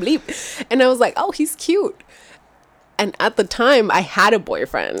 Yeah, I saw Bleep. And I was like, oh, he's cute. And at the time, I had a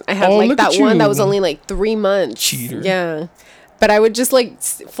boyfriend. I had like that one that was only like 3 months. Cheater. Yeah. But I would just like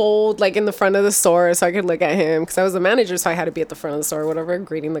fold like in the front of the store so I could look at him because I was a manager, so I had to be at the front of the store or whatever,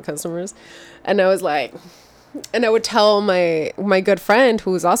 greeting the customers. And I was like, and I would tell my good friend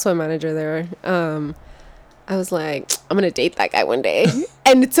who was also a manager there, I was like, I'm gonna date that guy one day.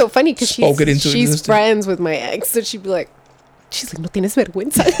 And it's so funny because she's friends with my ex, so she'd be like, no tienes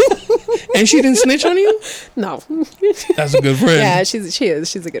vergüenza. And she didn't snitch on you? No. That's a good friend. Yeah, she's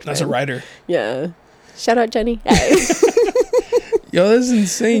a good friend. That's a writer. Yeah. Shout out, Jenny. Yo, that's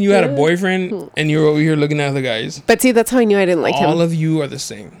insane. You had a boyfriend and you're over here looking at other guys. But see, that's how I knew I didn't like him. All of you are the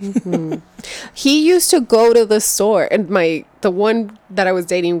same. Mm-hmm. He used to go to the store, and the one that I was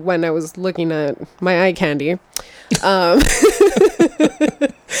dating when I was looking at my eye candy,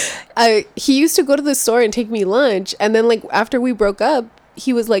 he used to go to the store and take me lunch. And then like after we broke up,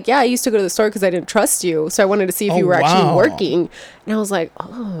 he was like, yeah, I used to go to the store because I didn't trust you. So I wanted to see if you were actually working. And I was like,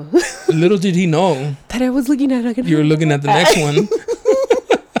 oh. Little did he know. That I was looking at. You were looking at the next one.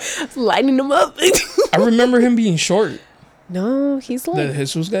 Lining him up. I remember him being short. No, he's like. The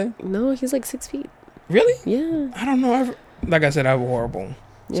Jesus guy? No, he's like 6 feet. Really? Yeah. I don't know. Like I said, I have a horrible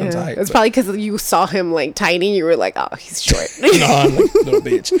sense of height. It's probably because you saw him like tiny. You were like, oh, he's short. No, I'm like, little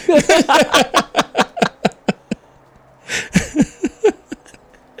bitch.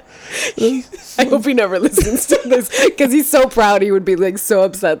 I hope he never listens to this because he's so proud. He would be like so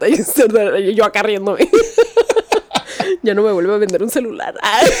upset that you said that. Yo acá riéndome. Ya no me vuelve a vender un celular.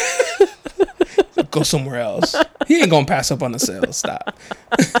 Go somewhere else. He ain't gonna pass up on the sale. Stop.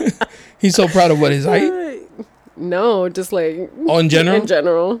 He's so proud of what his height. No, just like in general. In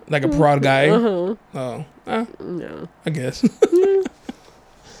general, like a proud guy. Uh-huh. Oh, no. I guess.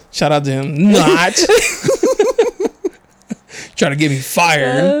 Shout out to him. Not trying to get me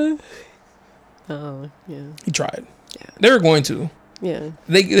fired. Oh yeah. He tried. Yeah. They were going to. Yeah.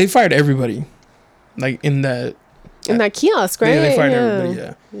 They fired everybody. Like in that kiosk, right? Yeah, they fired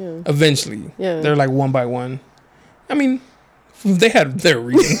everybody. Yeah. Eventually. Yeah. They're like one by one. I mean, they had their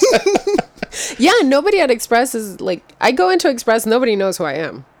reasons. Yeah, nobody at Express is like, I go into Express, nobody knows who I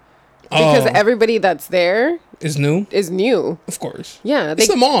am. Because everybody that's there is new. Of course. Yeah. It's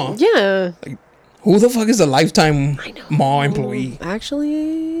the mall. Yeah. Like, who the fuck is a lifetime mall employee?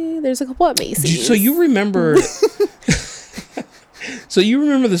 Actually, there's a couple at Macy's. So you remember... So you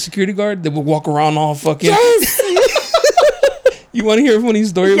remember the security guard that would walk around all fucking... Yes! You want to hear a funny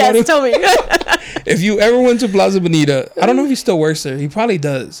story about him? Yes, tell me. If you ever went to Plaza Bonita, I don't know if he still works there. He probably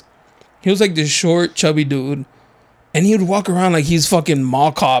does. He was like this short, chubby dude. And he would walk around like he's fucking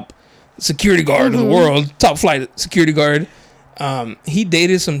mall cop, security guard of the world, top flight security guard. He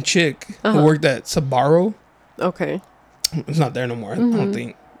dated some chick who worked at Sbarro. Okay. It's not there no more. I don't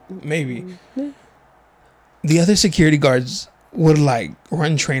think. Maybe. The other security guards would like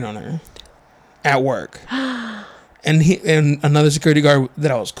run train on her at work. And another security guard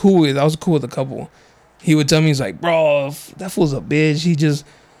that I was cool with a couple. He would tell me, he's like, bro, that fool's a bitch.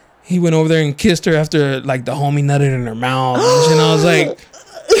 He went over there and kissed her after like the homie nutted in her mouth. And I was like,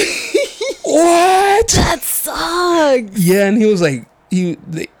 what? That sucks. Yeah, and he was like, he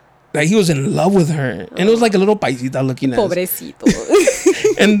was in love with her. And it was like a little paisita looking at Pobrecito.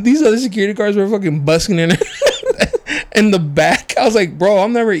 And these other security guards were fucking busking in her. in the back. I was like, bro,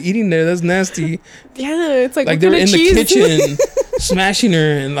 I'm never eating there. That's nasty. Yeah, it's like Like, they're in the kitchen smashing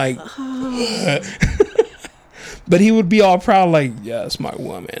her and like. But he would be all proud, like, yes, my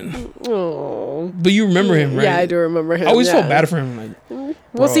woman. Oh. But you remember him, right? Yeah, I do remember him. I always felt bad for him. Like,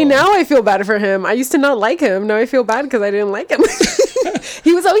 well, see, now I feel bad for him. I used to not like him. Now I feel bad because I didn't like him.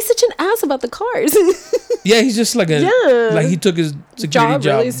 He was always such an ass about the cars. yeah, he's just like like he took his security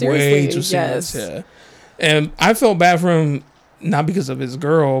job really way too serious. Yeah, and I felt bad for him not because of his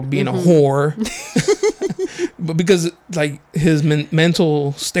girl being a whore, but because like his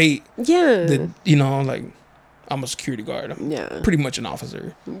mental state. Yeah, that, you know, like. I'm a security guard. I'm pretty much an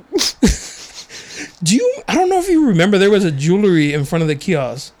officer. I don't know if you remember, there was a jewelry in front of the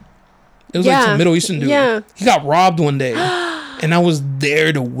kiosk. It was like some Middle Eastern dude. Yeah. He got robbed one day. And I was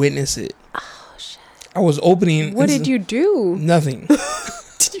there to witness it. Oh, shit. I was opening. What did you do? Nothing.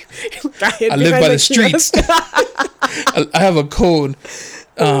 I live by the streets. I have a code.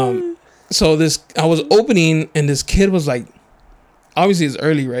 So I was opening and this kid was like, obviously it's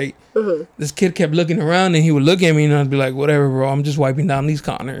early, right? Uh-huh. This kid kept looking around and he would look at me and I'd be like, whatever, bro, I'm just wiping down these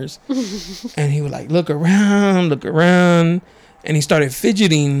counters. And he would like look around. And he started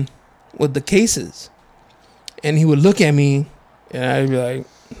fidgeting with the cases. And he would look at me and I'd be like,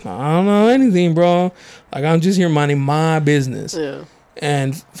 I don't know anything, bro. Like, I'm just here minding my business. Yeah.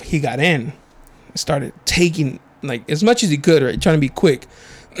 And he got in, started taking like as much as he could, right? Trying to be quick.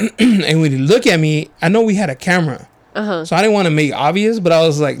 And when he looked at me, I know we had a camera. Uh-huh. So I didn't want to make obvious, but I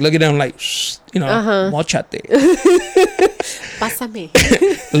was like, look at them like, shh, you know, mochate. Pásame.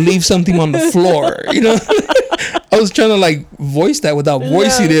 Leave something on the floor, you know. I was trying to like voice that without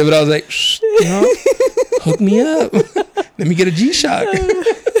voicing it, but I was like, shh, you know, hook me up. Let me get a G-Shock.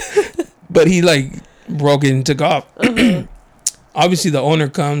 But he like broke it and took off. Obviously the owner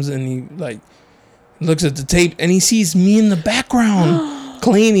comes and he like looks at the tape and he sees me in the background.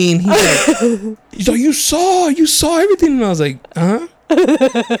 Cleaning. He's like, you saw everything. And I was like, huh?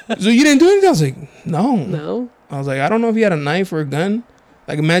 So you didn't do anything? I was like, no. I was like, I don't know if he had a knife or a gun.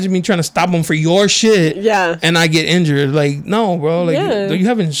 Like, imagine me trying to stop him for your shit. Yeah. And I get injured. Like, no, bro. Like, do you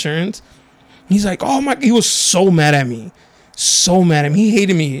have insurance? He's like, oh my. He was so mad at me. He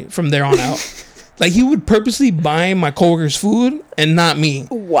hated me from there on out. Like, he would purposely buy my coworkers food and not me.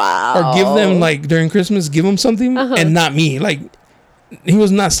 Wow. Or give them, like, during Christmas, give them something and not me. Like, he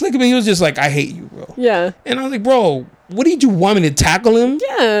was not slick, but he was just like, I hate you, bro. Yeah. And I was like, bro, what did you want me to tackle him?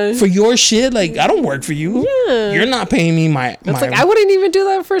 Yeah. For your shit? Like, I don't work for you. Yeah. You're not paying me my... It's like, I wouldn't even do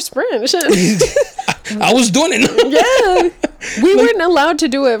that for Sprint. I was doing it. Yeah. We weren't allowed to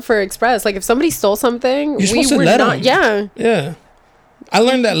do it for Express. Like, if somebody stole something, we were not... Him. Yeah. Yeah. I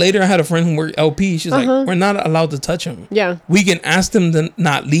learned that later. I had a friend who worked LP. She's like, we're not allowed to touch him. Yeah. We can ask them to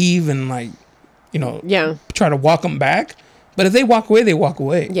not leave and, like, you know, try to walk them back. But if they walk away, they walk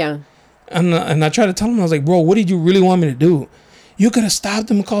away. Yeah. And I tried to tell him, I was like, bro, what did you really want me to do? You could have stopped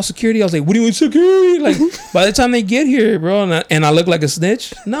them and called security. I was like, what do you want security? Like, by the time they get here, bro, and I look like a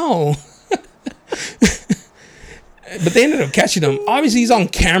snitch? No. But they ended up catching him. Obviously, he's on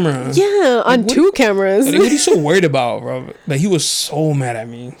camera. Yeah, on like, 2 cameras. What are you so worried about, bro? But he was so mad at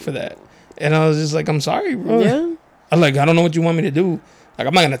me for that. And I was just like, I'm sorry, bro. Yeah. I don't know what you want me to do. Like,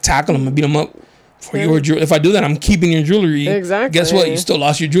 I'm not going to tackle him and beat him up. For your jewelry. If I do that, I'm keeping your jewelry. Exactly. Guess what? You still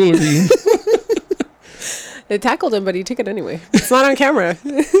lost your jewelry. They tackled him, but he took it anyway. It's not on camera.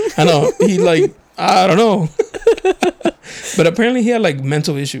 I know. He I don't know. But apparently he had like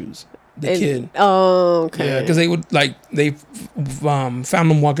mental issues. The kid. Oh, okay. Yeah, because they would they found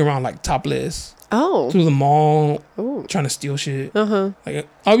him walking around like topless. Oh. Through the mall, trying to steal shit. Like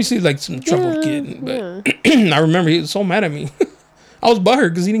obviously like some troubled kid, but I remember he was so mad at me. I was butthurt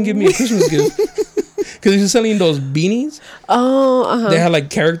because he didn't give me a Christmas gift. Because he was selling those beanies. Oh, They had like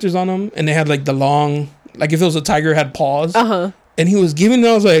characters on them, and they had like the long, like if it was a tiger, it had paws. And he was giving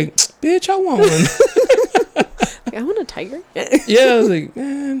them. I was like, bitch, I want one. Like, I want a tiger. Yeah, I was like,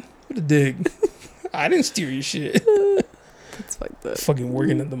 man, what a dick. I didn't steal your shit. It's like that. Fucking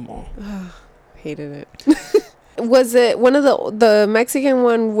working at the mall. Hated it. Was it one of the Mexican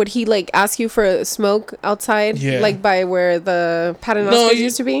one? Would he like ask you for a smoke outside? Yeah. Like by where the Paternoster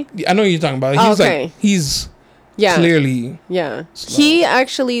used to be? I know what you're talking about. He's like, he's clearly. Yeah. Slow. He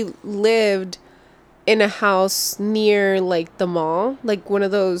actually lived in a house near like the mall, like one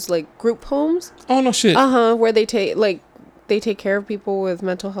of those like group homes. Oh, no shit. Where they take care of people with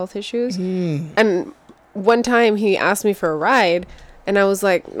mental health issues. And one time he asked me for a ride. And I was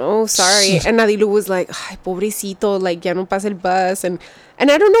like, no, sorry. And Nadilu was like, ay, pobrecito, like, ya no pasa el bus. And I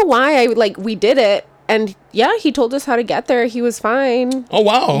don't know why we did it. And yeah, he told us how to get there. He was fine. Oh,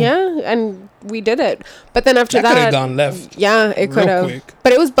 wow. Yeah, and we did it. But then after That could that, have gone left. yeah, it could real have. quick.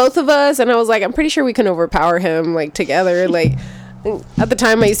 But it was both of us, and I was like, I'm pretty sure we can overpower him, like, together. Like, at the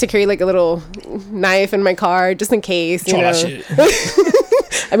time, I used to carry, like, a little knife in my car, just in case, you know. Shit.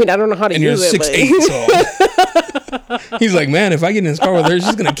 I mean, I don't know how to And you're use it, 6'8", so... He's like, man, if I get in this car with her,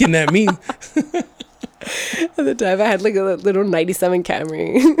 she's going to kidnap me. At the time, I had, like, a little 97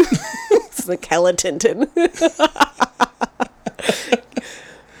 Camry. It's like hella tinted.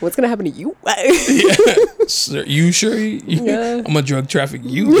 What's gonna happen to you? Yeah. Sir, you sure? Yeah. I'm gonna drug traffic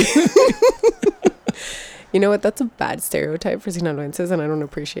you. You know what? That's a bad stereotype for Sinaloenses, and I don't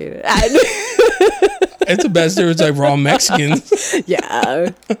appreciate it. It's a bad stereotype for all Mexicans. Yeah.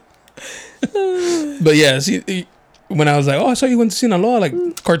 But yeah, see, when I was like, oh, I saw you went to Sinaloa,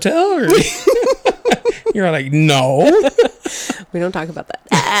 like cartel, or you're like, no. We don't talk about that.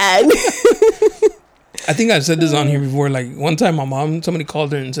 I think I've said this on here before. Like one time, somebody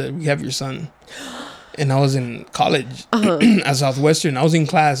called her and said, "We have your son," and I was in college at Southwestern. I was in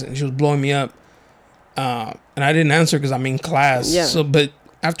class, and she was blowing me up, and I didn't answer because I'm in class. Yeah. So, but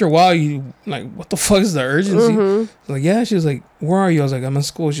after a while, you like, what the fuck is the urgency? I was like, yeah. She was like, where are you? I was like, I'm at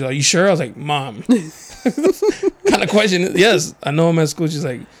school. She's like, you sure? I was like, Mom. Kind of question. Yes, I know I'm at school. She's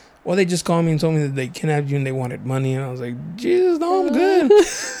like, well, they just called me and told me that they kidnapped you and they wanted money. And I was like, Jesus, no, I'm good.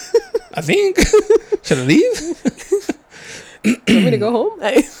 I think. Should I leave? Want me to go home?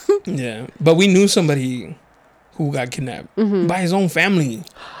 Yeah. But we knew somebody who got kidnapped by his own family.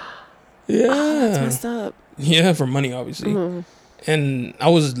 Yeah. That's messed up. Yeah, for money, obviously. And I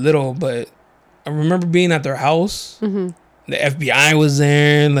was little, but I remember being at their house. The FBI was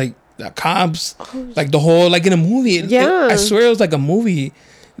there, like the cops, like the whole, like in a movie. Yeah. I swear it was like a movie.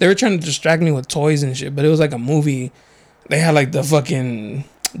 They were trying to distract me with toys and shit, but it was like a movie. They had like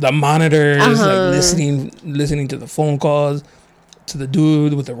the monitors, like listening to the phone calls, to the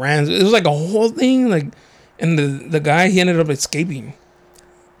dude with the rams. It was like a whole thing, like, and the guy, he ended up escaping.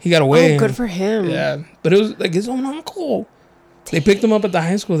 He got away. Oh, good for him. Yeah, but it was like his own uncle. They picked him up at the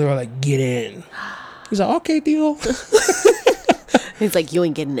high school. They were like, get in. He's like, okay, deal. He's like, you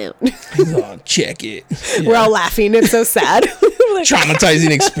ain't getting out. He's like, oh, check it. Yeah. We're all laughing. It's so sad. Like,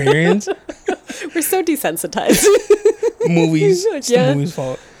 traumatizing experience. we're so desensitized. Movies. It's Yeah. the movie's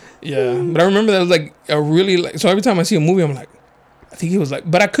fault. Yeah. But I remember that was like a really, like, so every time I see a movie, I'm like, I think he was like,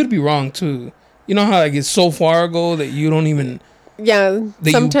 but I could be wrong too. You know how like it's so far ago that you don't even. Yeah.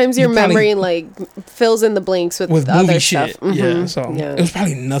 Sometimes your memory like fills in the blanks with movie other shit. stuff. Yeah. So it was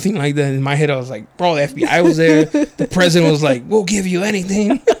probably nothing like that. In my head, I was like, bro, the FBI was there. The president was like, we'll give you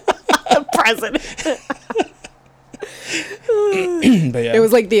anything. President. But yeah. It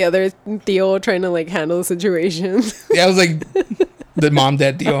was like the other Theo trying to like handle the situation. Yeah, I was like the mom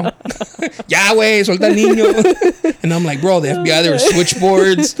dad deal. Yahweh, suelta el niño. And I'm like, bro, the FBI, there were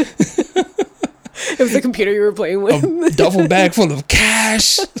switchboards, It was the computer you were playing with. a duffel bag full of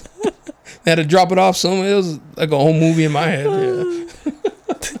cash. They had to drop it off somewhere. It was like a whole movie in my head. Yeah.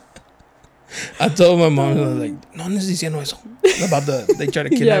 I told my mom, I was like, no andes diciendo eso. About they tried to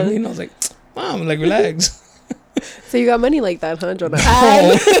kidnap me. And I was like, Mom, like, relax. So you got money like that, huh, Jonah?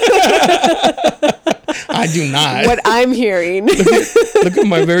 I do not. What I'm hearing. Look at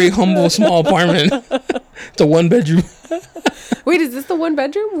my very humble small apartment. It's a 1-bedroom. Wait, is this the 1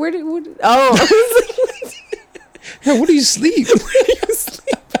 bedroom? Oh. Yeah, where do you sleep?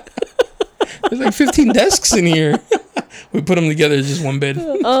 There's like 15 desks in here. We put them together as just one bed.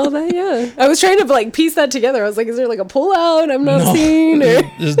 Oh, yeah. I was trying to like piece that together. I was like, is there like a pull out I'm not seeing? Or...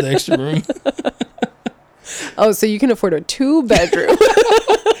 Just the extra room. Oh, so you can afford a 2-bedroom.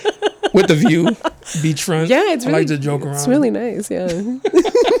 With the view, beachfront. Yeah, it's I really, like to joke around. It's really nice, yeah.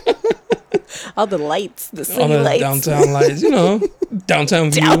 All the lights, the city all the lights. downtown lights,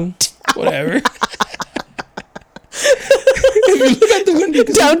 downtown view, whatever. If you look out the window,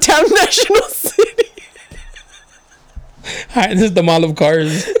 Downtown National City. Hi, this is the Mall of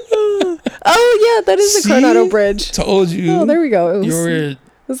Cars. Oh, yeah, that is the Coronado Bridge. Told you. Oh, there we go. You were It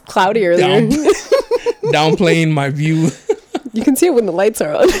was cloudy earlier. downplaying my view. You can see it when the lights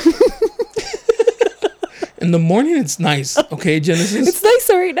are on. In the morning, it's nice. Okay, Genesis? It's nice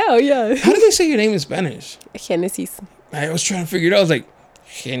right now, yeah. How do they say your name in Spanish? Genesis. I was trying to figure it out. I was like,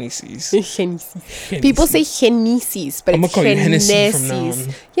 Genesis. People say Genesis, but I'm it's gonna call you Hennessy from now Genesis.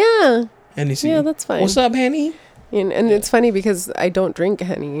 on. Yeah. Hennessy. Yeah, that's fine. What's up, Henny? And it's funny because I don't drink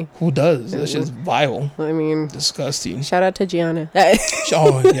Henny. Who does? That's just vile. I mean, Disgusting. shout out to Gianna.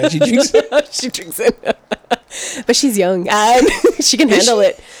 Oh, yeah, she drinks. She drinks it. But she's young. And she can handle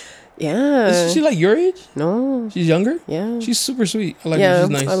it. Yeah. Is she like your age? No. She's younger? Yeah. She's super sweet. I like yeah, her. She's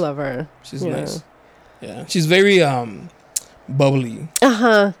nice. I love her. She's nice. Yeah, she's very bubbly.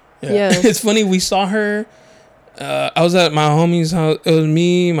 Yeah. It's funny. We saw her. I was at my homie's house. It was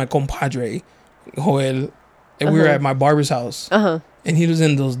me, my compadre, Joel, and we were at my barber's house. And he was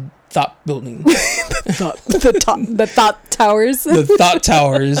in those thought buildings. The thought towers. The thought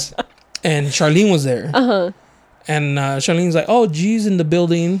towers. And Charlene was there. And Charlene's like, "Oh, G's in the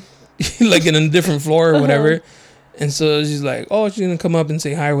building," like in a different floor or whatever. And so she's like, "Oh, she's gonna come up and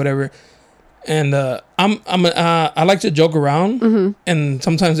say hi or whatever." And I like to joke around, and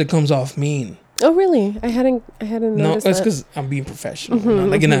sometimes it comes off mean. Oh, really? I hadn't No, noticed that's that. because I'm being professional, not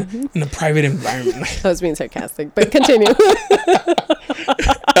like in a private environment. I was being sarcastic, but continue.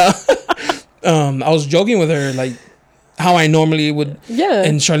 I was joking with her like how I normally would. Yeah.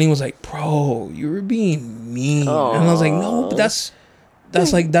 And Charlene was like, "Bro, you were being mean." And I was like, "No, but that's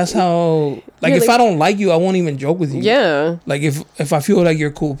how, like, if I don't like you, I won't even joke with you." Yeah. Like if I feel like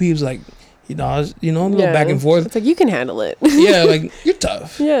you're cool peeps, like, a little back and forth. It's like, you can handle it. Yeah, like, you're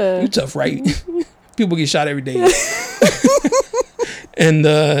tough. Yeah. You're tough, right? People get shot every day.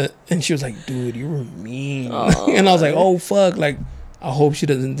 And she was like, "Dude, you were mean." And I was like, "Oh fuck!" Like, I hope she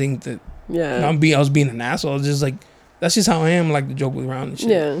doesn't think that I was being an asshole. It's just like, that's just how I am. Like, to joke around and shit.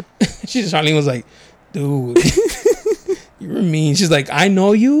 Yeah. Charlene was like, "Dude, you were mean." She's like, "I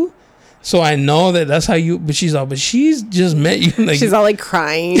know you, so I know that's how you." But she's just met you. Like, she's all like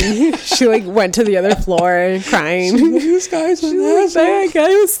crying. She like went to the other floor and crying. She's like, "This guy's an asshole. That guy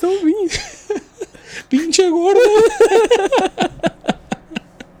was so mean." Pinche gordo.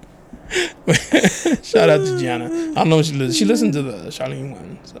 Shout out to Gianna. I don't know if she listened to the Charlene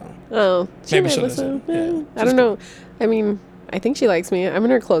one, so Maybe she'll listen. listen. Yeah, I don't know. I mean, I think she likes me. I'm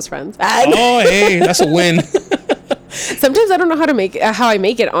in her close friends. Oh, hey, that's a win. Sometimes I don't know how I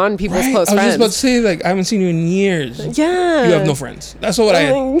make it on people's close I was friends. just about to say, like, I haven't seen you in years. Yeah. You have no friends. That's what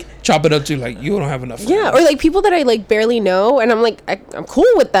I chop it up to. Like, you don't have enough friends. Yeah, or like people that I like barely know, and I'm like, I'm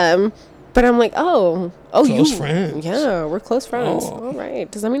cool with them, but I'm like, oh, close friends. Yeah, we're close friends. Oh. All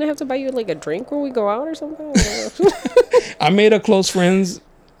right. Does that mean I have to buy you like a drink when we go out or something? I made a close friends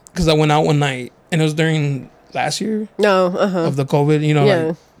because I went out one night, and it was during last year of the COVID. You know,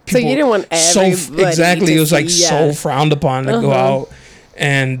 like, so you didn't want everybody exactly. to It was like see, so frowned upon to go out,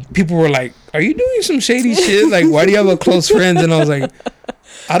 and people were like, "Are you doing some shady shit? Like, why do you have a close friend?" And I was like,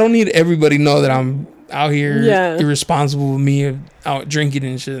 "I don't need everybody to know that I'm out here irresponsible with me out drinking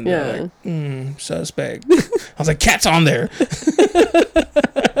and shit." And they're like, suspect. I was like, "Cat's on there."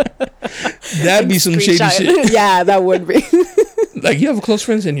 That'd be some shady shit. Yeah, that would be. Like, you have close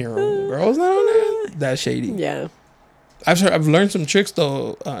friends and your girl's not on there? That's shady. Yeah. I've learned some tricks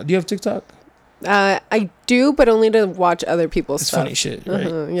though. Do you have TikTok? I do, but only to watch other people's stuff. It's funny shit,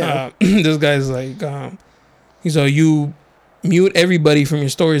 right? Yeah. This guy's like, he's like, you mute everybody from your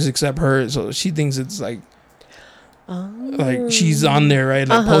stories except her, so she thinks it's like she's on there, right?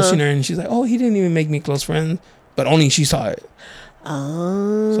 Like posting her, and she's like, "Oh, he didn't even make me close friends," but only she saw it.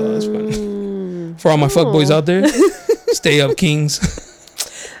 Oh. So that's funny. For all my fuckboys out there, stay up, kings.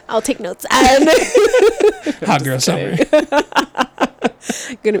 I'll take notes. Hot girl summer.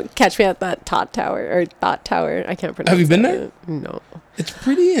 Gonna catch me at that thought tower. I can't pronounce. Have you been there? No. It's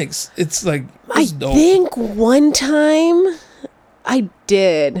pretty. It's like it's dope. Think one time I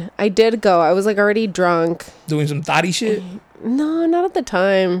did go. I was like already drunk. Doing some thotty shit. No, not at the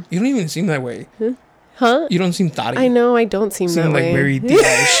time. You don't even seem that way. Huh? You don't seem thotty. I know. I don't seem that like way. very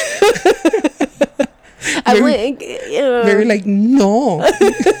I'm like, you know, very like, no.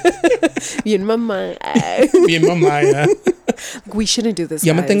 in my mind. Bien mamá, ya. We shouldn't do this.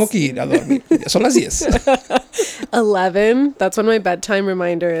 Ya me guys. tengo que ir a dormir. Ya son las 10. 11. That's when my bedtime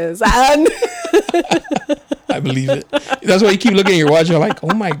reminder is. I believe it. That's why you keep looking at your watch. You're like,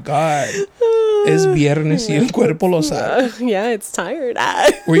 oh my God. Es viernes y el cuerpo lo sabe. Yeah, it's tired.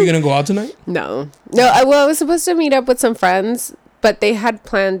 Were you going to go out tonight? No. I was supposed to meet up with some friends, but they had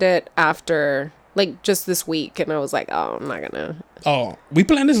planned it after, like, just this week. And I was like, oh, I'm not going to. Oh, we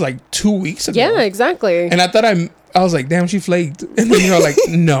planned this like 2 weeks ago. Yeah, exactly. And I thought I was like, damn, she flaked. And then you're like,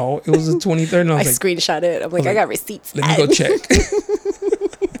 no, it was the 23rd. And I was like, screenshot it. I'm like, I got receipts. Let me go check.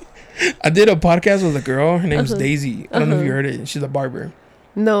 I did a podcast with a girl. Her name was Daisy. I don't know if you heard it. She's a barber.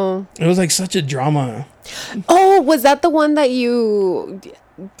 No. It was like such a drama. Oh, was that the one that you...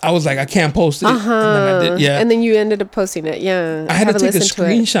 I was like, I can't post it. And then I did, yeah. And then you ended up posting it. Yeah. I had to take a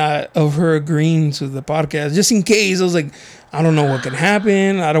screenshot of her agreeing to the podcast just in case. I was like, I don't know what could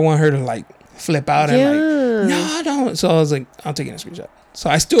happen. I don't want her to like flip out and like, no, I don't. So I was like, I'll take a screenshot. So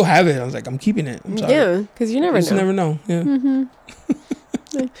I still have it. I was like, I'm keeping it. I'm sorry. Yeah, because you never know. You never know. Yeah. Mm-hmm.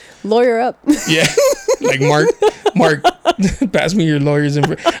 Lawyer up. Yeah. Like Mark, pass me your lawyer's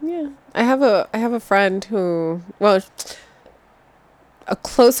info. Yeah. I have a friend who, well, a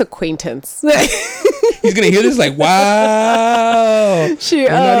close acquaintance. He's gonna hear this like, wow, we're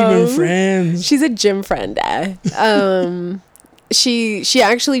not even friends. She's a gym friend. She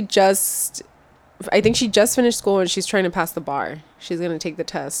actually I think she just finished school and she's trying to pass the bar. She's gonna take the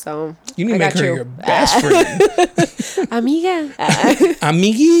test. So you need to make her your best friend. Amiga.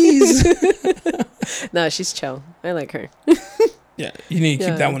 Amiguis. No, she's chill. I like her. Yeah, you need to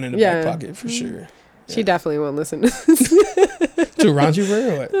keep that one in the back pocket for sure. She definitely won't listen to this. To raunchy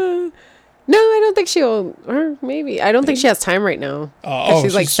her or what? No, I don't think she'll. Or maybe. I don't think she has time right now.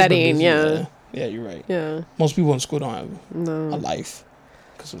 She's like studying. Yeah, you're right. Yeah. Most people in school don't have a life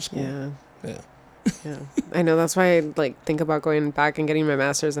because of school. Yeah. Yeah. I know. That's why I like think about going back and getting my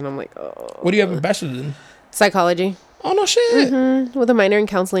master's, and I'm like, oh. What do you have a bachelor's in? Psychology. Oh no shit. Mm-hmm. With a minor in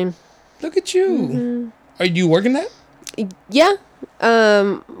counseling. Look at you. Mm-hmm. Are you working that? Yeah.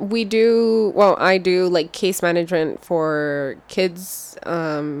 We do, well, I do like case management for kids,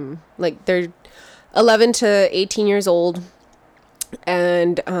 like they're 11 to 18 years old.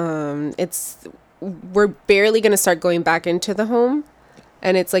 And, we're barely going to start going back into the home,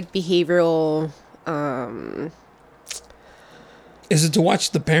 and it's like behavioral, Is it to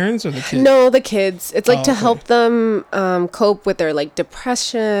watch the parents or the kids? No, the kids. It's like to help them cope with their like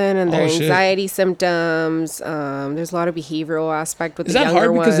depression and their anxiety symptoms. There's a lot of behavioral aspect with the younger ones. Is that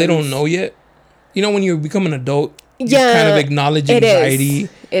hard because they don't know yet? You know, when you become an adult, you kind of acknowledge anxiety.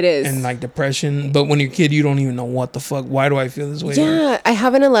 It is. And like depression. But when you're a kid, you don't even know what the fuck. Why do I feel this way? Yeah, I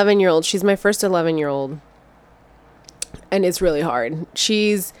have an 11-year-old. She's my first 11-year-old. And it's really hard.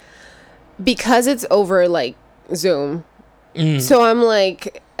 Because it's over like Zoom. So I'm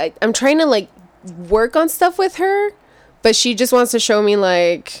like, I'm trying to like work on stuff with her, but she just wants to show me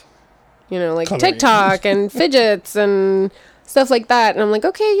like, you know, like coloring. TikTok and fidgets and stuff like that. And I'm like,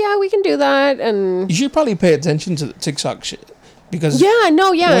 okay, yeah, we can do that. And you should probably pay attention to the TikTok shit because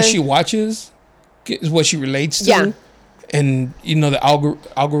what she watches is what she relates to. Yeah. And you know, the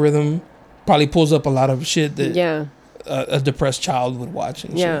algorithm probably pulls up a lot of shit that a depressed child would watch.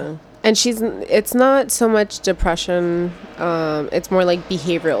 And shit. And it's not so much depression. It's more like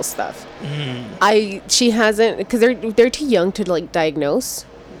behavioral stuff. She hasn't, because they're too young to like diagnose.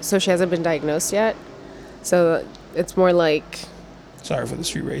 So she hasn't been diagnosed yet. So it's more like. Sorry for the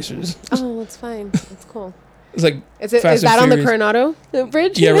street racers. Oh, it's fine. It's cool. It's like. Is that on the Coronado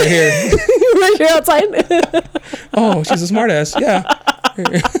Bridge? Yeah, right here. Right here outside. Oh, she's a smartass. Yeah.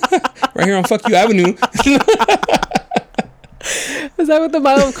 Right here on Fuck You Avenue. Is that what the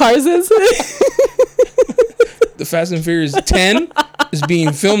model of Cars is? The Fast and Furious 10 is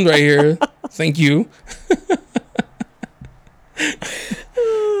being filmed right here. Thank you.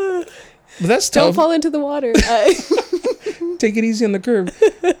 But that's tough. Don't fall into the water. Take it easy on the curb.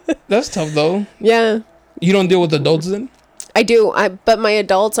 That's tough though. Yeah. You don't deal with adults then? I do. But my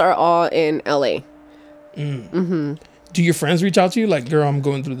adults are all in LA. Mm-hmm. Do your friends reach out to you like, girl, I'm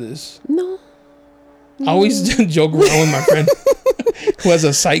going through this? No. I always joke around with my friend who has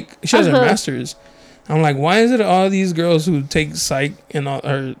a psych. She has her master's. I'm like, why is it all these girls who take psych and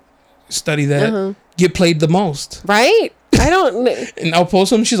or study that get played the most? Right? I don't. And I'll post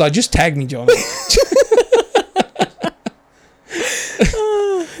them. She's like, just tag me, Jonah.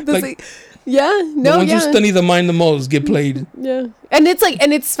 The ones who study the mind the most get played. Yeah. And it's like,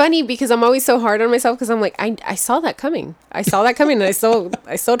 and it's funny because I'm always so hard on myself because I'm like, I saw that coming. And I still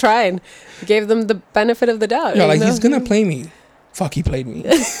tried. Gave them the benefit of the doubt. Yeah, like, he's going to play me. Fuck, he played me.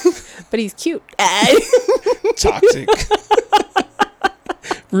 But he's cute. Toxic.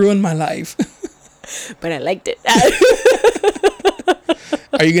 Ruined my life. But I liked it.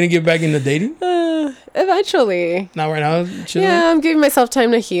 Are you going to get back into dating? Eventually. Not right now? Chilling? Yeah, I'm giving myself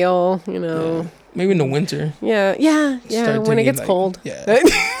time to heal, you know. Yeah. Maybe in the winter. Yeah. When it gets cold. Yeah.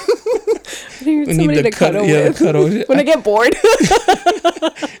 We need somebody to cuddle with. When I get bored.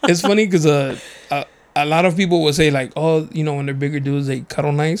 It's funny because a lot of people will say like, oh, you know, when they're bigger dudes, they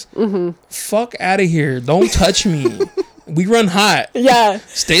cuddle nice. Mm-hmm. Fuck out of here. Don't touch me. We run hot. Yeah.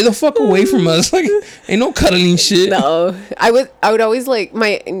 Stay the fuck away from us. Like, ain't no cuddling shit. No. I would always like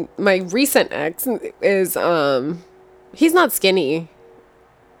my recent ex is he's not skinny.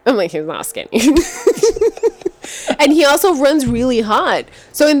 I'm like, he's not skinny. And he also runs really hot.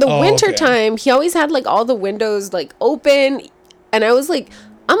 So in the winter time, he always had like all the windows like open, and I was like,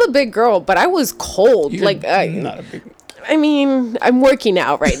 I'm a big girl, but I was cold. You're not a big. I mean, I'm working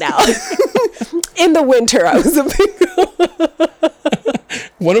out right now. In the winter, I was a big girl.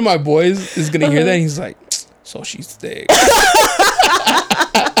 One of my boys is gonna hear that. And he's like, so she's thick.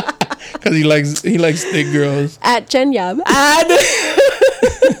 Because he likes thick girls. At Jen Yab.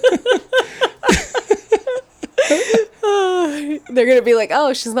 They're gonna be like,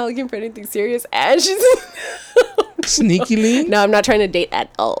 oh, she's not looking for anything serious, and she's Sneaky link? no, I'm not trying to date at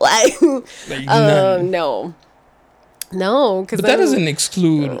all. Like, none. No, because But that doesn't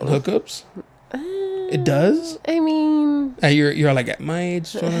exclude hookups. It does? I mean, You're like at my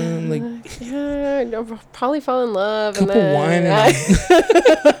age, trying to, like, yeah, I'll probably fall in love. cup and of wine.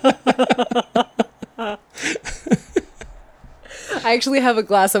 I actually have a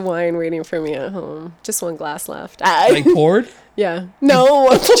glass of wine waiting for me at home. Just one glass left. Like poured? Yeah. No,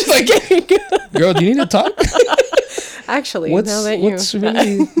 I'm just kidding. Girl, do you need to talk? Actually, What's now that you...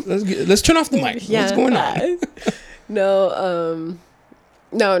 really... Let's turn off the mic. Yeah. What's going on? No,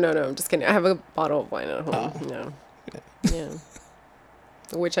 no, I'm just kidding. I have a bottle of wine at home. Oh. No. Yeah.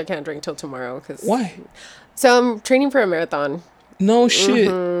 Which I can't drink till tomorrow. Why? So I'm training for a marathon. No shit.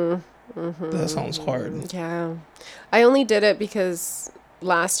 That sounds hard. Yeah. I only did it because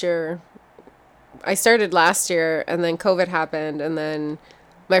I started last year and then COVID happened, and then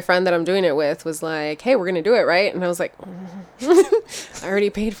my friend that I'm doing it with was like, hey, we're going to do it, right? And I was like, I already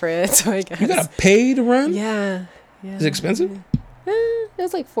paid for it, so I guess. You gotta pay to run? Yeah. Is it expensive? It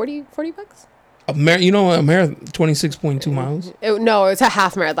was like $40 bucks. A marathon, 26.2 miles? No, it's a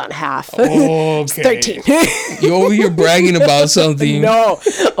half marathon, half. Okay. 13. You over here bragging about something. No.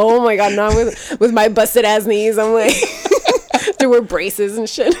 Oh my God, not with my busted ass knees. I'm like, to wear braces and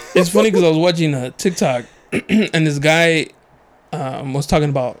shit. It's funny because I was watching a TikTok and this guy was talking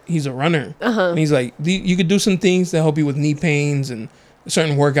about, he's a runner. And he's like, you could do some things to help you with knee pains and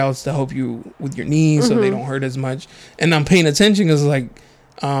certain workouts to help you with your knees so they don't hurt as much. And I'm paying attention because like,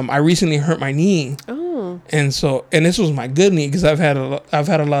 I recently hurt my knee. Oh. And this was my good knee because I've had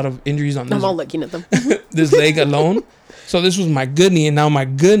a lot of injuries on this. I'm all looking at them. This leg alone. So this was my good knee, and now my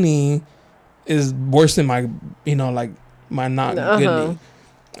good knee is worse than my, like my not good knee.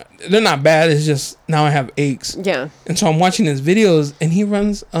 They're not bad. It's just now I have aches. Yeah. And so I'm watching his videos, and he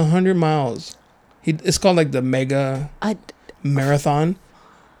runs 100 miles. It's called like the mega marathon.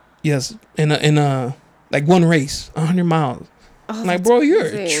 Yes, in a like one race, 100 miles. Oh, I'm like, bro, you're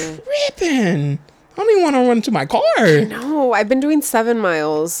tripping. I don't even want to run to my car. No, I've been doing 7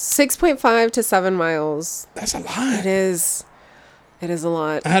 miles, 6.5 to 7 miles. That's a lot. It is. It is a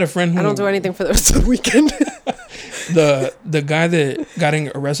lot. I had a friend who... I don't do anything for the rest of the weekend. the guy that got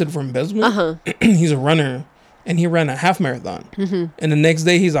arrested for embezzlement, he's a runner, and he ran a half marathon. And the next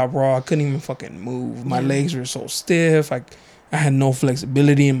day, he's like, bro, I couldn't even fucking move. My legs were so stiff. I had no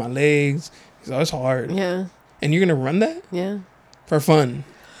flexibility in my legs. He's like, it's hard. Yeah. And you're going to run that? Yeah. For fun?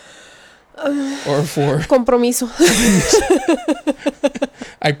 Or for... Compromiso.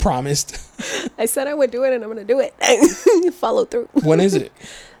 I promised. I said I would do it, and I'm going to do it. Follow through. When is it?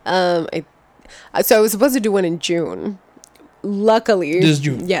 So I was supposed to do one in June. Luckily, this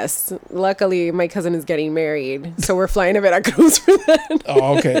June. Yes, luckily my cousin is getting married, so we're flying to Veracruz for that.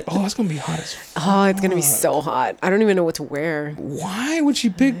 Oh, okay. Oh, it's gonna be hot as fuck. Oh, it's gonna be so hot. I don't even know what to wear. Why would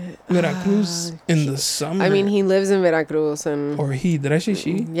she pick Veracruz in the summer? I mean, he lives in Veracruz, and or he. Did I say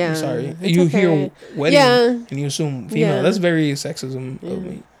she? Yeah. I'm sorry. You hear wedding, and you assume female. Yeah. That's very sexism of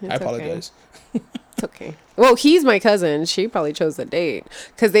me. I apologize. Okay. It's okay. Well, he's my cousin. She probably chose the date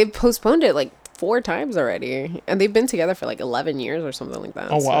because they've postponed it like 4 times already, and they've been together for like 11 years or something like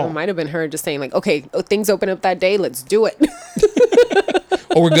that. Oh wow. So it might have been her just saying like, okay, things open up that day, let's do it.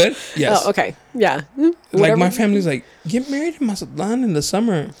 Oh, we're good. Yes. Oh, okay. Yeah. Like my family's like, get married in Mazatlan in the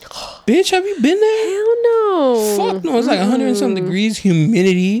summer. Bitch, have you been there? Hell no. Fuck no. It's like 100 and some degrees,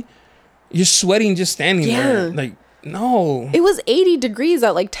 humidity. You're sweating just standing there. Like, no. It was 80 degrees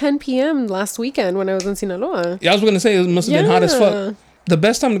at like 10 p.m. last weekend when I was in Sinaloa. Yeah, I was gonna say it must have been hot as fuck. The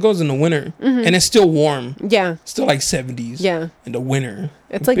best time to go is in the winter, and it's still warm. Yeah, still like 70s. Yeah, in the winter,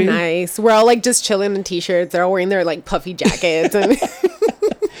 it's like nice. We're all like just chilling in t-shirts. They're all wearing their like puffy jackets, and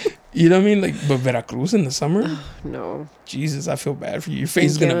you know what I mean. Like, but Veracruz in the summer? No, Jesus, I feel bad for you. Your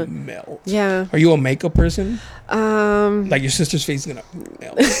face is gonna melt. Yeah. Are you a makeup person? Like your sister's face is gonna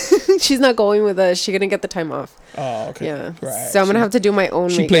melt. She's not going with us. She's gonna get the time off. Oh, okay. Yeah. Right. So I'm gonna have to do my own.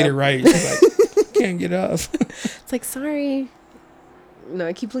 She makeup. played it right. She's like, can't get off. It's like, sorry. No,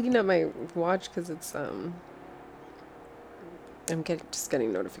 I keep looking at my watch because it's I'm just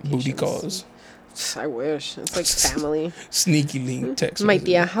getting notifications. Booty calls. I wish. It's like family. Sneaky link text. My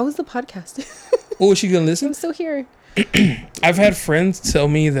dear, how is the podcast? Oh, is she gonna listen? I'm still here. I've had friends tell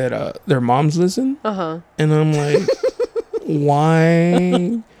me that their moms listen. And I'm like, why?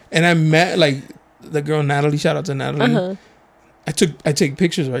 And I met like the girl Natalie. Shout out to Natalie. I take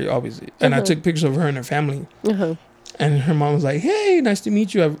pictures, right? Obviously, and I took pictures of her and her family. And her mom was like, "Hey, nice to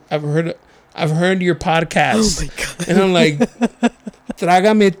meet you. I've heard your podcast." Oh my god! And I'm like,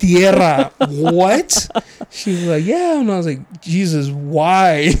 Trágame tierra. What? She was like, yeah. And I was like, Jesus,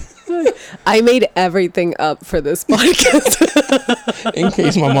 why? I made everything up for this podcast. In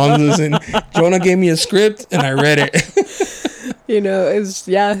case my mom's listening. Jonah gave me a script and I read it. You know, it's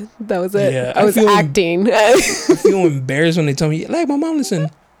that was it. Yeah, I was acting. I feel embarrassed when they tell me, like, my mom listen.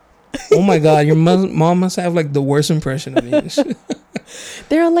 Oh my God, your mom must have like the worst impression of me.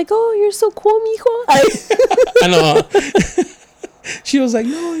 They're all like, oh, you're so cool, mijo. I know. She was like,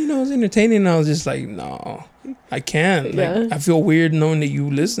 no, you know, it's entertaining. And I was just like, no, I can't. Like, I feel weird knowing that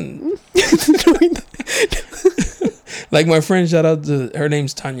you listen. Like my friend, shout out to her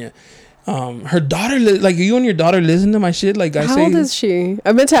name's Tanya. Her daughter, like you and your daughter listen to my shit. Like I say, how old is she?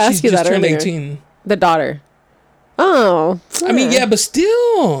 I meant to ask you that earlier. She's just turned 18. The daughter. Oh. I mean, yeah, but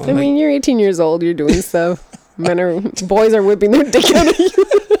still. I mean, you're 18 years old. You're doing stuff. Boys are whipping their dick out of you.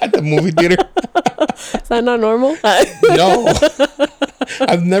 At the movie theater. Is that not normal? No.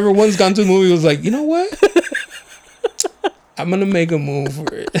 I've never once gone to a movie and was like, you know what? I'm going to make a move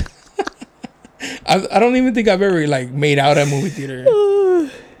for it. I don't even think I've ever like made out at a movie theater.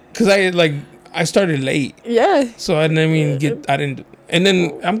 Because I started late. Yeah. So I didn't even I didn't. And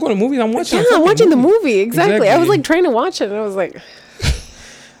then I'm going to movies. I'm watching. Yeah, I'm watching the movie. Exactly. I was like trying to watch it, and I was like,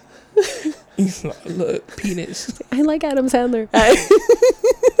 look, penis. I like Adam Sandler.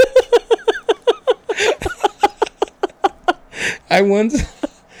 I once,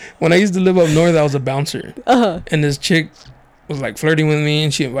 when I used to live up north, I was a bouncer, and this chick was like flirting with me,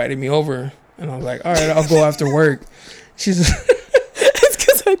 and she invited me over, and I was like, all right, I'll go after work. She's. It's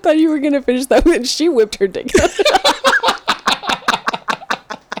because I thought you were gonna finish that, and she whipped her dick out.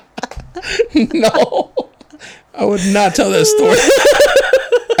 No, I would not tell that story.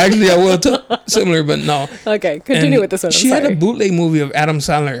 Actually, I will tell similar, but no. Okay, continue with this one. She had a bootleg movie of Adam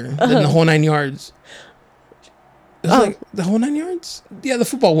Sandler, in The Whole Nine Yards. It's like The Whole Nine Yards? Yeah, the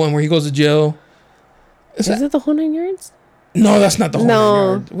football one where he goes to jail. Is it The Whole Nine Yards? No, that's not The Whole Nine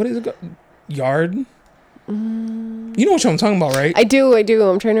Yards. What is it? Yard? You know what I'm talking about, right? I do.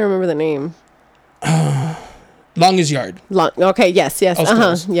 I'm trying to remember the name. Longest Yard. Okay, yes.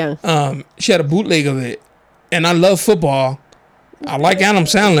 Yeah. She had a bootleg of it. And I love football. I like Adam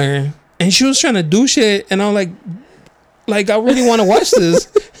Sandler. And she was trying to do shit. And I'm like, I really want to watch this.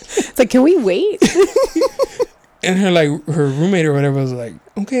 It's like, can we wait? And her roommate or whatever was like,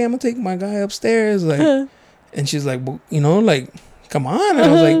 okay, I'm going to take my guy upstairs. Like, and she's like, well, you know, like, come on. And I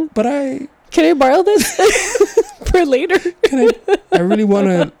was like, but can I borrow this for later? I really want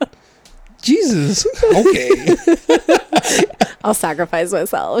to. Jesus. Okay. I'll sacrifice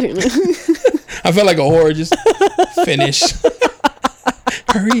myself. You know? I felt like a whore. Just finish.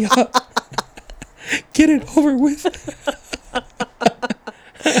 Hurry up. Get it over with.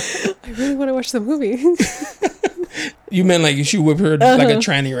 I really want to watch the movie. You meant like you should whip her like a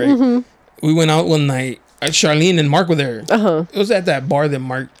tranny, right? Mm-hmm. We went out one night. Charlene and Mark were there. It was at that bar that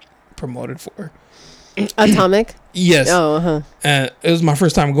Mark promoted for. Atomic? Yes. Oh, it was my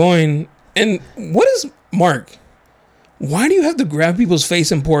first time going. And what is Mark? Why do you have to grab people's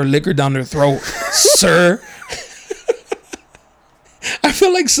face and pour liquor down their throat, sir? I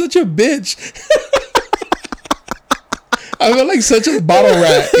feel like such a bitch. I feel like such a bottle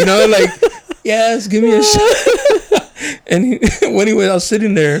rat, you know, like, yes, give me a shot. And when I was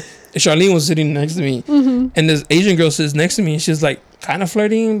sitting there, Charlene was sitting next to me, and this Asian girl sits next to me, and she's like kind of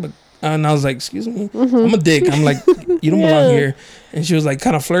flirting, but and I was like, excuse me, I'm a dick. I'm like, you don't belong here. And she was like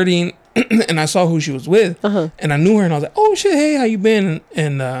kind of flirting, and I saw who she was with, and I knew her, and I was like, oh shit, hey, how you been?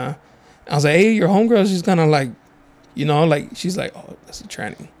 And I was like, hey, your homegirl, she's kind of like, you know, like, she's like, oh, that's a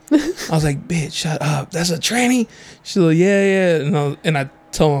tranny. I was like, bitch, shut up. That's a tranny? She's like, yeah. And I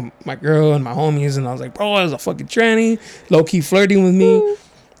told my girl and my homies, and I was like, bro, that's a fucking tranny. Low-key flirting with me.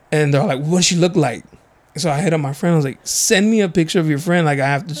 And they're like, what does she look like? So I hit up my friend. I was like, send me a picture of your friend. Like, I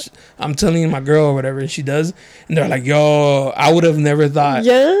have to, I'm telling my girl or whatever. And she does. And they're like, yo, I would have never thought like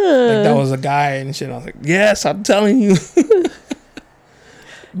that was a guy and shit. I was like, yes, I'm telling you.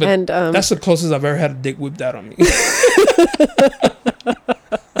 But and, that's the closest I've ever had a dick whipped out on me.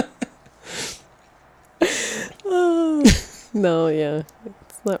 No, yeah.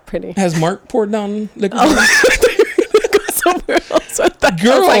 It's not pretty. Has Mark poured down liquor? Somewhere else with that.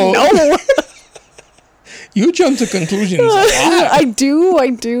 Girl. I was like, no. You jump to conclusions a lot. I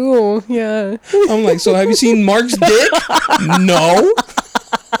do. Yeah. I'm like, so have you seen Mark's dick? No.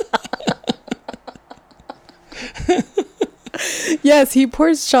 Yes, he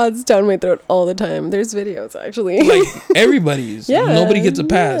pours shots down my throat all the time. There's videos, actually. Like, everybody's. Yeah. Nobody gets a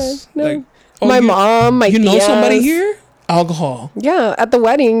pass. Yeah, no. Like, my mom, my You know somebody here? Alcohol. Yeah, at the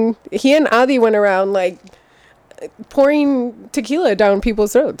wedding, he and Adi went around, like, pouring tequila down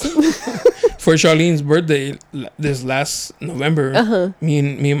people's throats. For Charlene's birthday this last November, me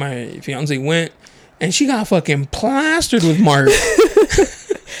and my fiance went, and she got fucking plastered with Mark.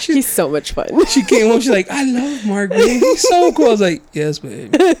 He's so much fun. She came home, she's like, I love Mark, babe. He's so cool. I was like, yes,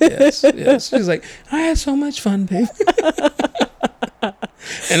 babe. Yes. She's like, I had so much fun, babe.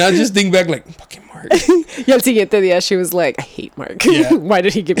 And I just think back like, fucking Mark. Y al siguiente día, she was like, I hate Mark. Yeah. Why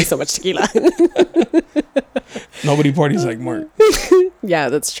did he give me so much tequila? Nobody parties like Mark. Yeah,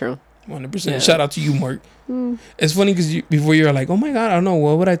 that's true. 100%. Yeah. Shout out to you, Mark. It's funny because before you were like, oh my God, I don't know,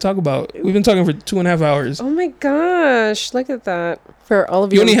 what would I talk about? We've been talking for 2.5 hours. Oh my gosh, look at that. For all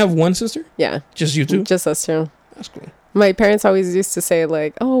of you. You only have one sister? Yeah. Just you two? Just us two. That's cool. My parents always used to say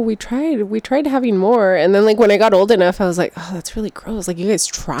like, oh, we tried having more. And then like when I got old enough, I was like, oh, that's really gross. Like you guys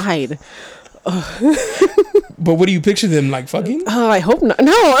tried. But what do you picture them like fucking? Oh, I hope not.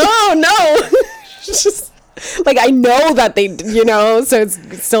 No. Oh, no. It's just like, I know that they, so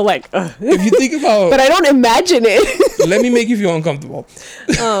it's still like, ugh. If you think about, But I don't imagine it. let me make you feel uncomfortable.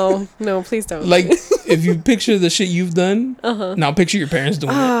 Oh, no, please don't. Like, if you picture the shit you've done, now picture your parents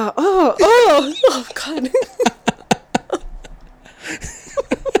doing it. Oh, God.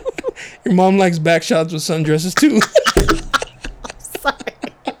 Your mom likes back shots with sundresses too. Sorry.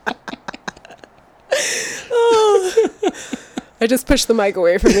 Oh. I just pushed the mic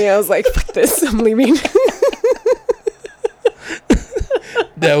away from me. I was like, fuck this, I'm leaving.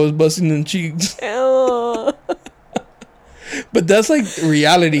 Dad was busting them cheeks. Oh. But that's like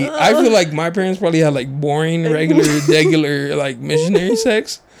reality. I feel like my parents probably had like boring, regular, like missionary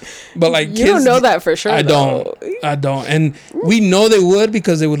sex. But like You kids, don't know that for sure. I don't. And we know they would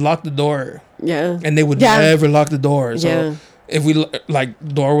because they would lock the door. Yeah. And they would Yeah. never lock the door. So Yeah. if we like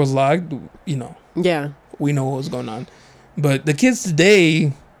door was locked, Yeah. we know what was going on. But the kids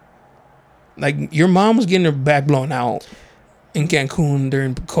today, like your mom was getting her back blown out in Cancun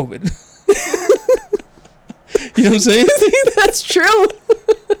during COVID. You know what I'm saying? That's true.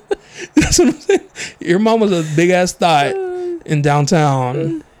 That's what I'm saying. Your mom was a big ass thigh in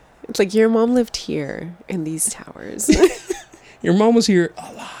downtown. It's like your mom lived here in these towers. Your mom was here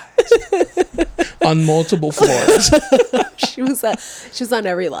a lot on multiple floors. She was on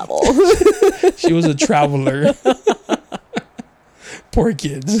every level. She was a traveler. Poor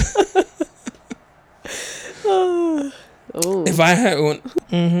kids. Oh. If I had one,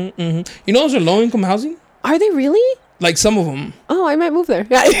 you know, those are low income housing. Are they really? Like some of them. Oh, I might move there.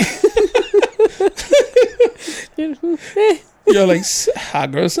 You're like,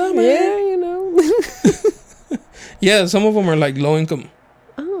 hot summer. Yeah, Yeah, some of them are like low income.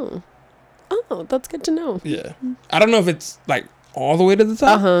 Oh, that's good to know. Yeah, I don't know if it's like all the way to the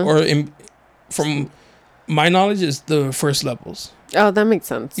top or from my knowledge, it's the first levels. Oh, that makes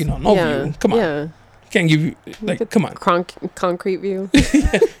sense. You know, no view. Come on. Yeah. Can't give you like, come on. Concrete view.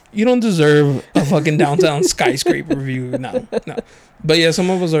 You don't deserve a fucking downtown skyscraper view. No. But yeah, some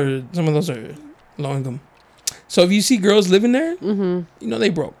of those are low income. So if you see girls living there, you know they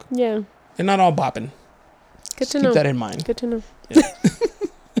broke. Yeah. They're not all bopping. Good to Keep know. that in mind. Good to know. Yeah.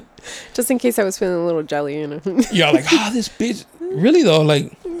 Just in case I was feeling a little jelly, You're like, this bitch. Really though,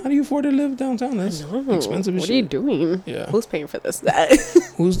 like, how do you afford to live downtown? That's expensive as What shit. are you doing? Yeah. Who's paying for this?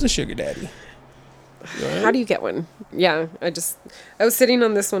 Who's the sugar daddy? How do you get one? Yeah, I was sitting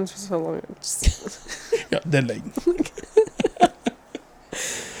on this one for so long. Yeah, that leg.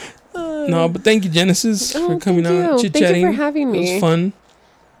 No, but thank you, Genesis, for coming out, chit chatting. Thank you for having me. It was fun.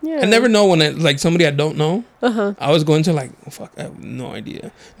 Yeah. I never know when like somebody I don't know. I was going to like, fuck, I have no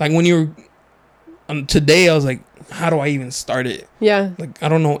idea. Like when you were today, I was like, how do I even start it? Yeah. Like I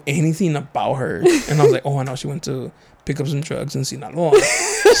don't know anything about her, and I was like, oh, I know she went to pick up some drugs in Sinaloa.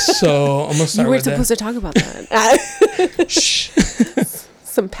 So I'm gonna start. You were with supposed that. to talk about that. Shh.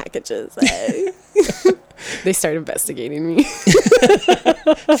 Some packages. They start investigating me.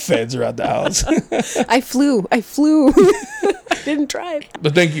 Feds are at the house. I flew. I didn't drive.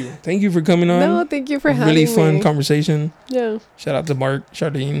 But thank you for coming on. No, thank you for having me. Really fun conversation. Yeah. Shout out to Mark,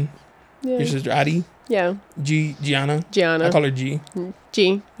 Chardine, your sister Adi, Yeah. Gianna. Gianna. I call her G.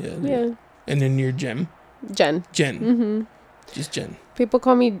 G. Yeah. Yeah. And then your Jen. Jen. Just Jen. People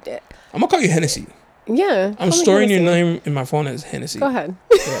call me. I'm gonna call you Hennessy. Yeah. I'm storing your name in my phone as Hennessy. Go ahead.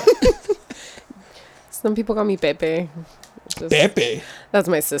 Yeah. Some people call me Pepe. Pepe. That's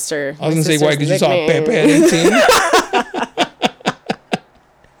my sister. I was gonna say why, because you saw Pepe at 18.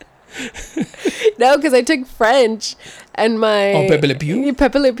 No, because I took French, and my Pepe Le Pew.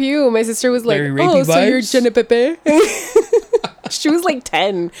 Pepe Le Pew. My sister was like, Very rapey so you're vibes. Jenna Pepe. She was like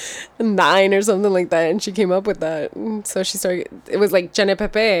 9 or something like that, and she came up with that. And so she started. It was like Jenna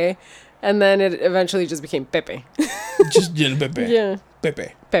Pepe, And then it eventually just became Pepe. Just Pepe. Yeah. Pepe.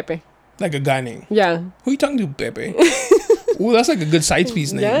 Pepe. Like a guy name. Yeah. Who you talking to, Pepe? Ooh, that's like a good side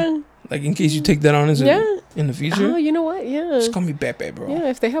piece name. Yeah. Like in case you take that on as Yeah. in the future. Oh, you know what? Yeah. Just call me Pepe, bro. Yeah,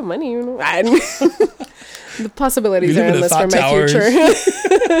 if they have money, you know. The possibilities We are live in the endless for thought my towers. future.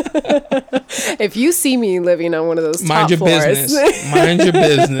 If you see me living on one of those Mind top your floors, business. Mind your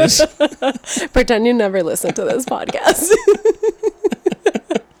business. pretend you never listen to this podcast.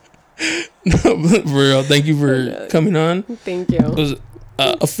 No, but for real, thank you for coming on. Thank you. It was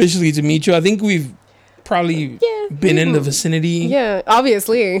officially to meet you. I think we've probably been in the vicinity. Yeah,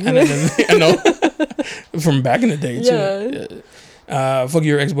 obviously. And then, I know from back in the day too. Yeah. Fuck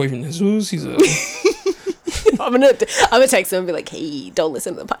your ex-boyfriend Jesus. He's a. I'm gonna text him and be like, "Hey, don't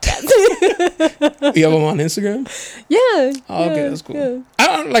listen to the podcast." You have him on Instagram? Yeah. Oh, okay, that's cool. Yeah. I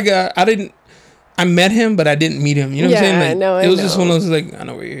don't like. I didn't. I met him, but I didn't meet him. You know what I'm saying? Like, no, it was just one of those like, I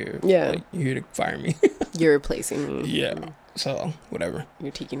know why you're here. Yeah. Like, you're here to fire me. You're replacing me. Yeah. So whatever.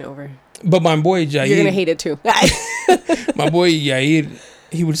 You're taking over. But my boy Jair, You're gonna hate it too. my boy Jair,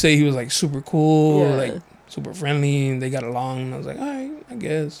 he would say he was like super cool, Yeah. like super friendly, and they got along. And I was like, all right, I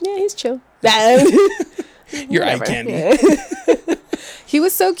guess. Yeah, he's chill. You're eye Whatever. candy. Yeah. He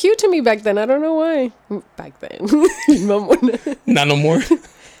was so cute to me back then. I don't know why. Back then. Not no more.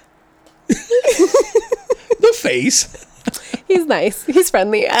 The face. He's nice. He's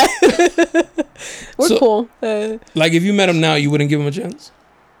friendly. We're So- cool. Like if you met him now, you wouldn't give him a chance.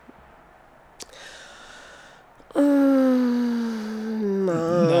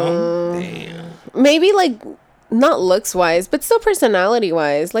 No. Damn. Maybe like not looks wise, but still personality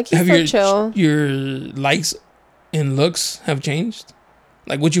wise. Like he's Have so chill. your likes and looks have changed?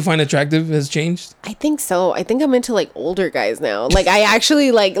 Like what you find attractive has changed? I think so. I think I'm into like older guys now. Like I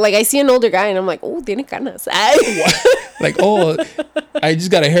actually like I see an older guy and I'm like, oh, tiene canas. Like, oh, I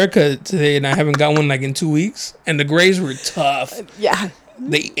just got a haircut today and I haven't got one like in 2 weeks, and the grays were tough. Yeah.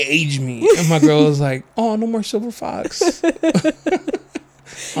 They aged me, and my girl was like, "Oh, no more silver fox." I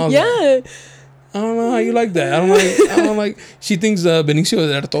was Yeah. like, I don't know how you like that. I don't like. She thinks Benicio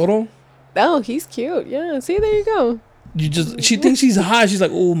del Toro. Oh, he's cute. Yeah. See, there you go. She thinks he's hot. She's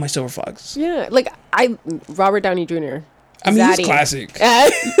like, "Oh, my silver fox." Yeah. Like Robert Downey Jr. I mean, Zaddy. he's classic.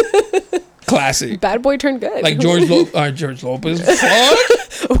 Classic. Bad boy turned good. Like George Lopez.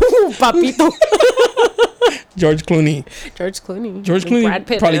 Fuck. Ooh, papito. George Clooney. George Clooney. George And Clooney Brad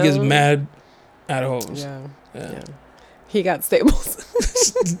Pitt probably now. gets mad at hoes. Yeah. He got stables.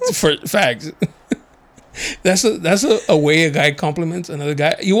 For facts. That's a way a guy compliments another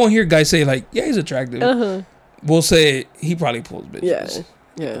guy. You won't hear guys say like, "Yeah, he's attractive." We'll say he probably pulls bitches.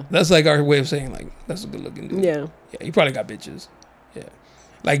 Yeah. That's like our way of saying like, that's a good looking dude. Yeah. Yeah, he probably got bitches. Yeah.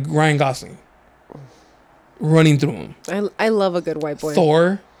 Like Ryan Gosling. Running through him. I love a good white boy.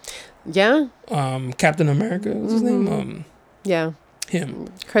 Thor. Yeah. Captain America. What's his name? Yeah. Him.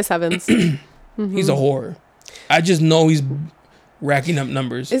 Chris Evans. He's a whore. I just know he's racking up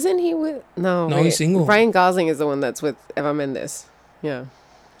numbers. Isn't he with? No, No, he's single. Ryan Gosling is the one that's with Eva Mendes. Yeah.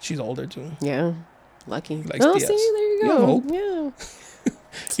 She's older too. Yeah. Lucky. He likes Oh, DS. see, there you You have go. hope. Yeah.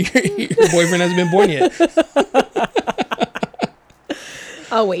 Your boyfriend hasn't been born yet.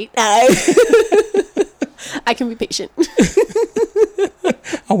 I'll wait. I can be patient.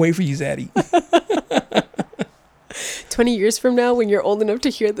 I'll wait for you, Zaddy. 20 years from now, when you're old enough to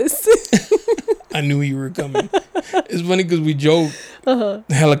hear this. I knew you were coming. It's funny because we joke.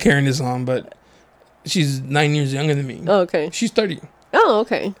 Hella carrying this on, but she's 9 years younger than me. Oh, okay. She's 30. Oh,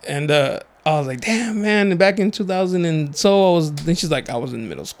 okay. And I was like, damn, man. Back in 2000 and so I was, then she's like, I was in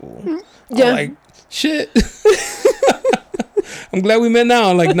middle school. I was Yeah. like, shit. I'm glad we met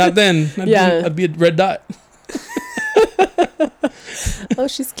now. Like, not then. I'd be a red dot. Oh,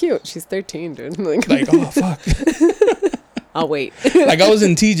 she's cute. She's 13, dude. Like, oh, fuck. I'll wait. Like, I was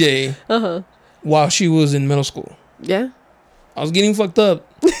in TJ while she was in middle school. Yeah. I was getting fucked up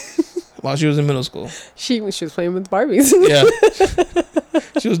while she was in middle school. She was playing with Barbies. Yeah.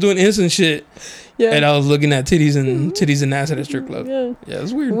 She was doing innocent shit. Yeah. And I was looking at titties and ass at a strip club. Yeah. Yeah,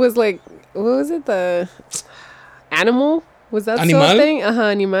 it's weird. Was like, what was it? The Animal? Was that still Animal? a thing?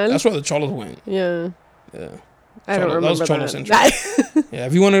 Animal. That's where the cholos went. Yeah. Yeah. I don't Cholo- remember that was Cholo that. centric. Yeah,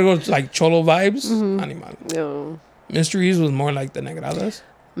 if you want to go to like cholo vibes, Animal. No. Mysteries was more like the Negradas.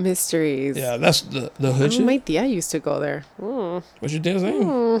 Mysteries. Yeah, that's the hood shit. My tia used to go there. Mm. What's your dad's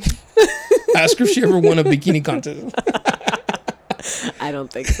name? Ask her if she ever won a bikini contest. I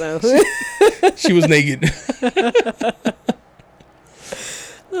don't think so. She was naked.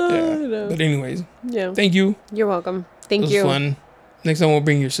 No. But anyways, Yeah. thank you. You're welcome. It Thank was you. fun. Next time we'll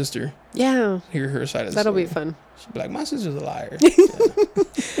bring your sister. Yeah. Hear her side of the That'll story. be fun. She'll be like, my sister's a liar.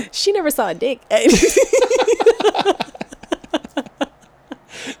 She never saw a dick.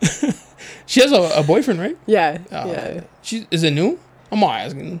 She has a boyfriend, right? Yeah. Oh, Yeah. Is it new? I'm all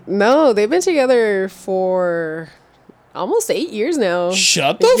asking. No, they've been together for almost 8 years now.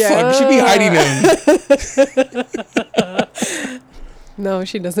 Shut the fuck. She be hiding him. No,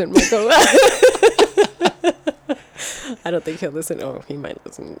 she doesn't, Michael. I don't think he'll listen. Oh, he might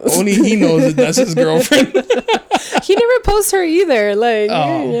listen. Only he knows that that's his girlfriend. He never posts her either. Like,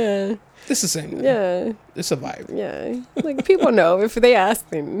 Oh. yeah. It's the same. Then. Yeah. It's a vibe. Yeah. Like, people know. If they ask,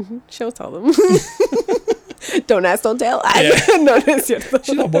 then she'll tell them. Don't ask, don't tell. Yeah. No, no es cierto.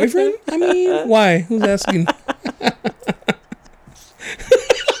 She's a boyfriend? I mean, why? Who's asking?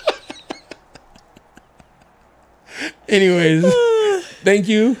 Anyways, thank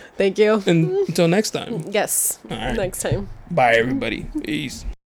you. Thank you. And until next time. Yes. All right. Next time. Bye, everybody. Peace.